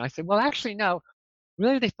fans. I said, "Well, actually, no.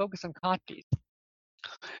 Really, they focus on Codpiece.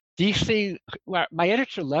 DC, well, my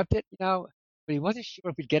editor loved it, but he wasn't sure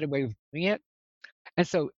if we'd get away with doing it. And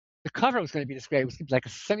so the cover was going to be this great. It was going to be like a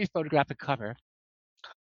semi-photographic cover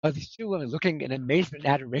of these two women looking in amazement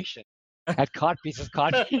and adoration at Codpiece's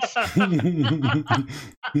Codpiece.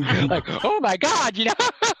 Like, oh my God,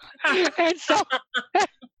 And so,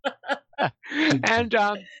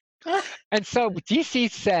 and so DC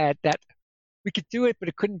said that we could do it, but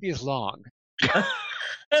it couldn't be as long.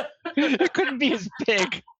 It couldn't be as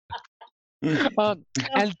big.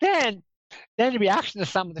 And then then the reaction to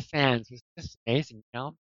some of the fans was just amazing, you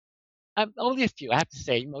know. Only a few, I have to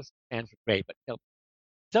say. Most fans were great, but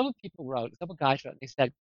several people wrote, several guys wrote, and they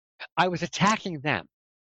said, I was attacking them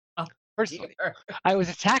Oh, personally. dear. I was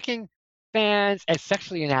attacking fans as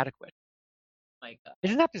sexually inadequate. My God.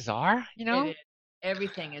 Isn't that bizarre? You know? It is.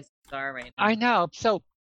 Everything is bizarre right now. I know. So,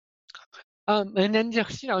 and then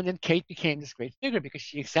just, and then Kate became this great figure because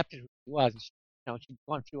she accepted who she was. And she'd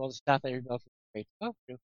gone through all the stuff that everybody else was afraid to go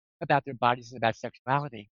through about their bodies and about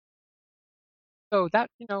sexuality. So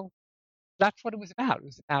that's what it was about. It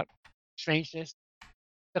was about strangeness,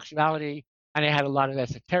 sexuality, and it had a lot of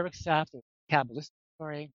esoteric stuff. There was a Kabbalistic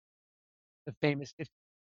story. The famous 50th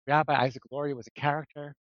Rabbi Isaac Luria was a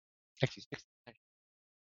character, actually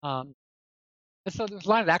 16th. And so there was a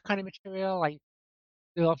lot of that kind of material. I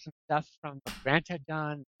developed some stuff from what Grant had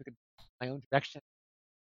done, took it my own direction.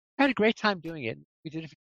 I had a great time doing it. We did it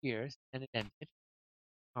for 2 years, and it ended.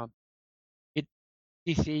 Um,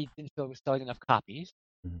 DC didn't feel it was selling enough copies.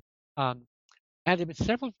 Mhm. And there have been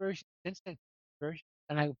several versions since then.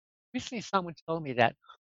 And I recently someone told me that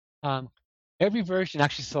every version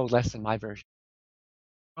actually sold less than my version,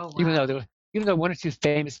 Oh, wow. even though one or two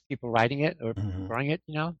famous people writing it or Mhm. drawing it,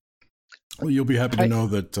 Well, you'll be happy to know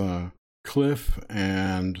that Cliff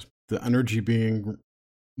and the energy being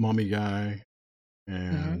mommy guy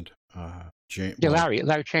and Jane, Yeah,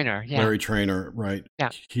 Larry Trainer. Yeah, Larry Trainer, right? Yeah.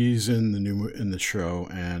 He's in the show,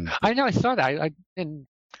 and I know. I saw that.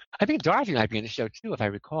 I think Dorothy might be in the show too, if I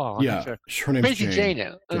recall. I'm not yeah, sure. her name's Crazy Jane.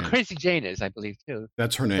 Jane. Crazy Jane is, I believe, too.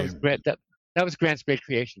 That's her That was name. Grant, that was Grant's great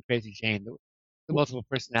creation, Crazy Jane, the multiple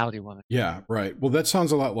personality woman. Yeah, right. Well, that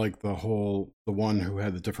sounds a lot like the one who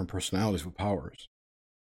had the different personalities with powers,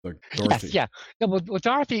 like Dorothy. Yes, yeah. No, well,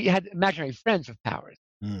 Dorothy had imaginary friends with powers.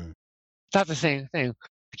 Mm. It's not the same thing.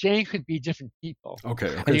 Jane could be different people.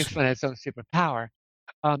 Okay. And each one had its own superpower.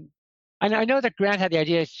 And I know that Grant had the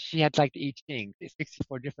idea she had like the I Ching,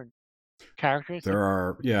 64 different characters. There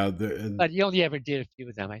are, yeah. But you only ever did a few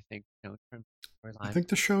of them, I think, in terms of I storyline. think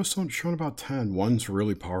the show's shown about 10. One's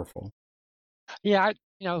really powerful. Yeah,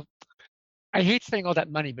 I hate spending all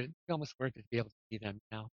that money, but it's almost worth it to be able to see them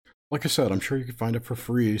now. Like I said, I'm sure you can find it for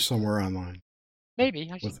free somewhere online. Maybe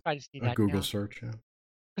I should With try to see A that. Google search, yeah.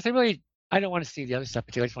 Because I don't want to see the other stuff,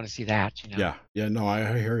 but I just want to see that. Yeah. No,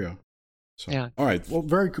 I hear you. So, Yeah. All right. Well,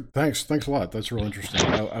 very good. Thanks a lot. That's real interesting.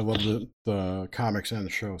 I love the comics and the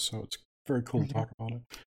show, so it's very cool to talk about it.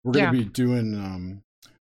 We're going to be doing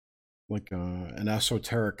like an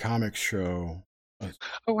esoteric comics show.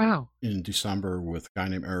 Oh wow! In December with a guy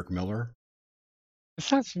named Eric Miller. It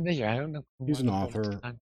sounds familiar. I don't know. He's an author,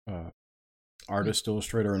 artist,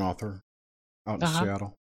 illustrator, and author out in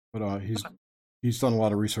Seattle. But he's done a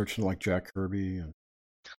lot of research into like Jack Kirby and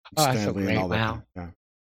Stan so Lee great. and all that. Wow. Yeah.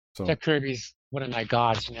 So Jack Kirby's one of my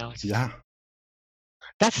gods. Yeah.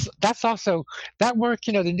 That's also that work.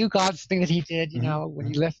 The New Gods thing that he did. When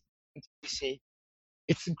he left DC,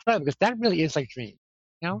 it's incredible because that really is like Dream.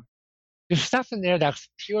 There's stuff in there that's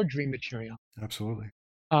pure dream material. Absolutely.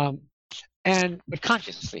 But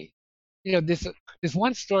consciously, there's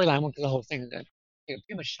one storyline. I won't do the whole thing. That pretty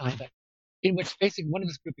much shine, but in which basically one of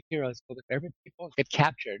this group of heroes called the Favorite People get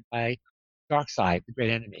captured by Darkseid, the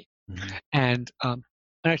great enemy, and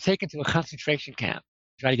are taken to a concentration camp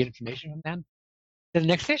to try to get information from them. Then the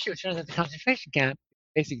next issue, it turns out the concentration camp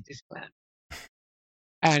is basically Disneyland,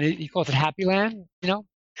 and he calls it Happy Land.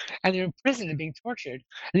 And they're in prison and being tortured.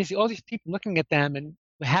 And you see all these people looking at them and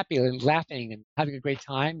happy and laughing and having a great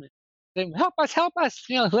time. And saying, help us,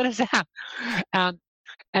 let us out.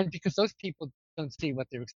 And because those people don't see what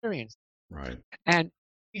they're experiencing. Right. And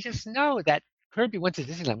you just know that Kirby went to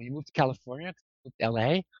Disneyland when he moved to California, moved to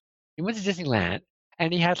LA. He went to Disneyland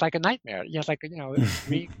and he had like a nightmare. He had like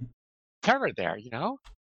terror there,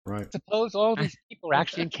 Right. Suppose all these people were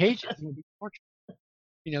actually in cages and would be tortured.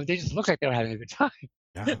 They just look like they were having a good time.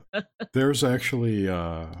 Yeah. There's actually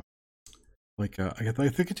I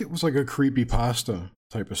think it was like a creepypasta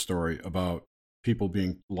type of story about people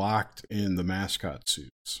being locked in the mascot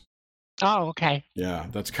suits. Oh, okay. Yeah,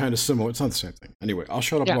 that's kind of similar. It's not the same thing. Anyway, I'll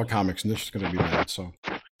shut up about comics, and this is going to be bad. So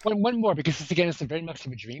one more because it's very much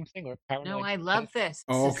of a dream thing or paranoid. No, I love this.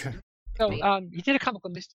 Oh, okay. So he did a comic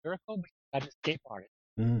called Mr. Miracle, which is an escape artist.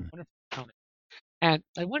 Wonderful comic. And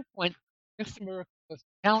at one point, Mr. Miracle was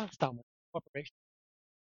challenged someone, a corporation.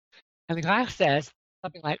 And the guy says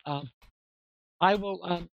something like, I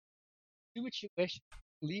will do what you wish,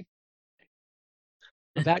 leave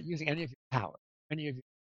without using any of your power, any of your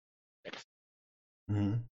tricks.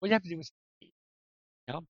 What you have to do is,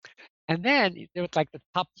 And then there was like the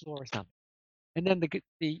top floor or something. And then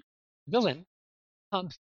the villain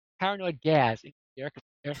pumps paranoid gas into the air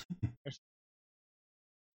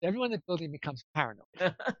Everyone in the building becomes paranoid.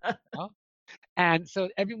 You know? And so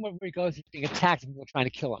everyone where he goes, he's being attacked, and people are trying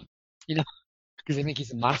to kill him, because they think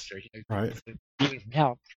he's a monster, Right. He's a demon from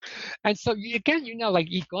hell. And so again, like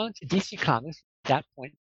you go into DC Comics at that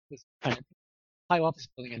point, this kind of high office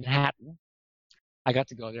building in Manhattan. I got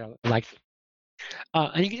to go there. I liked it.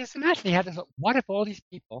 And you can just imagine he had this. What if all these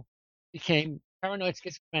people became paranoid,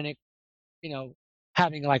 schizophrenic,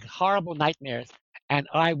 having like horrible nightmares, and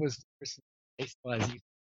I was the person they saw as evil?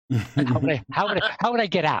 Like, how would I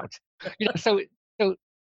get out? So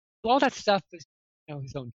all that stuff is,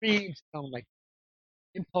 his own dreams, his own like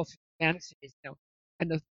impulses, fantasies,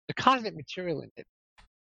 and the cosmic material in it,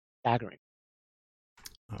 staggering.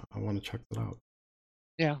 I want to check that out.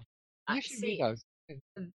 Yeah, I you should see. read those.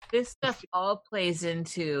 This stuff all plays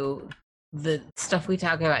into the stuff we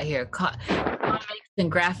talk about here. Comics and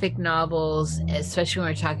graphic novels, especially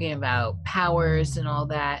when we're talking about powers and all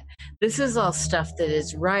that. This is all stuff that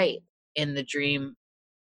is right in the dream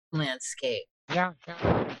landscape. Yeah.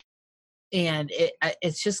 And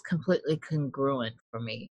it's just completely congruent for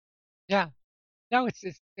me. Yeah. No, it's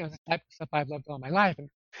the type of stuff I've loved all my life. And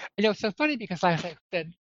it's so funny because, like I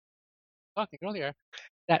said, talking earlier,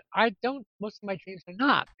 that most of my dreams are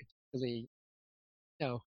not particularly,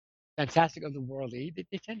 fantastic otherworldly.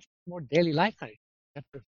 They tend to be more daily life kind of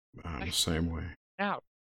stuff. I'm the same way. Out.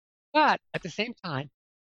 But at the same time,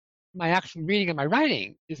 my actual reading and my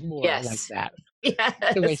writing is more like that.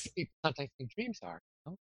 Yes. The way people sometimes think dreams are.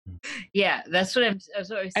 Yeah, that's what I'm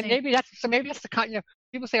saying. And maybe that's the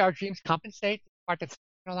people say our dreams compensate the part that's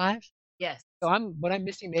in our lives. Yes. So what I'm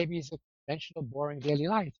missing maybe is a conventional, boring daily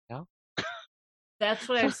life. That's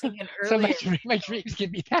what I was thinking earlier. So my dreams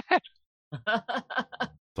give me that.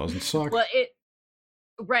 Doesn't suck. Well,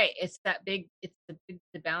 it's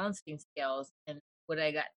the balancing scales, and what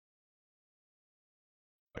I got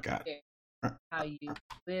how you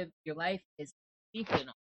live your life is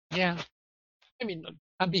seasonal. Yeah. I mean,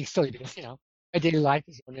 I'm being silly because, my daily life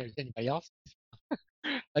is ordinary as anybody else.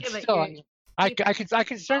 But still, I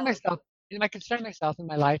concern myself. I concern myself in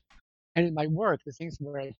my life and in my work, the things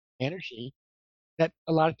where I have energy that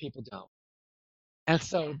a lot of people don't. And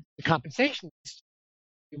so the compensation is to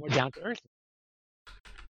be more down to earth.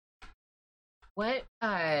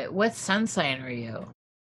 What sun sign are you?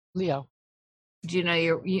 Leo. Do you know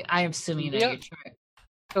I assume you know your chart.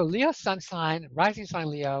 So Leo sun sign, rising sign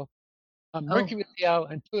Leo, Mercury Leo,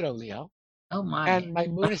 and Pluto Leo. Oh my! And my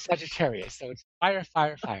moon is Sagittarius, so it's fire,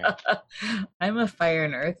 fire, fire. I'm a fire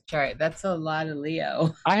and earth chart. That's a lot of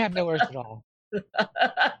Leo. I have no earth at all.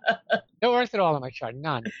 No earth at all in my chart,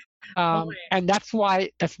 none. And that's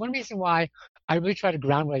one reason why I really try to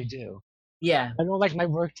ground what I do. Yeah. I don't like my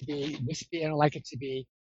work to be wispy. I don't like it to be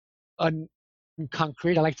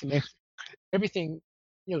concrete. I like to make everything,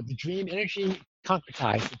 the dream energy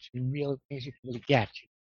concretized into real things you can really get.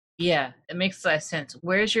 Yeah, it makes a lot of sense.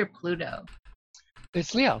 Where's your Pluto?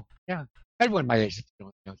 It's Leo. Yeah, everyone my age is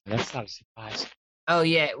Pluto. That's not a surprise. Oh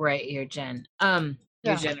yeah, right. Your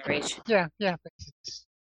Your generation. Yeah.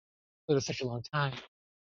 Pluto's such a long time.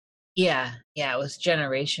 Yeah, it was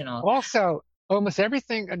generational. Also, almost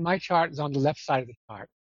everything in my chart is on the left side of the chart.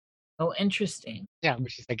 Oh, interesting. Yeah,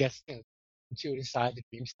 which is, I guess, the intuitive side, the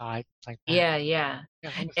dream side, like that. Yeah.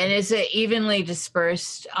 And is it evenly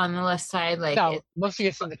dispersed on the left side? Mostly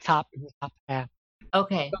it's in the top half.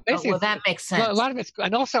 Okay. Well, that makes sense. A lot of it's,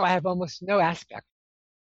 and also I have almost no aspect.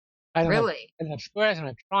 I don't have squares, I don't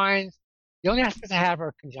have trines. The only aspects I have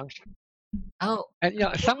are conjunction. Oh. And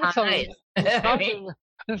someone told me, an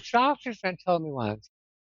astrologer friend told me once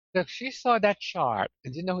that if she saw that chart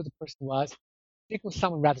and didn't know who the person was, I think it was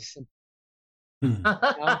someone rather simple.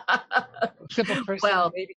 Simple person,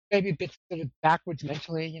 well, maybe a bit sort of backwards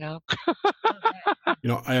mentally,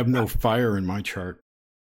 I have no fire in my chart.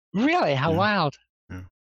 Really? How wild! Yeah.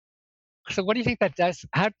 So, what do you think that does?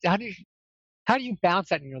 How do you balance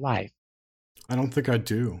that in your life? I don't think I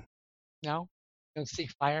do. No, you don't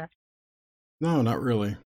seek fire. No, not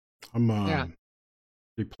really. I'm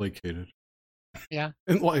pretty placated. Yeah.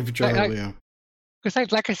 In life, generally, yeah.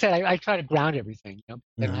 Because, like I said, I try to ground everything. I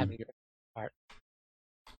don't have any part.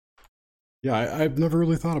 Yeah, I've never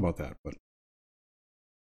really thought about that, but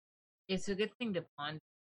it's a good thing to ponder.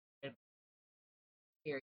 It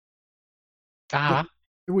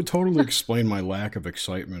would totally explain my lack of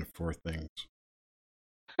excitement for things.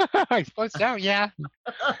 I suppose so, yeah.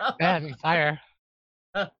 Having fire.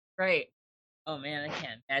 Right. Oh man, I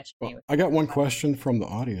can't imagine. Well, I got one question from an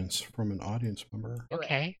audience member.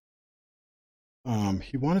 Okay.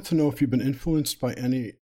 He wanted to know if you've been influenced by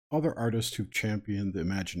any other artists who've championed the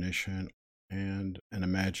imagination and an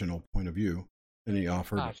imaginal point of view, And he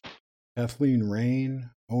offered Gosh. Kathleen Rain,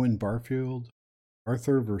 Owen Barfield,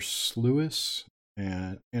 Arthur Versluis,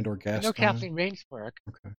 and or I know Gaston. Kathleen Rain's work.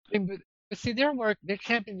 Okay. But see, their work, they're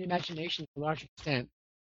championing the imagination to a large extent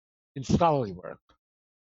in scholarly work,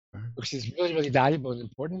 Okay. which is really, really valuable and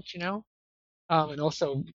important, and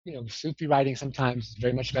also, Sufi writing sometimes is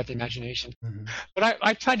very much about the imagination. Mhm. But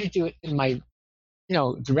I try to do it in my,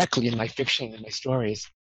 directly in my fiction and my stories,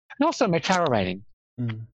 and also in my tarot writing,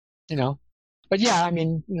 Mhm. But yeah, I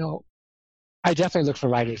mean, I definitely look for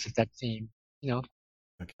writers with that theme,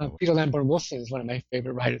 Okay. Peter Lamborn Wilson is one of my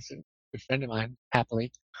favorite writers and a good friend of mine,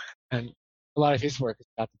 happily. And a lot of his work is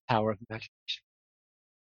about the power of imagination.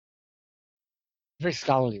 Very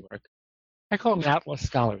scholarly work. I call him an outlaw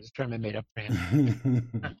scholar, it's a term I made up for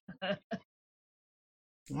him.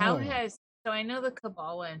 How Oh. has so I know the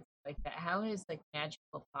Kabbalah and stuff like that. How has like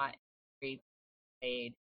magical thought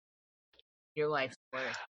played your life's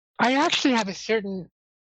work? I actually have a certain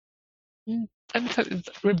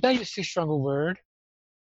rebellious is too strong a word,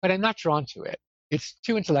 but I'm not drawn to it. It's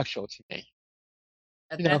too intellectual to me.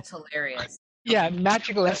 That's hilarious. Yeah,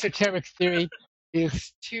 magical esoteric theory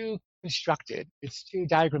is too constructed. It's too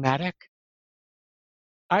diagrammatic.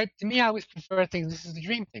 To me, I always prefer things. This is the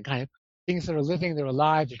dream thing, kind of things that are living, they're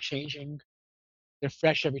alive, they're changing, they're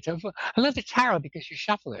fresh every time. I love the tarot because you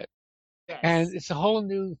shuffle it, Yes. and it's a whole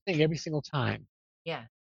new thing every single time. Yeah.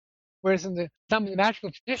 Whereas in some of the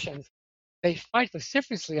magical traditions, they fight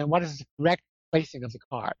vociferously on what is the correct placing of the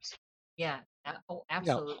cards. Yeah. Oh,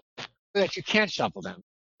 absolutely. So that you can't shuffle them,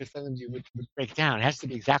 because then you would break down. It has to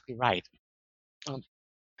be exactly right.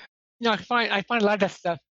 I find a lot of that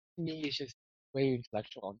stuff to me is just way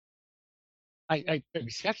intellectual. I have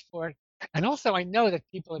respect for it, and also I know that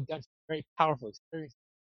people have done some very powerful experiences.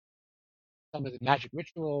 Some of the magic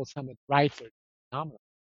rituals, some of the rites are phenomenal.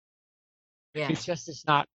 Yeah. It's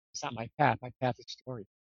not my path. My path is story.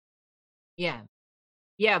 Yeah.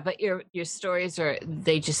 Yeah, but your stories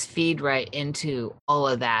they just feed right into all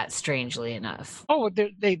of that, strangely enough. Oh,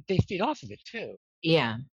 they feed off of it too.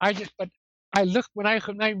 Yeah. But I look when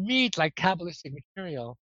I read like Kabbalistic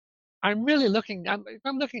material, I'm really looking. I'm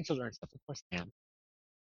looking to learn stuff, of course I am.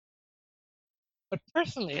 But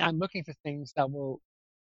personally, I'm looking for things that will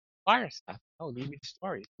inspire stuff. Oh, lead me to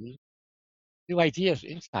stories, new ideas,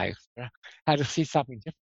 insights, how to see something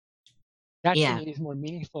different. That to me is more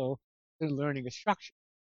meaningful than learning a structure.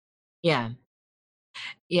 Yeah.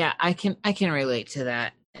 Yeah, I can relate to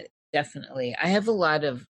that. Definitely. I have a lot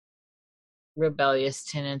of rebellious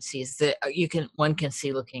tendencies that one can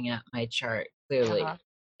see looking at my chart clearly. Uh-huh.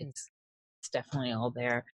 It's definitely all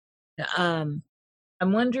there. I'm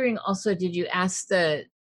wondering also, did you ask the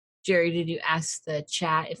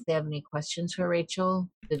chat if they have any questions for Rachel?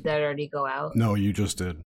 Did that already go out? No, you just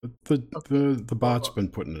did. The bot's been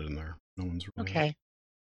putting it in there. No one's really. Okay.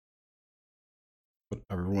 But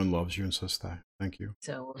everyone loves you and says that. Thank you.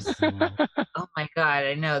 So, oh my God,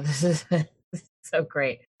 I know this is so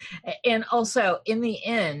great. And also, in the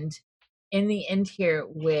end here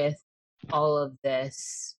with all of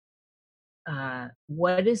this,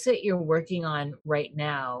 what is it you're working on right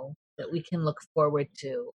now that we can look forward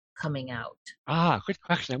to coming out? Good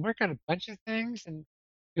question. I'm working on a bunch of things, and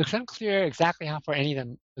it's unclear exactly how far any of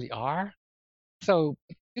them really are. So,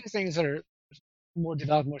 two things that are more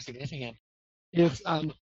developed, more significant is a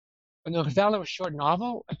novella, a short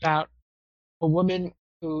novel about a woman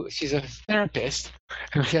she's a therapist,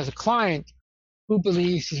 and she has a client who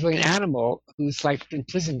believes she's really an animal who's like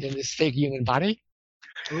imprisoned in this fake human body.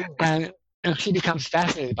 Ooh. And she becomes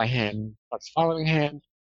fascinated by him, starts following him,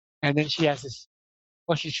 and then she has this,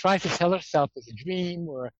 she tries to tell herself it's a dream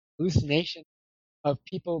or a hallucination of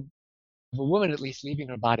a woman at least, leaving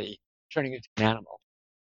her body, turning into an animal.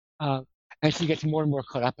 And she gets more and more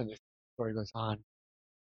caught up in this. The story goes on.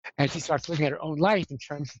 And she starts looking at her own life in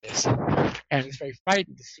terms of this. And it's very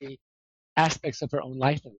frightening to see aspects of her own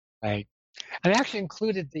life in this way. And I actually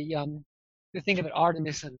included the thing about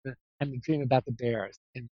Artemis and the dream about the bears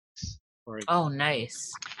in this story. Oh,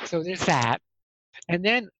 nice. So there's that. And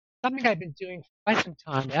then something I've been doing for quite some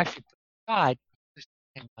time, I actually put aside,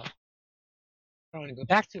 I want to go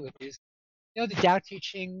back to it, is, the Tao Te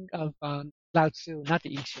Ching of Lao Tzu, not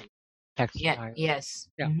the I Ching text. Yeah. Yes.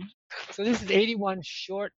 Yeah. Mm-hmm. So this is 81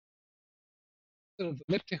 short, sort of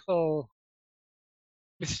elliptical,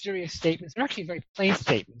 mysterious statements. They're actually very plain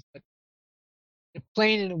statements, but they're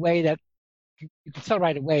plain in a way that you can tell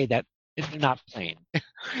right away that they're not plain.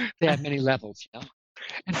 They have many levels,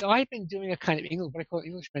 And so I've been doing a kind of English, what I call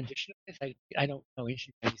English rendition of this. I don't know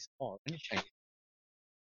ancient Chinese at all, any Chinese.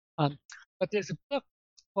 But there's a book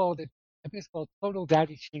called, I think it's called Total Tao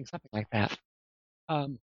Te Ching, something like that.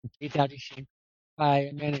 Complete Tao Te Ching. by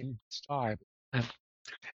a man named Starr,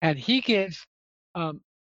 and he gives the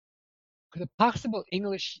possible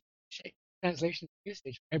English translation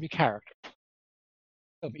usage for every character.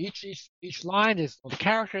 So for each line is all the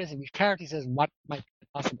characters, and each character says what might be the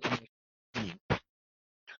possible English meaning.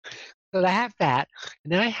 So I have that,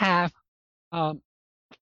 and then I have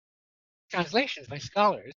translations by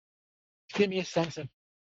scholars to give me a sense of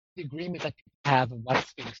the agreement that people have of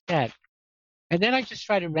what's being said. And then I just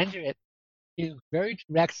try to render it in very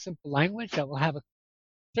direct, simple language that will have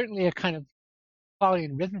certainly a kind of quality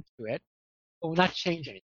and rhythm to it, but will not change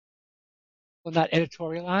anything. Will not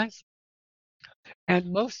editorialize.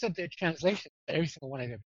 And most of their translations, every single one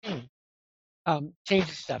I've ever seen,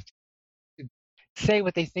 changes stuff to say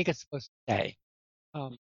what they think it's supposed to say.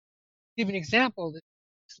 Give an example. This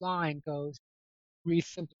line reads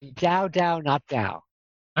simply, Tao, Tao, not Tao.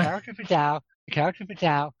 Character for Tao, the character for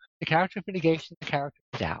Tao, the character for negation, the character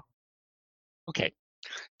for Tao. Okay.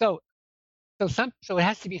 So it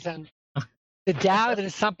has to be some, the Tao that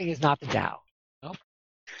is something is not the Tao. No?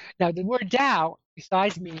 Now the word Tao,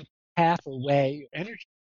 besides meaning path or way or energy,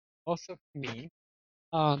 also can mean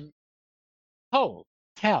told,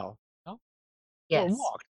 tell, no? Yes. Or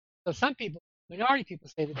walked. So some people, minority people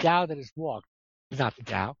say the Tao that is walked is not the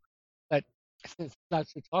Tao, but since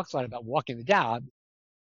Lao-Tzu talks a lot about walking the Tao,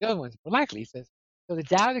 the other ones more likely says, so the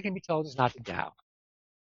Tao that can be told is not the Tao.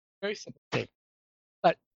 Very simple statement.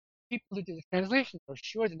 But people who do the translation are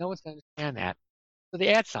sure that no one's going to understand that, so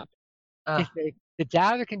they add something. They say, the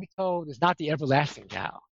Tao that can be told is not the everlasting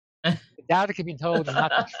Tao. The Tao that can be told is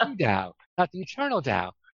not the true Tao, not the eternal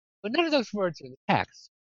Tao. But none of those words are in the text.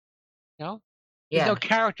 You know? There's no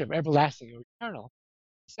character of everlasting or eternal.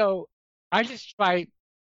 So I just try,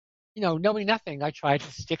 knowing nothing, I try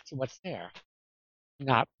to stick to what's there.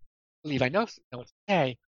 Not believe I know what to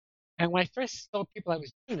say. And when I first told people I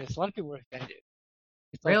was doing this, a lot of people were offended.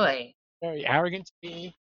 Really? Very arrogant to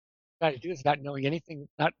me. Try to do this without knowing anything,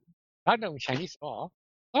 not knowing Chinese at all.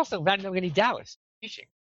 Also without knowing any Taoist teaching.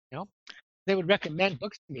 They would recommend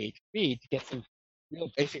books to me to read to get some real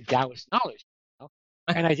basic Taoist knowledge.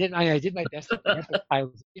 And I did my best to read those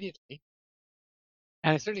titles immediately.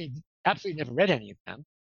 And I certainly absolutely never read any of them.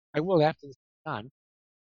 I will after this is done,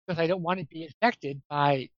 because I don't want to be infected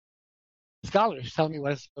by scholars telling me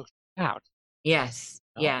what it's supposed to be about. Yes.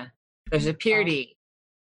 Yeah. There's a purity.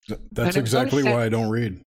 That's exactly why I don't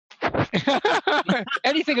read.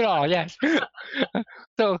 Anything at all, yes.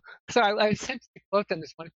 So I sent to quote them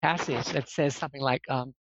this one passage that says something like,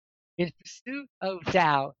 in pursuit of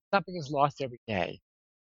Tao, something is lost every day.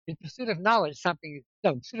 In pursuit of knowledge, something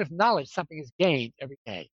is gained every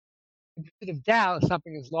day. In pursuit of Tao,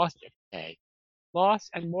 something is lost every day. Lost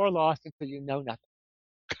and more lost until you know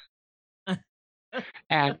nothing.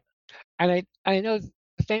 and I know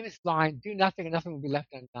the famous line, do nothing and nothing will be left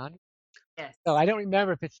undone. Yes. So I don't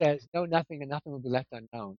remember if it says know nothing and nothing will be left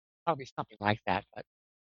unknown. Probably something like that, but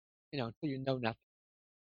until you know nothing.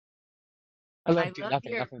 I love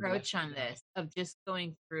your approach on this of just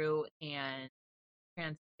going through and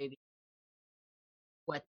translating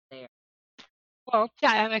what's there. Well,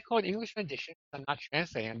 yeah, and I call it English rendition. I'm not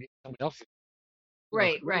translating. I'm using someone else's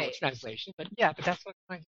right translation. But yeah, but that's what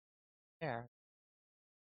I'm doing there.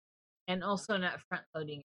 And also not front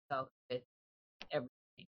loading yourself with everything.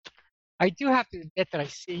 I do have to admit that I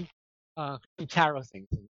see some tarot things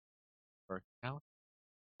in work.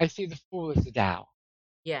 I see the Fool as the Tao.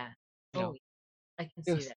 Yeah. I can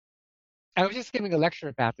see that. I was just giving a lecture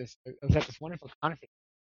about this. I was at this wonderful conference in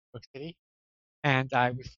New York City, and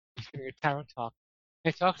I was giving a tarot talk.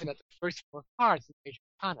 And I talked about the first 4 cards in the Major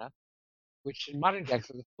Arcana, which in modern decks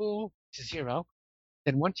are the Fool, which is 0,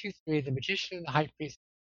 then 1, 2, 3, the Magician, the High Priest,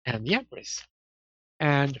 and the Empress.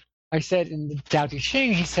 And I said in the Tao Te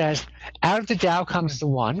Ching, he says, out of the Tao comes the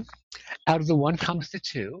 1, out of the 1 comes the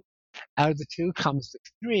 2, out of the 2 comes the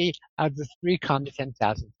 3, out of the 3 come the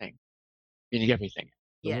 10,000 things, meaning everything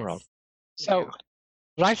in the world. So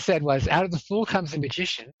what I said was, out of the Fool comes the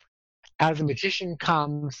Magician, out of the Magician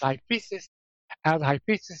comes the High Priestess, out of the High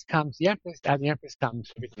Priestess comes the Empress, out of the Empress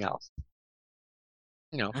comes everything else.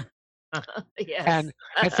 Yes. And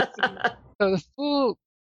so the Fool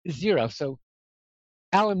is 0. So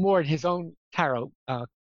Alan Moore, in his own tarot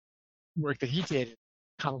work that he did in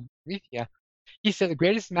Common Prometheus, he said the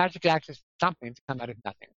greatest magic act is something to come out of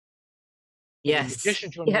nothing. Yes. The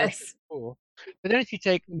Magician to emerge as a Fool. But then if you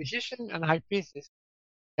take the Magician and the High Priestess,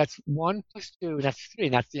 that's 1 plus 2, and that's 3,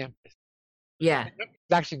 and that's the Empress. Yeah.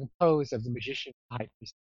 It's actually composed of the Magician and the High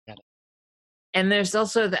Priestess together. And there's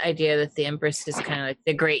also the idea that the Empress is kind of like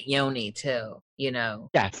the great Yoni too,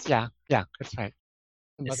 Yes, yeah, that's right.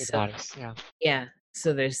 The Mother Goddess, yeah. Yeah,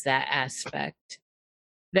 so there's that aspect.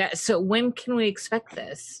 So when can we expect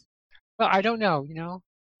this? Well, I don't know.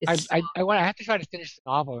 It's, I have to try to finish the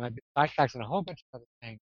novel, and I've been flashbacks on a whole bunch of other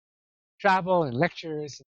things, travel and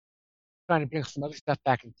lectures, and trying to bring some other stuff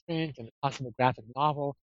back in print and a possible graphic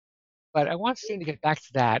novel. But I want soon to get back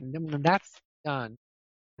to that, and then when that's done,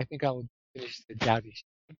 I think I will finish the Dowdy.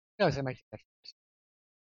 No, I might do that first.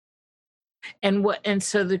 and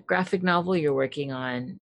so the graphic novel you're working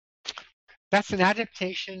on. That's an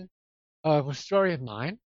adaptation of a story of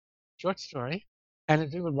mine, short story, and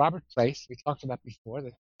it's with Robert Place. We talked about before,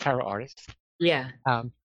 the tarot artist. Yeah.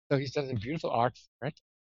 So he's done some beautiful art for it.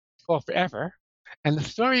 It's called Forever, and the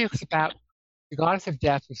story is about the goddess of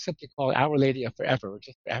death, who's simply called Our Lady of Forever, or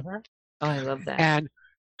just Forever. Oh, I love that. And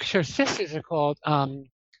her sisters are called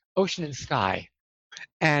Ocean and Sky,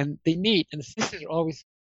 and they meet, and the sisters are always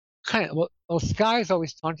Sky is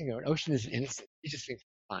always taunting her, and Ocean is innocent. He just thinks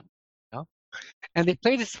it's fun, And they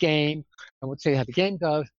play this game. I won't say how the game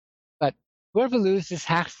goes, but whoever loses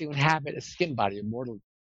has to inhabit a skin body, a mortal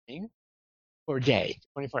being, for a day,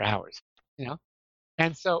 24 hours,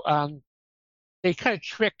 And so they kind of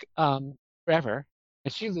trick Forever,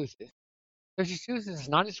 and she loses. So she chooses this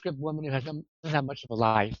nondescript woman who doesn't have much of a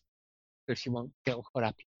life, so she won't get caught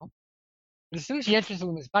up. But as soon as she enters the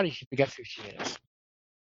woman's body, she forgets who she is.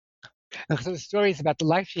 And so the story is about the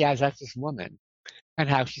life she has as this woman, and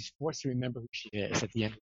how she's forced to remember who she is at the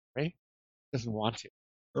end of the story. Doesn't want to.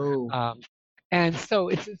 Oh. And so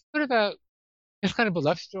it's kind of a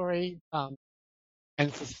love story, and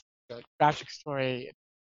it's a tragic story.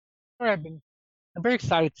 I'm very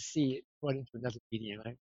excited to see it brought into another medium.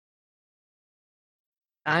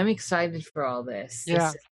 I'm excited for all this.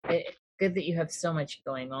 Yeah. It's good that you have so much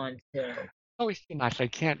going on too. Always too much. I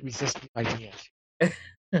can't resist the ideas.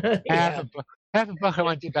 Yeah. I have a book I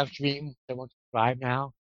want to do about dreams. I won't describe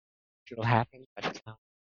now. It'll happen.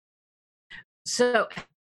 So,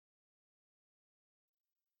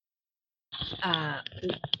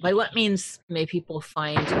 by what means may people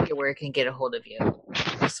find your work and get a hold of you?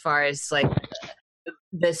 As far as like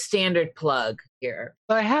the standard plug here.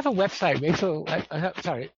 Well, I have a website,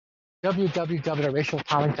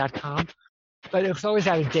 www.rachelpollock.com, but it's always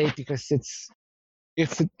out of date because it's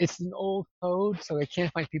an old code, so I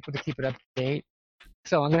can't find people to keep it up to date.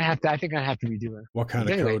 So I think I'm gonna have to redo it. What kind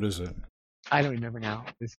of code is it? I don't remember now.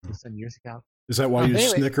 This was some years ago. Is that why you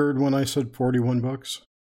snickered when I said $41?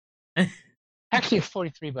 Actually, it's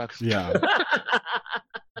 $43. Yeah.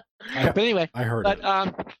 But anyway, I heard it.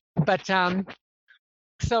 But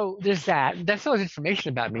so there's that. That's all information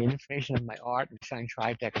about me, information of my art, and Shining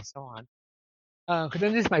Tribe Deck, and so on. Because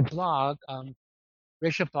then there's my blog,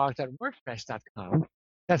 rachelblog.wordpress.com.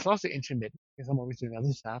 That's also intermittent because I'm always doing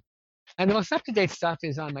other stuff. And the most up-to-date stuff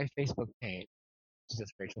is on my Facebook page, which is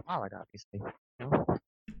just Rachel Pollock, obviously.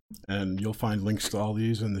 And you'll find links to all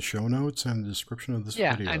these in the show notes and the description of this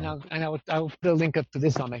video. Yeah, and I will put a link up to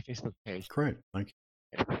this on my Facebook page. Great, thank you.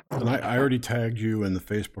 And I already tagged you in the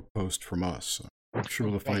Facebook post from us, so I'm sure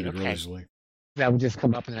we'll find it really easily. That will just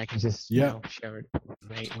come up and I can just share it.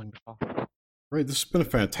 Great, wonderful. Right, this has been a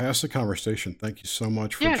fantastic conversation. Thank you so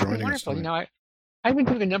much for joining us. Wonderful. I've been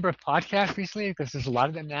doing a number of podcasts recently because there's a lot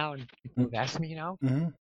of them now, and people have asked me,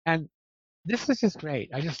 and this was just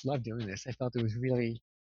great. I just love doing this. I felt we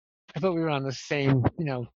were on the same,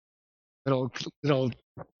 little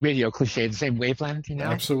radio cliche, the same wavelength,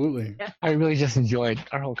 Absolutely. Yeah. I really just enjoyed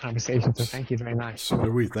our whole conversation, so thank you very much. So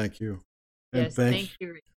do we. Thank you. And yes, thank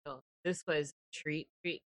you, Rachel. This was a treat.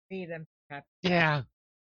 I'm happy. Yeah.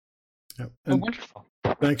 Yep. Wonderful.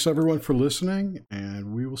 Thanks, everyone, for listening,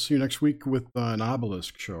 and we will see you next week with an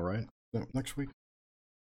Obelisk show, right? No, next week?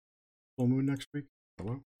 Full Moon next week?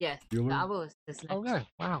 Hello? Yes, Bueller? the Obelisk is next. Oh, good.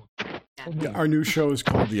 Wow. Yeah, our new show is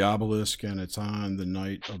called The Obelisk, and it's on the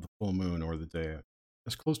night of the full moon or the day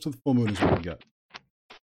as close to the full moon as we can get.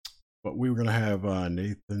 But we were going to have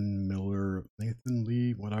Nathan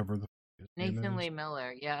Lee, whatever the Nathan Lee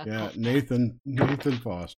Miller, yeah. Yeah, Nathan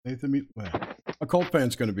Foss. A cult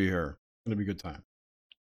fan's going to be here. It's going to be a good time.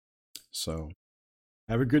 So,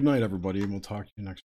 have a good night, everybody, and we'll talk to you next week.